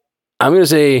 I'm going to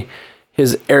say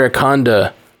his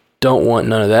Ericonda don't want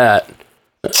none of that.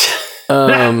 It's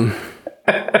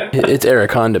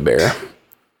Ericonda Bear.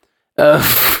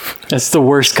 That's the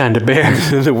worst kind of bear.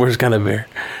 The worst kind of bear.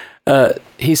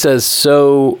 He says,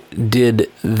 so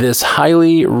did this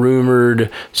highly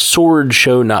rumored sword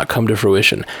show not come to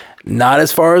fruition? Not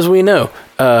as far as we know.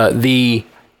 The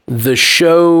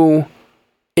show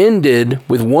ended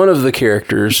with one of the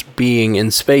characters being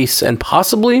in space and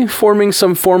possibly forming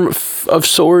some form of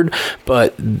sword,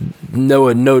 but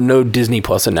no Disney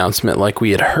Plus announcement like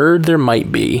we had heard there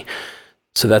might be.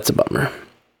 So that's a bummer.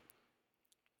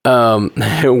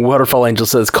 Waterfall Angel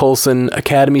says Coulson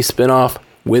Academy spinoff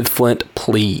with Flint,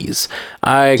 please.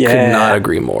 I could not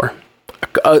agree more.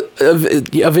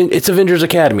 It's Avengers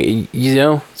Academy, you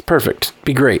know, it's perfect.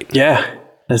 Be great. Yeah,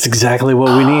 that's exactly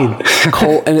what we need.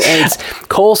 And it's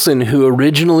Coulson who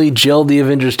originally gelled the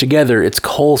Avengers together. It's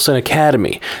Coulson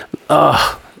Academy.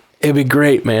 It'd be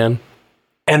great, man.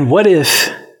 And what if,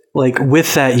 like,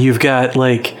 with that, you've got,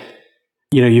 like,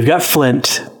 you know, you've got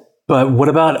Flint, but what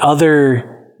about other,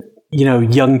 you know,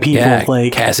 young people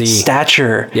like Cassie.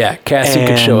 Stature? Yeah, Cassie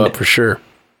could show up for sure.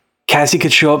 Cassie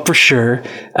could show up for sure.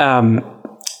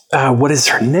 What is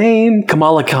her name?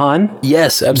 Kamala Khan?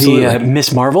 Yes, absolutely. The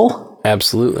Miss Marvel?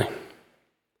 Absolutely.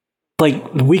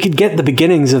 Like, we could get the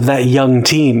beginnings of that young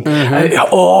team. Mm-hmm.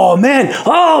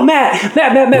 Matt.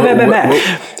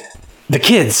 The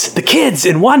kids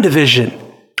in WandaVision.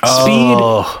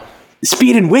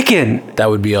 Speed and Wiccan. That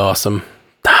would be awesome.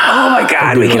 Oh my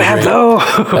God, we can have those.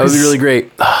 That would be really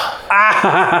great.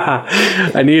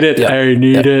 I need it. Yep. I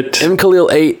need it. M. Khalil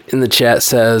 8 in the chat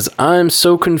says, I'm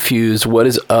so confused what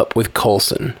is up with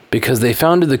Coulson because they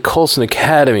founded the Coulson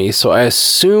Academy, so I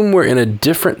assume we're in a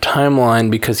different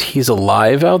timeline because he's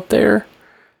alive out there.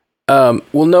 Well,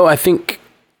 no, I think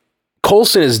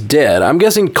Coulson is dead. I'm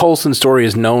guessing Coulson's story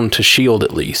is known to S.H.I.E.L.D.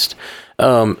 at least.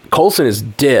 Coulson is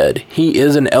dead. He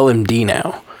is an LMD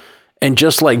now. And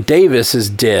just like Davis is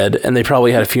dead, and they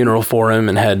probably had a funeral for him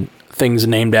and had things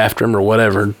named after him or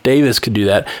whatever, Davis could do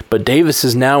that. But Davis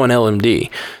is now an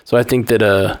LMD. So I think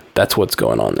that that's what's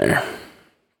going on there.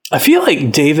 I feel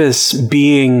like Davis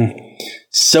being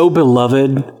so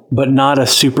beloved, but not a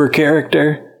super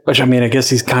character, which, I mean, I guess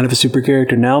he's kind of a super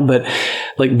character now, but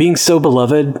like being so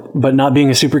beloved, but not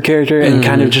being a super character and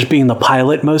kind of just being the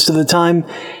pilot most of the time,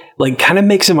 like kind of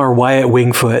makes him our Wyatt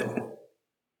Wingfoot.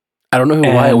 I don't know who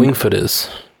Wyatt Wingfoot is.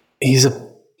 He's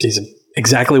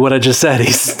exactly what I just said.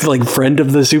 He's like friend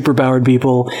of the superpowered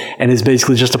people and is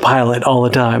basically just a pilot all the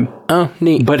time. Oh,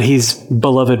 neat. But he's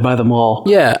beloved by them all.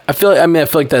 Yeah, I feel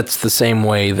like that's the same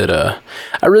way that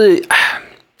I really,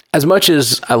 as much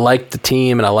as I like the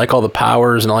team and I like all the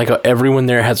powers and I like how everyone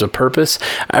there has a purpose,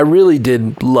 I really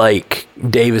did like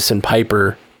Davis and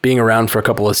Piper being around for a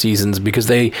couple of seasons because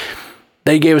they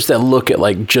gave us that look at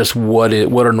like just what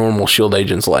are normal S.H.I.E.L.D.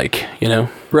 agents like, you know?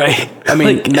 Right. I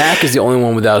mean, like, Mac is the only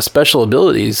one without special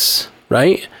abilities,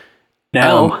 right?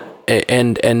 Now.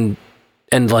 And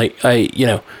like, you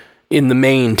know, in the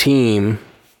main team,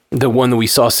 the one that we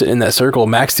saw sit in that circle,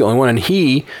 Mac's the only one, and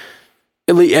he's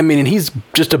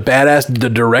just a badass, the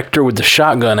director with the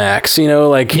shotgun axe, you know,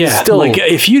 like he's still like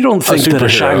if you don't think that a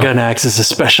shotgun axe is a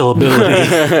special ability.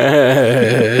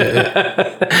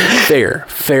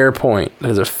 Fair point.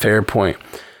 That is a fair point.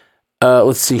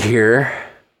 Let's see here.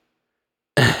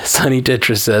 Sunny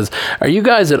Tetris says, are you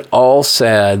guys at all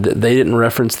sad that they didn't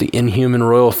reference the Inhuman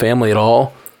royal family at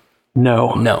all?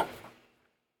 No.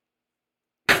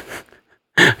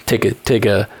 Take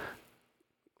a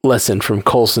lesson from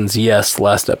Coulson's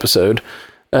last episode.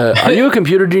 Are you a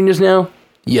computer genius now?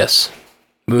 Yes.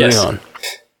 Moving on.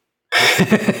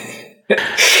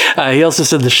 He also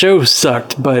said the show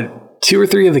sucked, but 2 or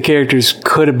 3 of the characters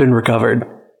could have been recovered.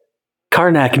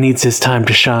 Karnak needs his time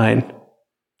to shine.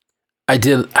 I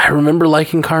remember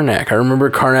liking Karnak. I remember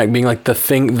Karnak being like the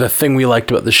thing we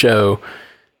liked about the show.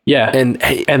 Yeah. And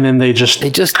then they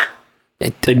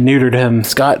neutered him.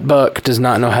 Scott Buck does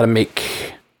not know how to make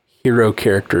hero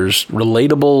characters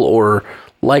relatable or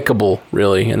likable,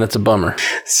 really, and that's a bummer.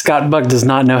 Scott Buck does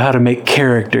not know how to make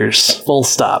characters. Full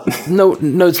stop. No,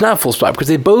 it's not full stop, because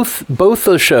they both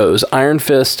those shows, Iron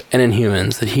Fist and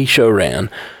Inhumans, that he show ran,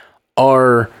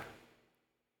 are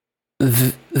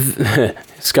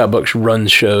Scott Buck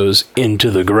runs shows into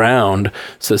the ground,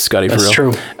 says Scotty for real. That's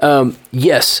true.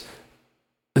 Yes,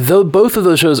 though both of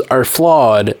those shows are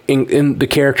flawed in the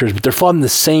characters, but they're flawed in the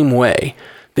same way.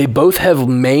 They both have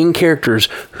main characters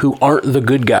who aren't the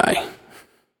good guy.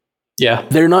 Yeah.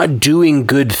 They're not doing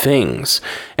good things.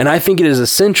 And I think it is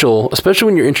essential, especially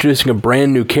when you're introducing a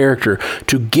brand new character,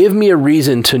 to give me a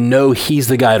reason to know he's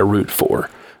the guy to root for.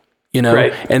 You know?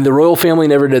 Right. And the Royal Family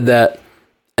never did that.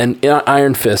 And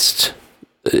Iron Fist,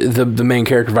 the main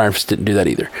character of Iron Fist, didn't do that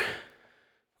either.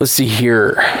 Let's see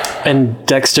here. And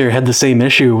Dexter had the same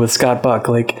issue with Scott Buck.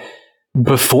 Like,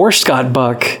 before Scott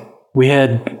Buck, we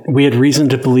had reason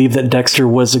to believe that Dexter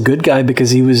was a good guy because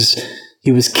he was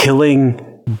killing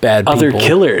bad other people.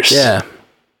 Killers. Yeah.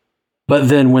 But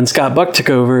then when Scott Buck took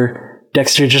over,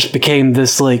 Dexter just became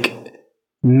this like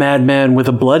madman with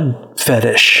a blood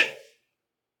fetish.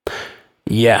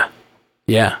 Yeah.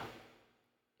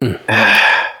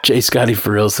 J. Scotty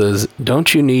for real says,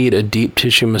 "Don't you need a deep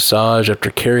tissue massage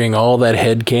after carrying all that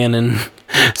head cannon?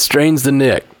 Strains the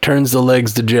neck, turns the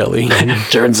legs to jelly."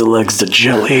 Turns the legs to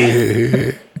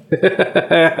jelly.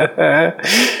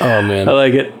 Oh man, I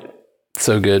like it.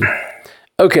 So good.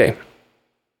 Okay,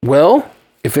 well,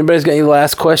 if anybody's got any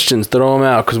last questions, throw them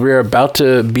out, because we are about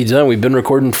to be done. We've been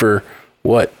recording for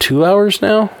what, 2 hours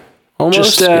now?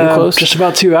 Almost getting close. Just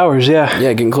about 2 hours. Yeah,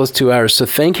 getting close to 2 hours. So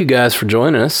thank you guys for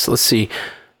joining us. Let's see,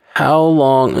 how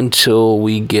long until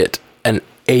we get an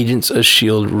Agents of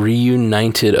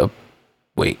S.H.I.E.L.D.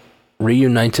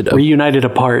 reunited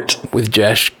apart with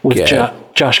Josh Gad.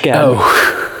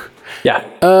 Oh, yeah.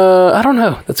 I don't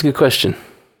know. That's a good question.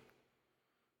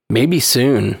 Maybe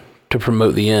soon to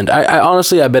promote the end. I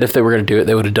honestly, I bet if they were going to do it,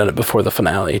 they would have done it before the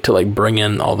finale to like bring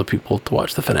in all the people to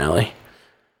watch the finale.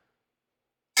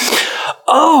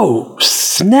 Oh,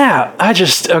 snap.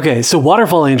 Okay, so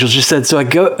Waterfall Angels just said, so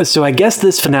I guess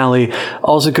this finale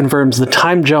also confirms the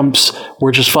time jumps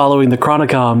were just following the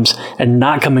Chronicoms and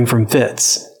not coming from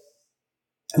Fitz.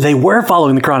 They were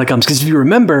following the Chronicoms, because if you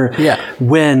remember,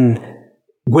 when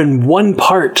one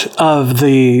part of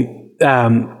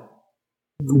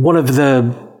one of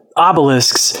the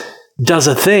obelisks does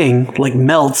a thing, like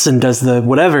melts and does the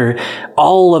whatever,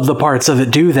 all of the parts of it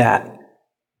do that.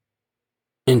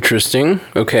 Interesting.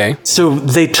 Okay. So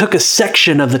they took a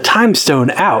section of the time stone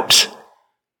out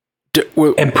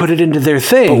and put it into their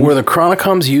thing. But were the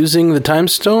Chronicoms using the time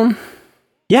stone?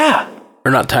 Yeah.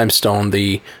 Or not time stone,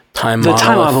 the time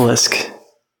obelisk.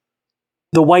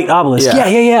 The white obelisk.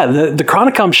 Yeah. The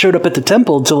Chronicoms showed up at the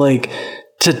temple to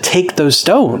take those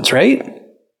stones, right?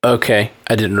 Okay,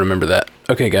 I didn't remember that.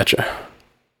 Okay, gotcha.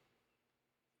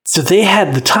 So they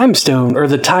had the time stone, or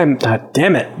the time...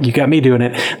 damn it, you got me doing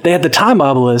it. They had the time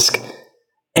obelisk,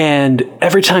 and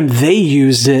every time they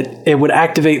used it, it would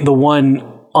activate the one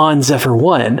on Zephyr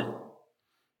 1.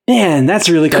 Man, that's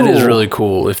really cool. That is really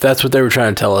cool. If that's what they were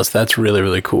trying to tell us, that's really,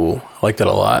 really cool. I like that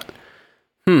a lot.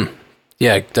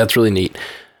 Yeah, that's really neat.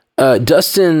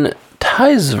 Dustin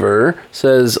Teisver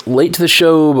says, late to the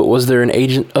show, but was there an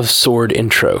Agent of S.H.I.E.L.D.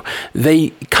 intro? They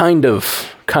kind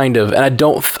of, and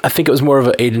I think it was more of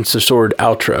an Agents of S.H.I.E.L.D.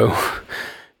 outro.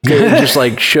 It just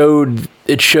like showed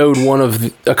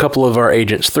a couple of our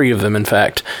agents, 3 of them in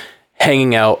fact,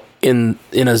 hanging out in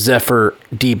a Zephyr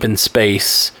deep in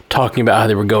space, talking about how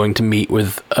they were going to meet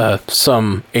with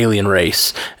some alien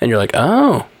race, and you're like,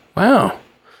 oh wow.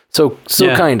 So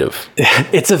kind of.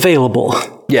 It's available.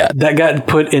 Yeah. That got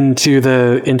put into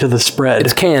the spread.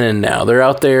 It's canon now. They're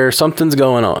out there. Something's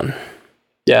going on.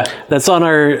 Yeah. That's on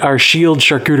our S.H.I.E.L.D.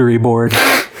 charcuterie board.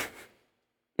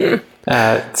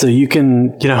 So you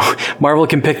can, Marvel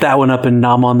can pick that one up and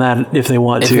nom on that if they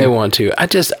want to.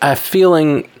 I'm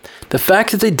feeling the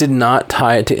fact that they did not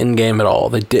tie it to Endgame at all.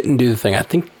 They didn't do the thing. I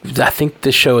think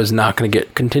this show is not going to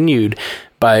get continued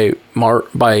by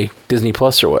Disney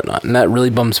Plus or whatnot, and that really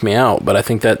bums me out. But I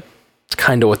think that's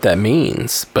kind of what that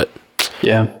means. But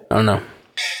yeah, I don't know.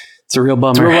 It's a real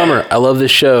bummer. I love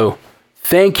this show.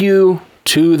 Thank you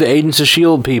to the Agents of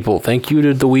S.H.I.E.L.D. people. Thank you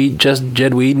to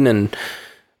Jed Whedon and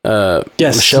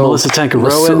Melissa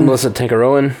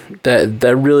Tankerowen.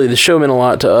 That really, the show meant a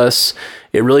lot to us.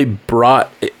 It really brought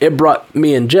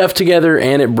me and Jeff together,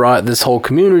 and it brought this whole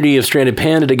community of Stranded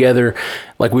Panda together.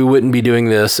 Like, we wouldn't be doing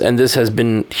this, and this has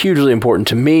been hugely important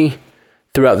to me.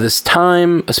 throughout this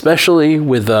time, especially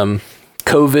with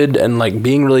COVID and like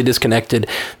being really disconnected.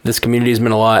 This community has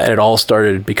meant a lot, and it all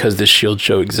started because this S.H.I.E.L.D.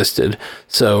 show existed.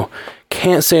 So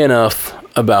can't say enough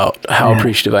about how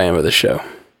appreciative I am of this show.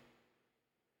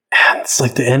 It's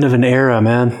like the end of an era,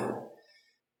 man.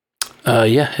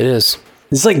 Yeah, it is.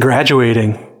 It's like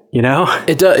graduating, you know?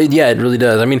 It does. Yeah, it really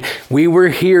does. I mean, we were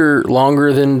here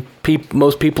longer than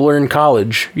most people are in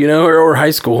college, you know, or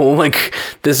high school. Like,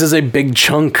 this is a big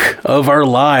chunk of our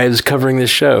lives covering this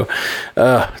show.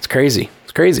 It's crazy.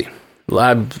 It's crazy.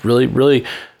 I'm really, really,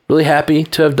 really happy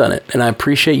to have done it, and I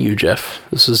appreciate you, Jeff.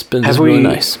 This has been really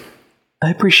nice. I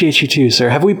appreciate you too, sir.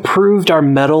 Have we proved our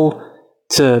mettle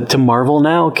to Marvel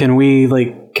now? Can we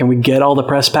get all the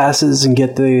press passes and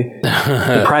get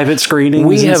the private screenings?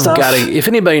 We have got to. If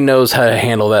anybody knows how to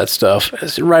handle that stuff,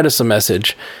 write us a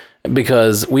message,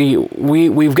 because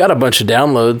we've got a bunch of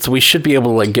downloads. We should be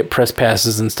able to like get press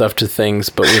passes and stuff to things,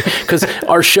 but because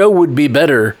our show would be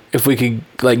better if we could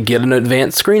like get an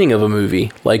advanced screening of a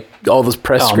movie, like all those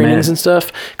press screenings and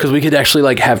stuff, because we could actually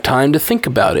like have time to think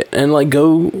about it and like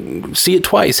go see it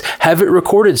twice, have it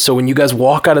recorded, so when you guys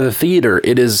walk out of the theater,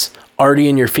 it is already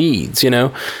in your feeds. You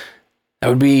know, that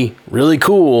would be really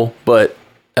cool, but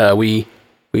we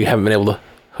haven't been able to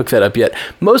hook that up yet,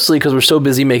 mostly because we're so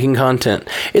busy making content.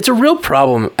 It's a real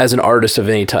problem as an artist of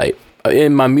any type.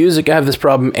 In my music, I have this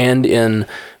problem, and in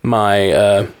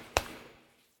my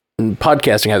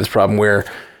podcasting, I have this problem where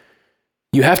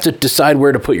you have to decide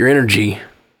where to put your energy.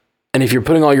 And if you're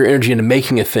putting all your energy into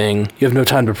making a thing, you have no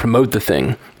time to promote the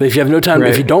thing. But if you have no time,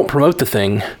 if you don't promote the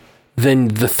thing, then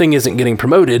the thing isn't getting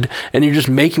promoted, and you're just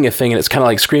making a thing, and it's kind of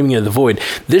like screaming into the void.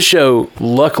 This show,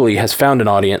 luckily, has found an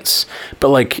audience, but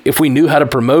like if we knew how to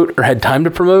promote or had time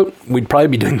to promote, we'd probably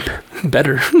be doing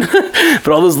better. But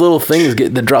all those little things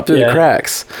that drop through the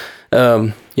cracks,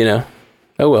 you know.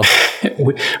 Oh well.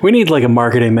 We need like a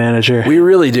marketing manager. We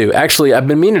really do. Actually, I've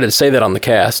been meaning to say that on the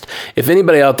cast. If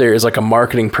anybody out there is like a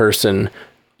marketing person,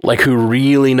 like who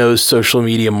really knows social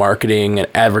media marketing and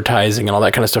advertising and all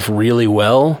that kind of stuff really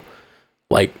well,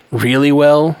 and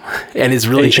is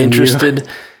really HMU. Interested,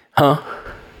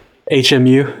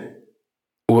 HMU.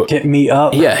 Hit me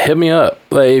up. Yeah, hit me up.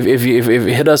 Like if you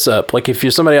hit us up, like if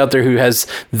you're somebody out there who has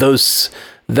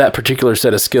that particular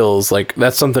set of skills, like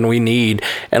that's something we need.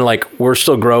 And like we're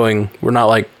still growing. We're not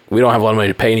like, we don't have a lot of money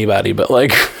to pay anybody, but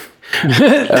like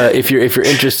if you're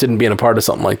interested in being a part of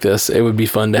something like this, it would be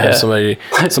fun to have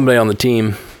somebody on the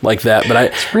team like that.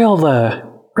 But it's real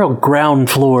ground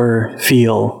floor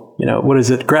feel. You know, what is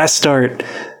it? Grass start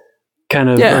kind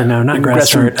of, or no, not grass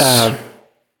start.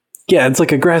 Yeah, it's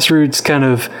like a grassroots kind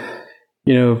of,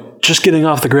 you know, just getting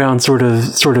off the ground sort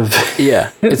of.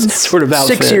 Yeah, it's sort of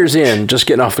outfit. 6 years in, just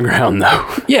getting off the ground though.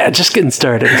 Yeah, just getting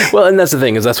started. Well, and that's the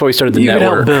thing, is that's why we started the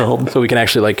network. Build. So we can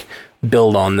actually like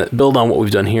build on what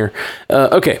we've done here.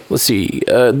 Okay, let's see.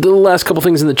 The last couple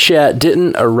things in the chat.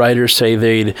 Didn't a writer say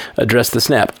they'd address the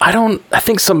snap? I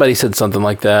think somebody said something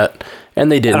like that, and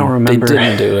they didn't. I don't remember. They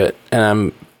didn't do it, and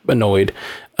I'm annoyed.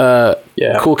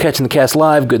 Cool catching the cast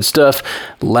live. Good stuff.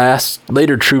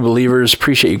 Later true believers.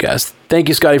 Appreciate you guys. Thank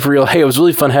you, Scotty, for real. Hey, it was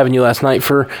really fun having you last night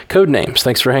for Code Names.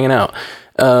 Thanks for hanging out.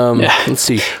 Let's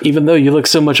see. Even though you look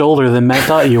so much older than Matt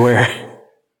thought you were.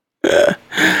 That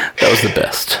was the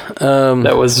best.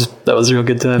 That was real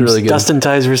good times. Really good. Dustin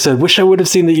Tizer said, "Wish I would have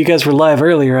seen that you guys were live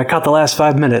earlier. I caught the last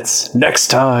 5 minutes. Next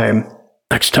time.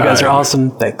 You guys are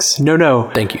awesome. Thanks. No.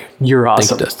 Thank you. You're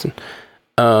awesome. Thank you, Dustin.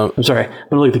 I'm sorry. I'm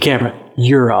gonna look at the camera.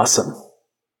 You're awesome."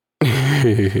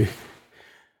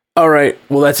 All right.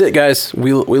 Well, that's it, guys.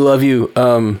 We love you.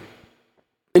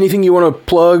 Anything you want to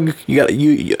plug? You got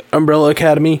Umbrella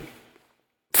Academy.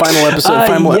 Final episode.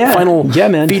 Final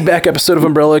man. Feedback episode of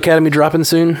Umbrella Academy dropping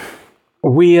soon.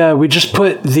 We just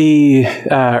put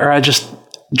I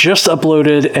just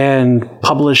uploaded and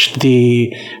published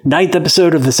the 9th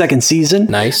episode of the 2nd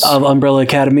season of Umbrella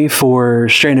Academy for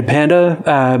Stranded Panda.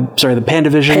 The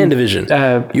Pandavision.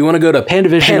 Pandavision. You want to go to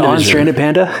Pandavision on Stranded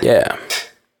Panda? Yeah.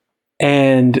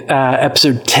 And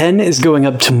episode 10 is going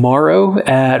up tomorrow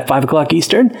at 5 o'clock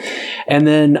Eastern. And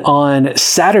then on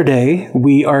Saturday,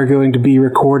 we are going to be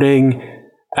recording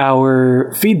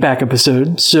our feedback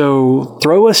episode. So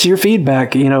throw us your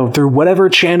feedback, through whatever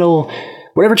channel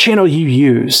you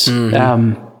use.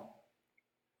 Mm-hmm.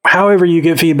 However you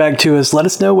get feedback to us, let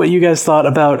us know what you guys thought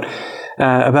about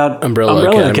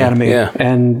Umbrella Academy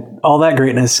and all that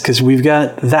greatness, because we've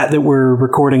got that we're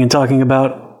recording and talking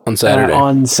about on Saturday.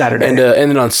 And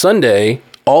then on Sunday,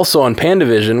 Also on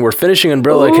Pandavision, we're finishing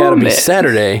Umbrella Academy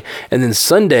Saturday, and then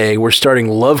Sunday we're starting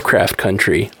Lovecraft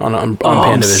Country on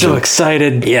Pandavision. I'm so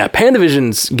excited. Yeah,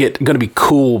 Pandavision's going to be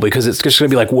cool because it's just going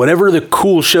to be like whatever the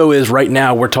cool show is right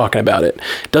now, we're talking about it.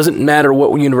 Doesn't matter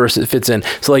what universe it fits in.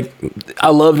 So like, I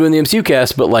love doing the MCU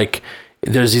cast, but like,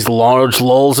 there's these large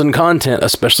lulls in content,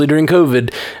 especially during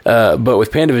COVID. But with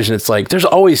Pandavision, it's like there's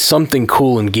always something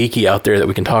cool and geeky out there that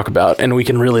we can talk about, and we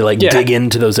can really dig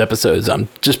into those episodes. I'm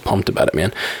just pumped about it,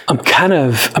 man. I'm kind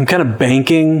of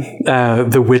banking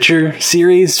the Witcher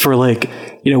series for like,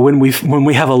 when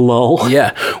we have a lull.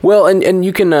 Yeah. Well, and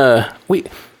you can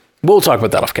we'll talk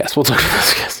about that off cast. We'll talk about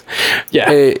this cast.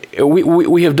 Yeah.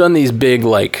 We have done these big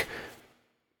like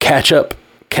catch up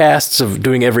casts of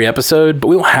doing every episode, but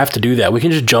we don't have to do that. We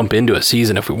can just jump into a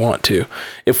season if we want to.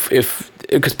 If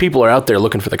because people are out there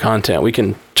looking for the content, we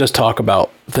can just talk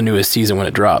about the newest season when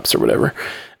it drops or whatever.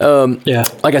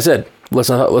 Like I said, let's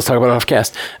talk about it off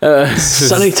cast.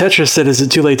 Sonny Tetris said, "Is it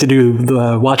too late to do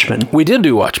the Watchmen?" We did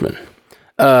do Watchmen.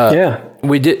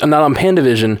 We did not on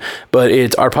Pandavision, but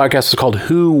our podcast was called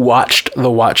 "Who Watched the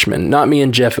Watchmen?" Not me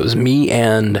and Jeff. It was me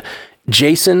and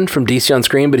Jason from DC on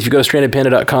Screen. But if you go to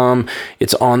strandedpanda.com,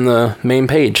 it's on the main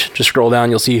page. Just scroll down,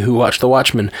 you'll see Who Watched the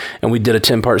Watchmen, and we did a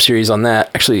 10-part series on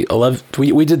that. Actually, 11.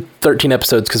 We did 13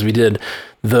 episodes because we did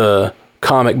the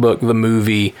comic book, the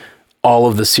movie, all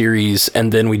of the series,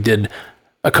 and then we did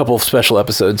a couple of special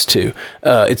episodes too.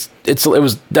 That's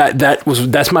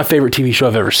my favorite TV show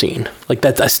I've ever seen. Like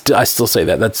that, I still say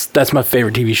that. That's my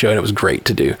favorite TV show, and it was great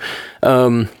to do.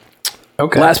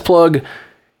 Okay. Last plug.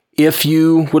 If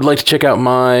you would like to check out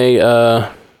my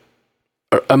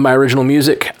original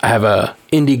music, I have a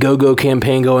Indiegogo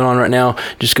campaign going on right now.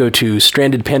 Just go to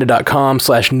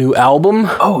strandedpanda.com/new album.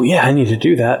 Oh yeah, I need to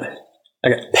do that. I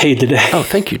got paid today. Oh,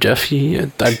 thank you, Jeff.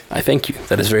 I thank you.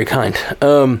 That is very kind.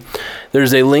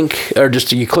 There's a link, or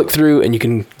just you click through and you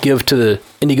can give to the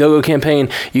Indiegogo campaign.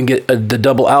 You can get the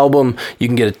double album. You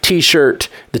can get a t-shirt.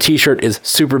 The t-shirt is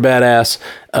super badass.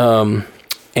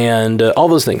 And all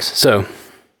those things. So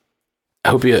I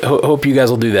hope you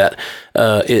guys will do that.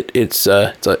 It's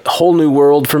a whole new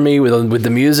world for me with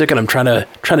the music, and I'm trying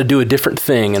to do a different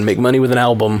thing and make money with an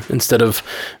album instead of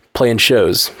playing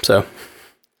shows. So,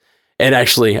 and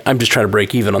actually, I'm just trying to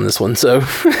break even on this one. So,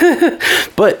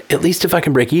 but at least if I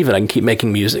can break even, I can keep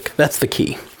making music. That's the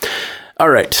key. All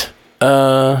right,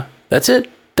 that's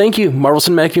it. Thank you, Marvel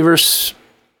Cinematic Universe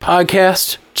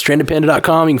podcast.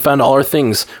 StrandedPanda.com. You can find all our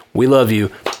things. We love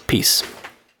you. Peace.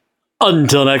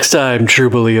 Until next time, true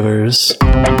believers.